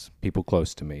friends, people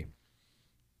close to me,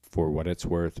 for what it's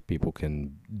worth, people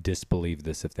can disbelieve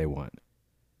this if they want.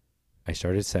 I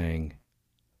started saying,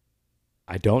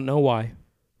 I don't know why,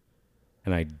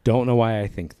 and I don't know why I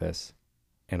think this,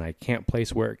 and I can't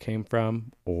place where it came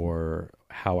from or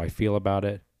how I feel about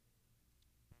it,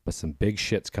 but some big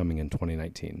shit's coming in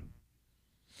 2019.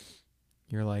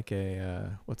 You're like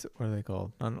what are they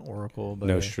called? Not an oracle, but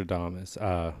Nostradamus,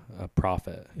 a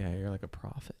prophet. Yeah, you're like a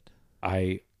prophet.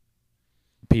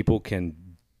 People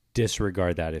can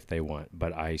disregard that if they want,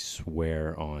 but I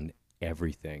swear on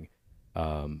everything.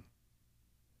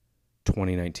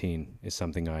 2019 is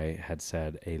something I had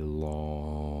said a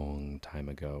long time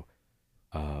ago.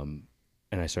 And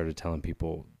I started telling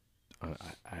people,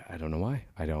 I don't know why.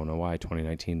 I don't know why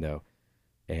 2019 though.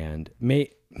 And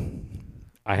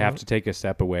I have to take a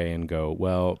step away and go,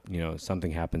 well,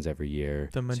 something happens every year.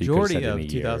 The majority of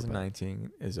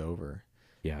 2019 is over.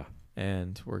 Yeah.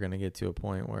 And we're going to get to a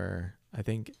point where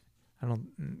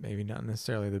maybe not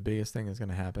necessarily the biggest thing is going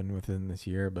to happen within this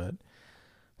year, but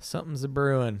something's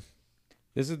brewing.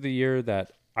 This is the year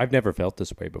that I've never felt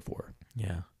this way before.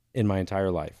 Yeah. In my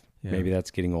entire life. Yeah. Maybe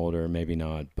that's getting older, maybe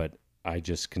not, but I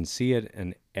just can see it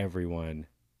in everyone.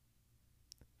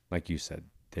 Like you said,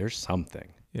 there's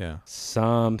something. Yeah.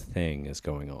 Something is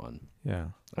going on. Yeah.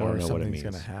 I don't know what it something's means.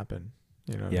 going to happen.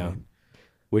 You know what yeah. I mean?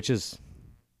 Which is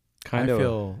kind of... I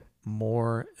feel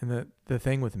more... And the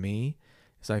thing with me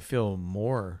is I feel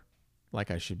more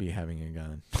like I should be having a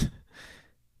gun.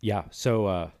 Yeah.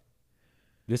 So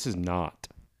this is not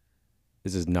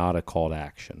a call to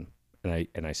action.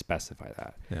 And I specify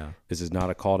that. Yeah. This is not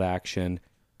a call to action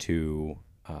to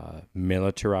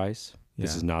militarize.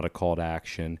 This is not a call to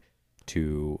action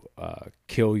to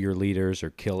kill your leaders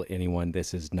or kill anyone.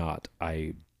 This is not.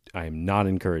 I am not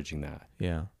encouraging that.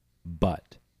 Yeah.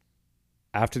 But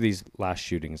after these last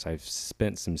shootings, I've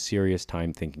spent some serious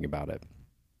time thinking about it.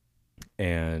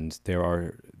 And there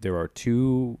are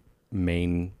two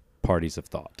main parties of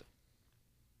thought.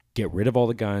 Get rid of all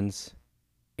the guns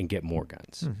and get more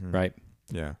guns, right?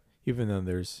 Yeah. Even though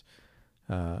there's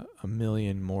 1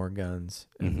 million more guns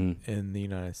in the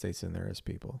United States than there is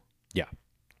people. Yeah.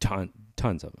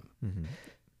 Tons of them. Mm-hmm.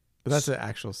 But that's an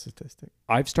actual statistic.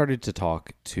 I've started to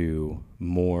talk to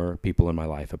more people in my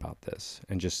life about this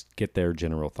and just get their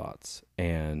general thoughts.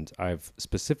 And I've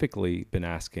specifically been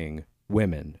asking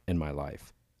women in my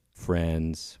life,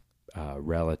 friends,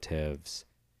 relatives,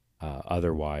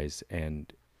 otherwise,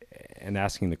 and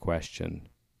asking the question,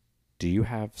 do you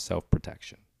have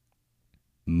self-protection?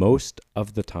 Most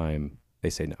of the time,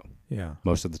 they say no. Yeah.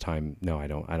 Most of the time, no, I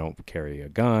don't. I don't carry a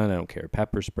gun. I don't carry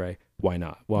pepper spray. Why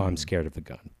not? Well, I'm scared of the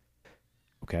gun.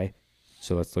 Okay.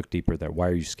 So let's look deeper there. Why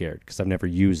are you scared? Because I've never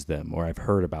used them or I've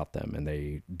heard about them and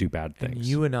they do bad things. And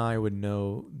you and I would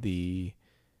know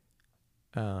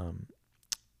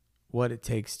what it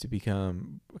takes to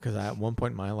become, because at one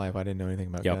point in my life, I didn't know anything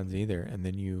about guns either. And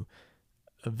then you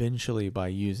eventually, by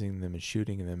using them and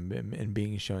shooting them and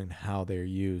being shown how they're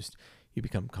used, you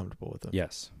become comfortable with them.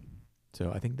 Yes.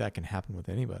 So I think that can happen with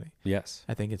anybody. Yes.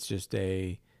 I think it's just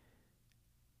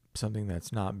something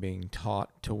that's not being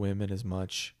taught to women as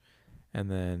much, and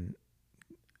then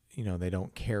they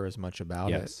don't care as much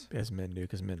about it as men do,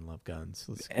 because men love guns.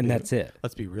 That's it.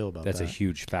 Let's be real about that. That's a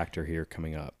huge factor here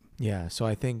coming up. Yeah. So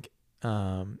I think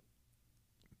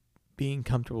being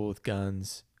comfortable with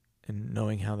guns and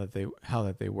knowing how that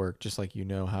they work, just like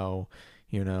how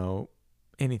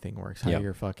anything works, how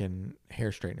your fucking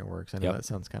hair straightener works. I know that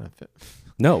sounds kind of fit.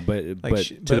 No, but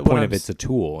to the point of it's a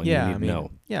tool, and you need to know.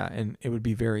 Yeah, and it would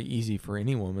be very easy for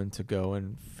any woman to go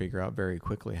and figure out very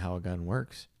quickly how a gun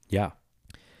works. Yeah.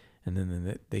 and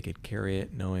then they could carry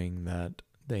it knowing that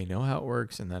they know how it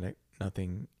works and that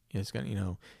nothing is going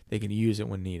to, they can use it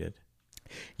when needed.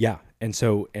 Yeah. And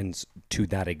so, to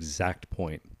that exact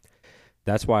point,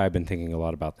 that's why I've been thinking a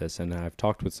lot about this. And I've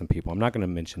talked with some people. I'm not going to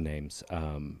mention names,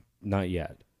 not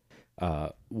yet.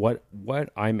 What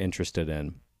I'm interested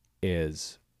in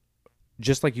is,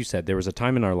 just like you said, there was a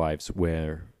time in our lives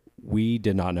where we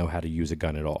did not know how to use a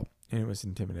gun at all. And it was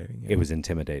intimidating. Yeah. It was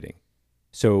intimidating.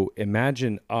 So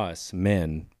imagine us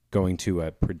men going to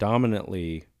a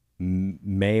predominantly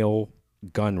male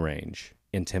gun range,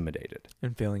 intimidated.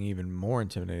 And feeling even more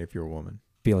intimidated if you're a woman.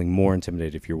 Feeling more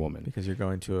intimidated if you're a woman. Because you're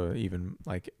going to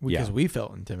because we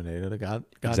felt intimidated. God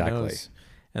exactly. knows.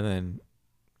 And then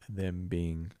them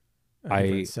being a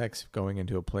different sex going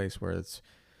into a place where it's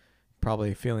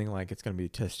probably feeling like it's going to be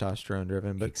testosterone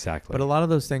driven. But exactly. But a lot of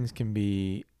those things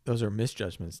those are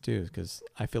misjudgments too, because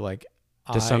I feel like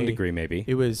to some degree, maybe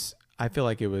I feel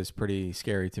like it was pretty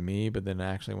scary to me, but then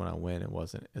actually when I went, it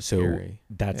wasn't as scary.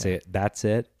 That's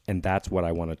it. And that's what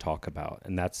I want to talk about.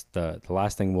 And that's the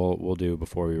last thing we'll do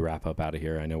before we wrap up out of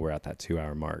here. I know we're at that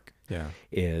 2-hour mark. Yeah.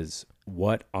 Is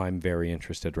what I'm very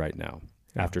interested right now.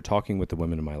 Yeah. After talking with the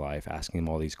women in my life, asking them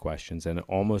all these questions, and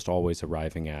almost always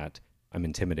arriving at, I'm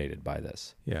intimidated by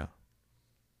this. Yeah.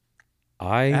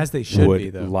 As they should would be,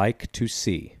 though. Like to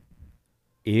see,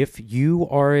 if you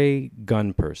are a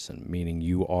gun person, meaning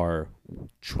you are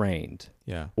trained,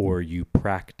 or you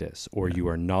practice, or you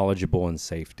are knowledgeable in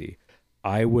safety,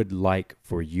 I would like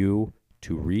for you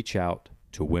to reach out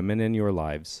to women in your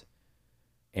lives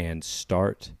and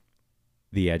start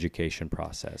the education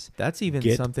process. That's even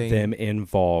get something. Get them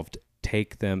involved.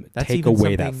 Take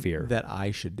away that fear. That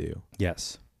I should do.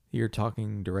 Yes. You're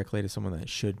talking directly to someone that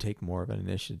should take more of an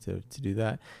initiative to do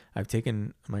that. I've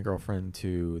taken my girlfriend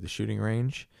to the shooting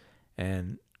range,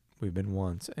 and we've been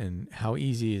once. And how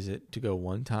easy is it to go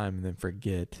one time and then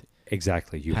forget?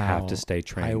 Exactly. You have to stay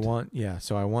trained.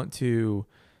 So I want to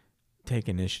take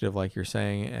initiative, like you're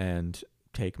saying, and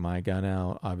take my gun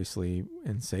out, obviously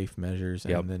in safe measures,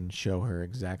 and then show her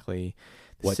exactly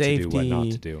what safety, to do, what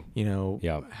not to do.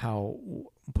 How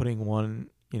putting one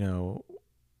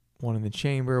in the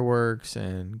chamber works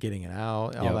and getting it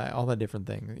out, all the different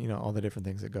things, all the different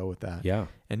things that go with that. Yeah.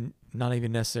 And not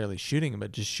even necessarily shooting,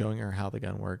 but just showing her how the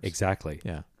gun works. Exactly.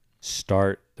 Yeah.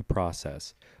 Start the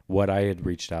process. What I had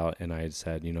reached out and I had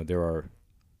said,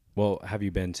 have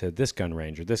you been to this gun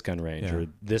range or this gun range or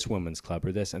this women's club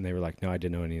or this? And they were like, no, I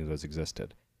didn't know any of those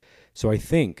existed. So I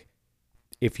think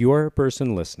if you're a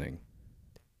person listening,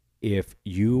 if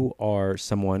you are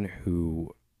someone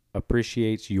who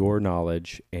appreciates your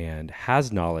knowledge and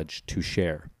has knowledge to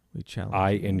share,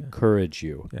 I encourage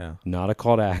you, not a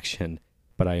call to action,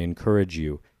 but I encourage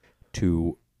you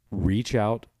to reach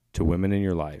out to women in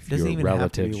your life, your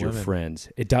relatives, your friends.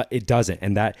 It doesn't.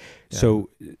 And that, so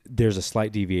there's a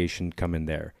slight deviation coming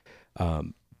there.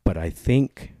 But I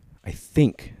think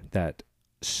that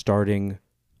starting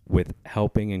with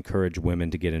helping encourage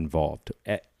women to get involved,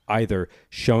 either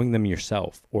showing them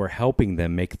yourself or helping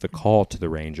them make the call to the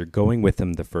range or going with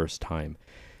them the first time,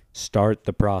 start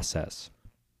the process.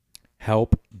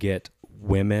 Help get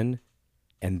women,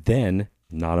 and then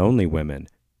not only women,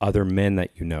 other men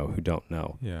that you know who don't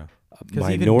know. Yeah.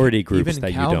 Minority groups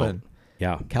that Calvin, you don't.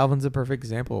 Yeah. Calvin's a perfect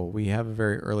example. We have a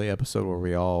very early episode where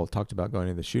we all talked about going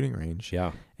to the shooting range.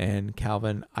 Yeah. And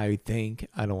Calvin, I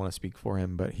don't want to speak for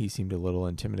him, but he seemed a little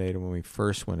intimidated when we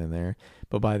first went in there.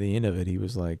 But by the end of it, he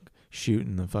was like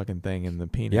shooting the fucking thing in the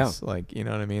penis. Like, you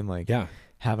know what I mean? Like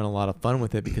having a lot of fun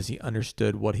with it because he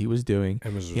understood what he was doing.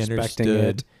 And was respecting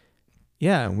it.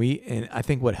 Yeah, and I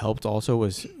think what helped also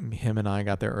was him and I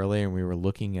got there early and we were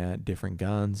looking at different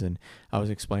guns, and I was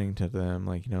explaining to them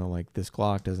like this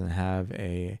Glock doesn't have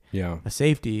a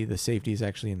safety. The safety is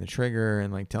actually in the trigger,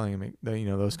 and like telling him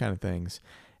those kind of things.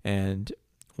 And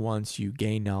once you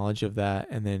gain knowledge of that,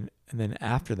 and then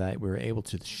after that we were able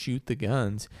to shoot the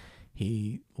guns,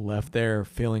 he left there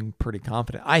feeling pretty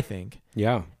confident, I think.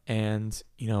 Yeah. And,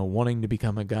 wanting to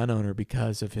become a gun owner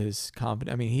because of his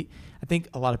confidence. I mean, I think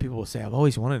a lot of people will say, I've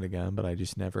always wanted a gun, but I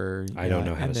just never. I don't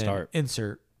know how to start.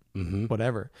 Insert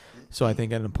whatever. So I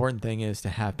think an important thing is to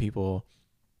have people.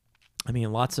 I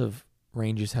mean, lots of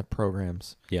ranges have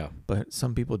programs. Yeah. But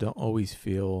some people don't always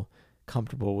feel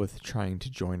comfortable with trying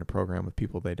to join a program with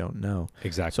people they don't know.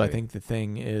 Exactly. So I think the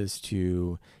thing is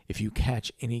if you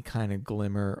catch any kind of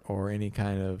glimmer or any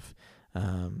kind of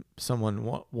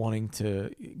someone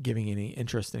giving any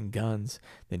interest in guns,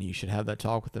 then you should have that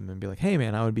talk with them and be like, hey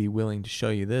man, I would be willing to show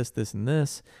you this, this, and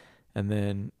this. And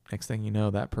then next thing you know,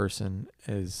 that person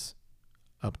is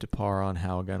up to par on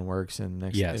how a gun works, and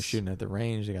next they're shooting at the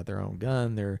range. They got their own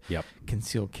gun. They're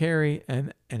concealed carry,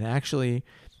 and actually,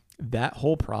 that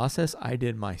whole process I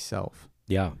did myself.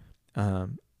 Yeah.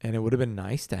 And it would have been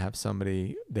nice to have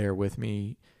somebody there with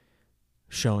me,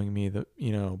 showing me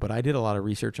but I did a lot of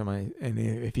research on and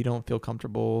if you don't feel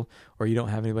comfortable or you don't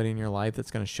have anybody in your life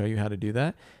that's going to show you how to do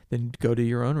that, then go do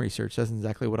your own research. That's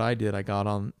exactly what I did. I got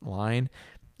online,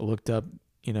 looked up,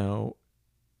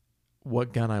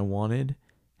 what gun I wanted,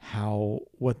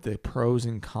 what the pros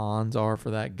and cons are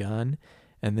for that gun.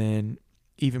 And then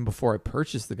even before I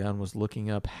purchased the gun, was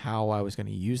looking up how I was going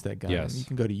to use that gun. Yes. And you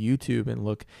can go to YouTube and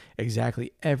look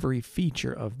exactly every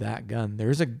feature of that gun.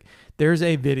 There's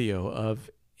a video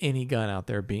of any gun out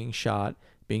there being shot,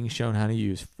 being shown how to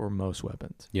use for most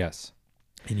weapons. Yes.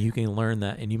 And you can learn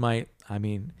that. And you might, I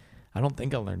don't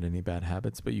think I learned any bad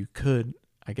habits, but you could,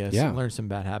 I guess, learn some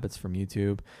bad habits from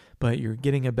YouTube. But you're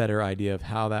getting a better idea of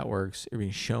how that works. You're being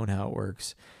shown how it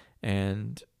works.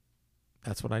 And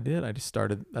that's what I did. I just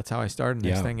started. That's how I started.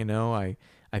 Next thing you know, I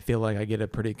feel like I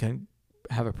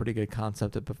have a pretty good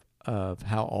concept of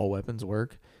how all weapons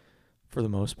work for the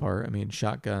most part.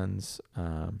 Shotguns,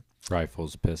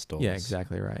 rifles, pistols. Yeah,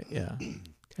 exactly right. Yeah.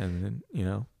 And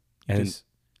then, just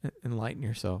enlighten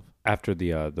yourself. After the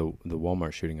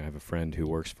Walmart shooting, I have a friend who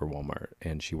works for Walmart,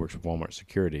 and she works for Walmart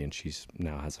security, and she's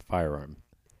now has a firearm.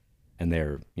 And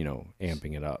they're,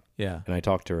 amping it up. Yeah. And I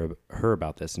talked to her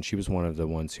about this, and she was one of the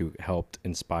ones who helped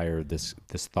inspire this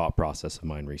thought process of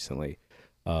mine recently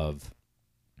of,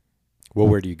 well,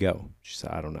 where do you go? She said,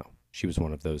 I don't know. She was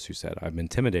one of those who said, I'm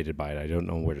intimidated by it. I don't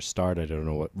know where to start. I don't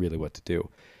know what to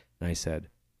do. And I said,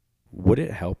 would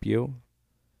it help you?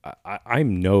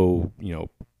 I'm no,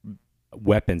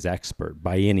 weapons expert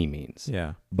by any means.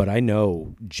 Yeah. But I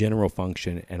know general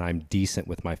function, and I'm decent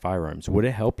with my firearms. Would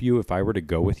it help you if I were to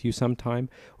go with you sometime,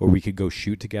 or we could go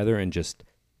shoot together and just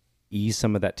ease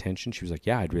some of that tension? She was like,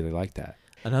 yeah, I'd really like that.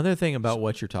 Another thing about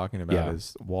what you're talking about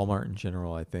is Walmart in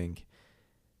general. I think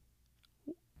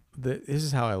this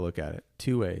is how I look at it.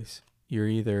 Two ways.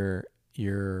 You're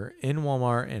in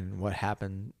Walmart and what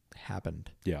happened.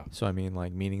 Yeah. So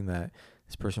meaning that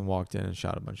this person walked in and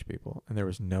shot a bunch of people, and there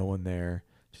was no one there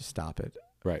to stop it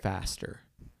faster.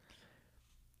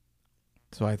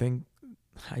 So I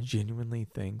genuinely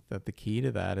think that the key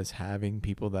to that is having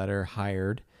people that are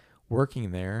hired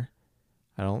working there.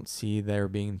 I don't see there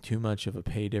being too much of a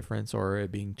pay difference or it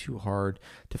being too hard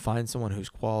to find someone who's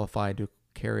qualified to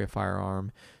carry a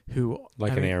firearm, an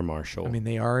air marshal.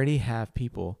 They already have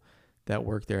people that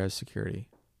work there as security.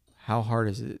 How hard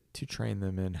is it to train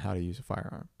them in how to use a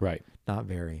firearm? Right. Not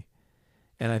very.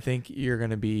 And I think you're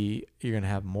going to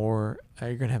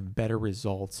have better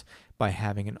results by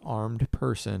having an armed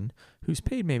person who's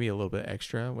paid maybe a little bit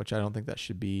extra, which I don't think that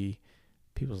should be.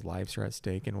 People's lives are at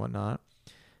stake and whatnot.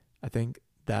 I think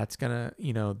that's going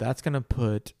to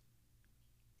put,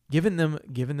 giving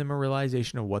them a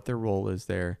realization of what their role is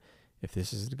there. If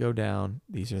this is to go down,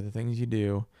 these are the things you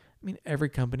do. Every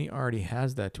company already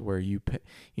has that to where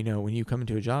when you come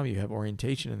into a job, you have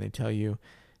orientation and they tell you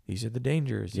these are the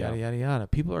dangers, yada, yada, yada.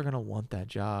 People are going to want that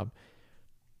job.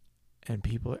 And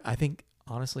I think,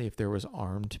 honestly, if there was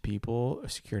armed people,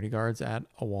 security guards at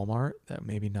a Walmart, that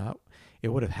it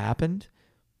would have happened,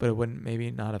 but it wouldn't maybe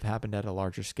not have happened at a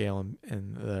larger scale,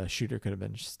 and the shooter could have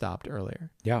been stopped earlier.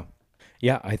 Yeah.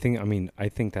 Yeah, I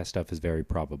think that stuff is very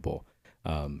probable.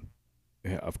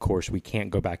 Of course, we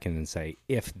can't go back in and say,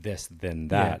 if this, then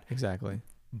that. Yeah, exactly.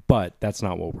 But that's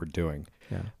not what we're doing.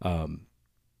 Yeah.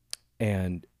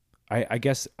 And I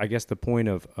guess the point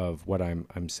of what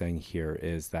I'm saying here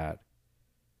is that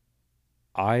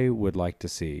I would like to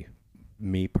see,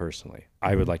 me personally,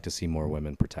 I would like to see more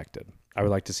women protected. I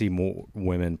would like to see more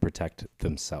women protect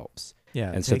themselves.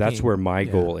 Yeah. And so that's where my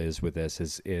goal is with this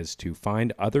is to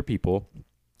find other people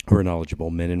who are knowledgeable,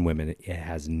 men and women. It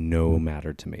has no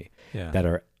matter to me. Yeah.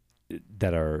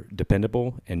 That are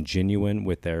dependable and genuine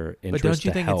with their interest. But don't you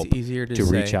to think help it's easier to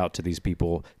reach out to these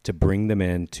people, to bring them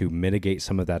in, to mitigate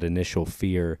some of that initial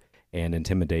fear and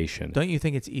intimidation? Don't you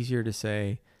think it's easier to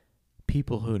say,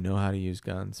 people who know how to use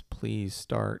guns, please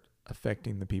start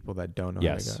affecting the people that don't know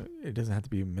how to go? It doesn't have to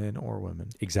be men or women.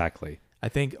 Exactly. I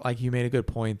think, you made a good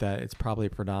point that it's probably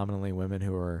predominantly women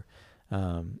who are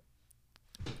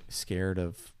scared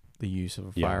of the use of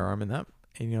a firearm, and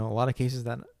a lot of cases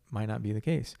that might not be the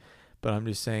case. But I'm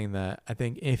just saying that I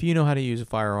think if you know how to use a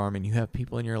firearm and you have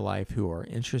people in your life who are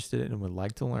interested and would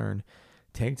like to learn,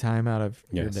 Take time out of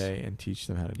your day and teach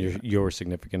them how to do it. Your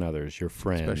significant others, your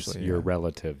friends, your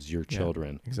relatives, your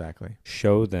children. Exactly.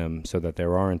 Show them so that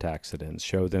there aren't accidents.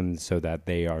 Show them so that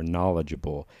they are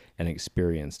knowledgeable and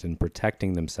experienced in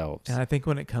protecting themselves. And I think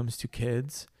when it comes to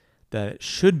kids, that it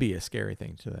should be a scary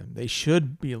thing to them. They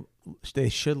should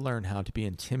learn how to be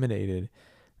intimidated,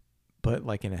 but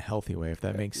like in a healthy way, if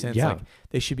that makes sense. Yeah. Like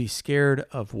they should be scared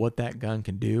of what that gun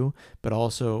can do, but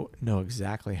also know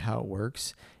exactly how it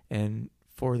works. And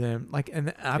for them,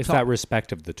 it's that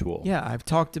respect of the tool. Yeah, I've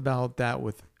talked about that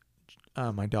with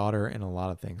my daughter and a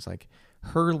lot of things, like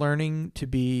her learning to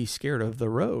be scared of the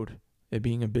road, it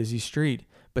being a busy street,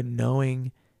 but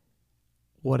knowing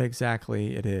what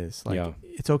exactly it is. Like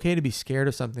it's okay to be scared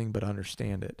of something, but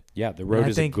understand it. Yeah, the road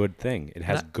is a good thing. It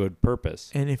has good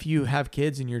purpose. And if you have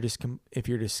kids and if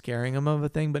you're just scaring them of a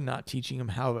thing, but not teaching them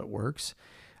how it works,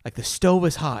 like the stove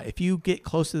is hot. If you get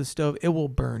close to the stove, it will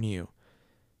burn you.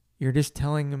 You're just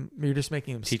making them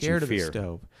scared of the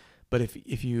stove. But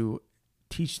if you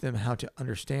teach them how to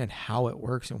understand how it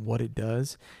works and what it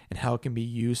does and how it can be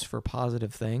used for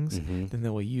positive things, then they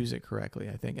will use it correctly,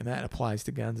 I think. And that applies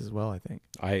to guns as well, I think.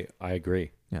 I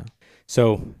agree. Yeah.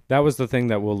 So that was the thing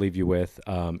that we'll leave you with.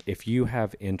 If you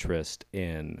have interest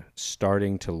in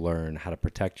starting to learn how to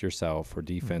protect yourself or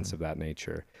defense of that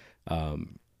nature,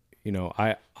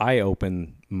 I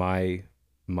open my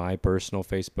personal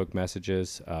Facebook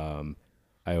messages. I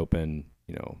open,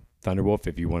 Thunderwolf,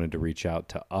 if you wanted to reach out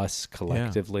to us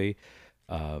collectively,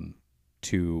 if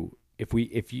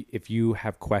you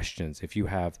have questions, if you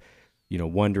have,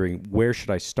 wondering where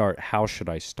should I start, how should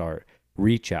I start,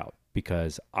 reach out,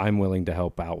 because I'm willing to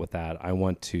help out with that. I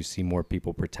want to see more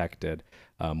people protected,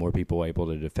 more people able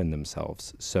to defend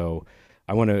themselves. So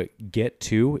I want to get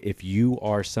to, if you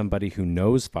are somebody who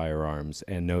knows firearms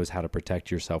and knows how to protect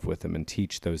yourself with them and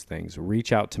teach those things,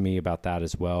 reach out to me about that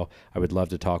as well. I would love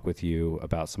to talk with you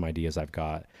about some ideas I've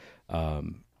got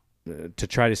to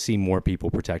try to see more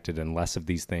people protected and less of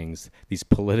these things, these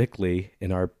politically,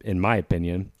 in my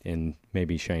opinion, and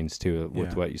maybe Shane's too,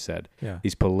 with what you said,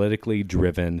 these politically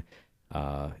driven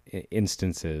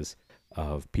instances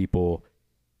of people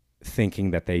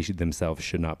thinking that they themselves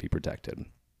should not be protected.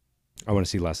 I want to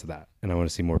see less of that, and I want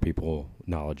to see more people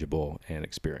knowledgeable and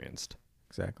experienced.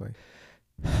 Exactly.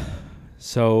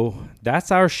 So that's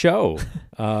our show.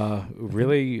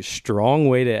 Really strong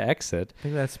way to exit. I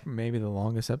think that's maybe the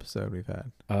longest episode we've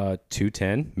had.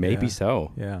 210, maybe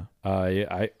so. Yeah.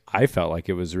 I felt like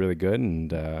it was really good,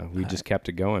 and we just kept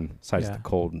it going. Besides the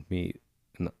cold meat,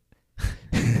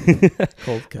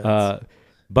 cold cuts.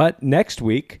 But next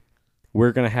week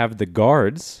we're gonna have the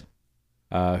guards.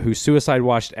 Who suicide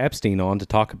watched Epstein on to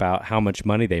talk about how much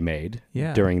money they made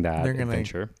during that adventure. They're going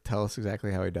to tell us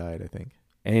exactly how he died, I think.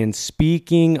 And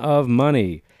speaking of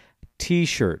money,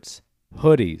 T-shirts,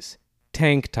 hoodies,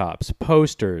 tank tops,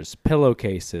 posters,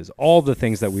 pillowcases, all the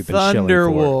things that we've been shilling for.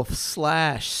 Thunderwolf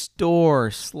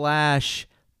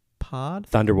 /store/pod?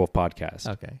 Thunderwolf Podcast.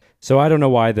 Okay. So I don't know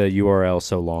why the URL is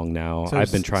so long now.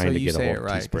 I've been trying to get a hold of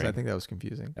Teespring. I think that was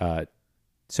confusing.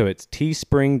 So it's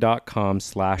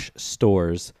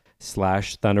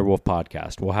teespring.com/stores/Thunderwolf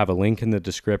Podcast. We'll have a link in the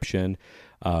description.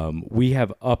 We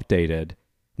have updated,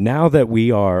 now that we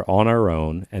are on our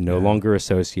own and no longer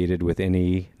associated with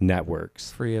any networks.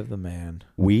 Free of the man.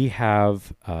 We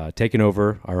have taken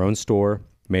over our own store,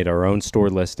 made our own store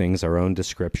listings, our own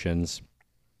descriptions.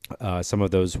 Some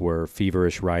of those were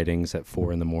feverish writings at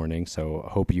 4 a.m, so I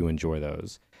hope you enjoy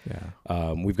those. Yeah.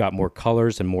 We've got more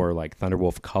colors and more like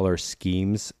Thunderwolf color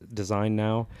schemes designed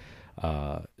now.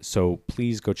 So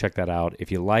please go check that out.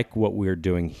 If you like what we're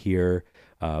doing here,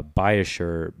 buy a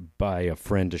shirt, buy a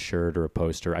friend a shirt or a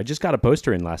poster. I just got a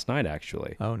poster in last night,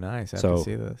 actually. Oh, nice. I have to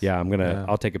see this. Yeah,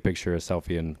 I'll take a picture, a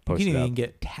selfie, and post it up. You can even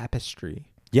get tapestry.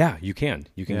 Yeah, you can.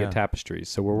 You can get tapestries.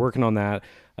 So we're working on that.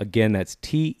 Again, that's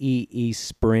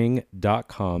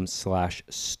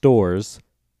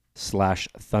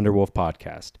teespring.com/stores/Thunderwolf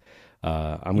Podcast.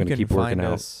 I'm going to keep working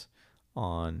out. Us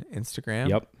on Instagram.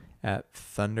 Yep. At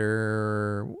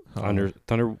Thunderwolf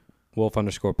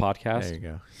 _podcast. There you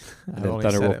go. And then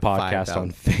Thunderwolf Podcast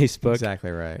on Facebook.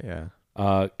 Exactly right. Yeah.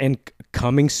 And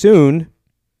coming soon,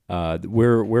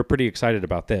 we're pretty excited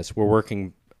about this. We're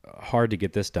working hard to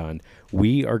get this done.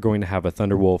 We are going to have a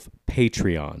Thunderwolf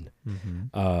Patreon.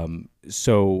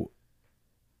 So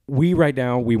we right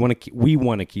now we want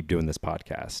to keep doing this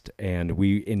podcast, and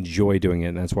we enjoy doing it,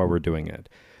 and that's why we're doing it.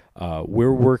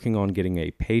 We're working on getting a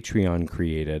Patreon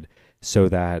created so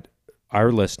that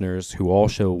our listeners who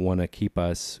also want to keep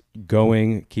us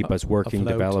going, keep us working,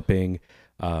 afloat. Developing,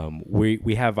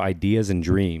 we have ideas and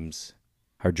dreams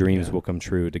Our dreams will come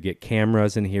true, to get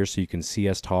cameras in here so you can see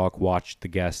us talk, watch the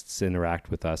guests interact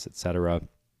with us, etc.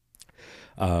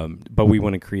 But we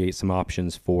want to create some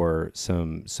options for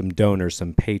some donors,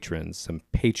 some patrons, some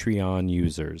Patreon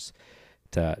users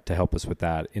to help us with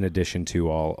that, in addition to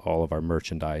all of our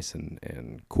merchandise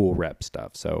and cool rep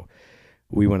stuff. So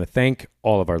we want to thank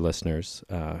all of our listeners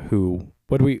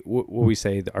what we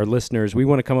say? Our listeners, we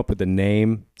want to come up with a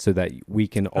name so that we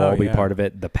can all be part of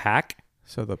it. The Pack.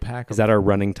 So the Pack. Is that our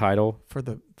running title? For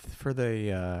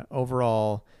the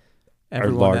overall,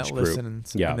 everyone that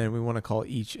listens. Yeah. And then we want to call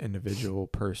each individual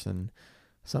person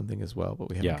something as well, but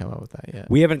we haven't come up with that yet.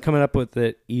 We haven't come up with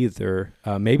it either.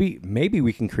 Maybe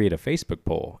we can create a Facebook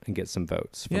poll and get some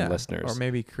votes from listeners. Or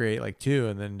maybe create like two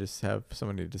and then just have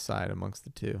somebody decide amongst the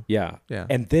two. Yeah. Yeah.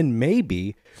 And then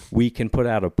maybe we can put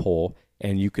out a poll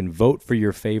and you can vote for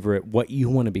your favorite, what you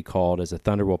want to be called as a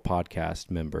Thunderbolt podcast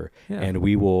member. Yeah. And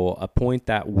we will appoint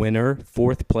that winner,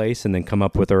 fourth place, and then come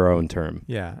up with our own term.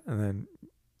 Yeah. And then,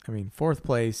 I mean, fourth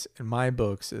place in my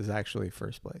books is actually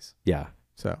first place. Yeah.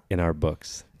 So in our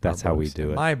books, that's how we do it.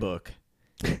 In my book,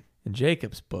 in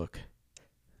Jacob's book.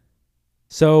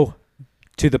 So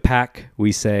to the Pack,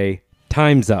 we say,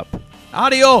 time's up.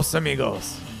 Adios,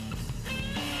 amigos.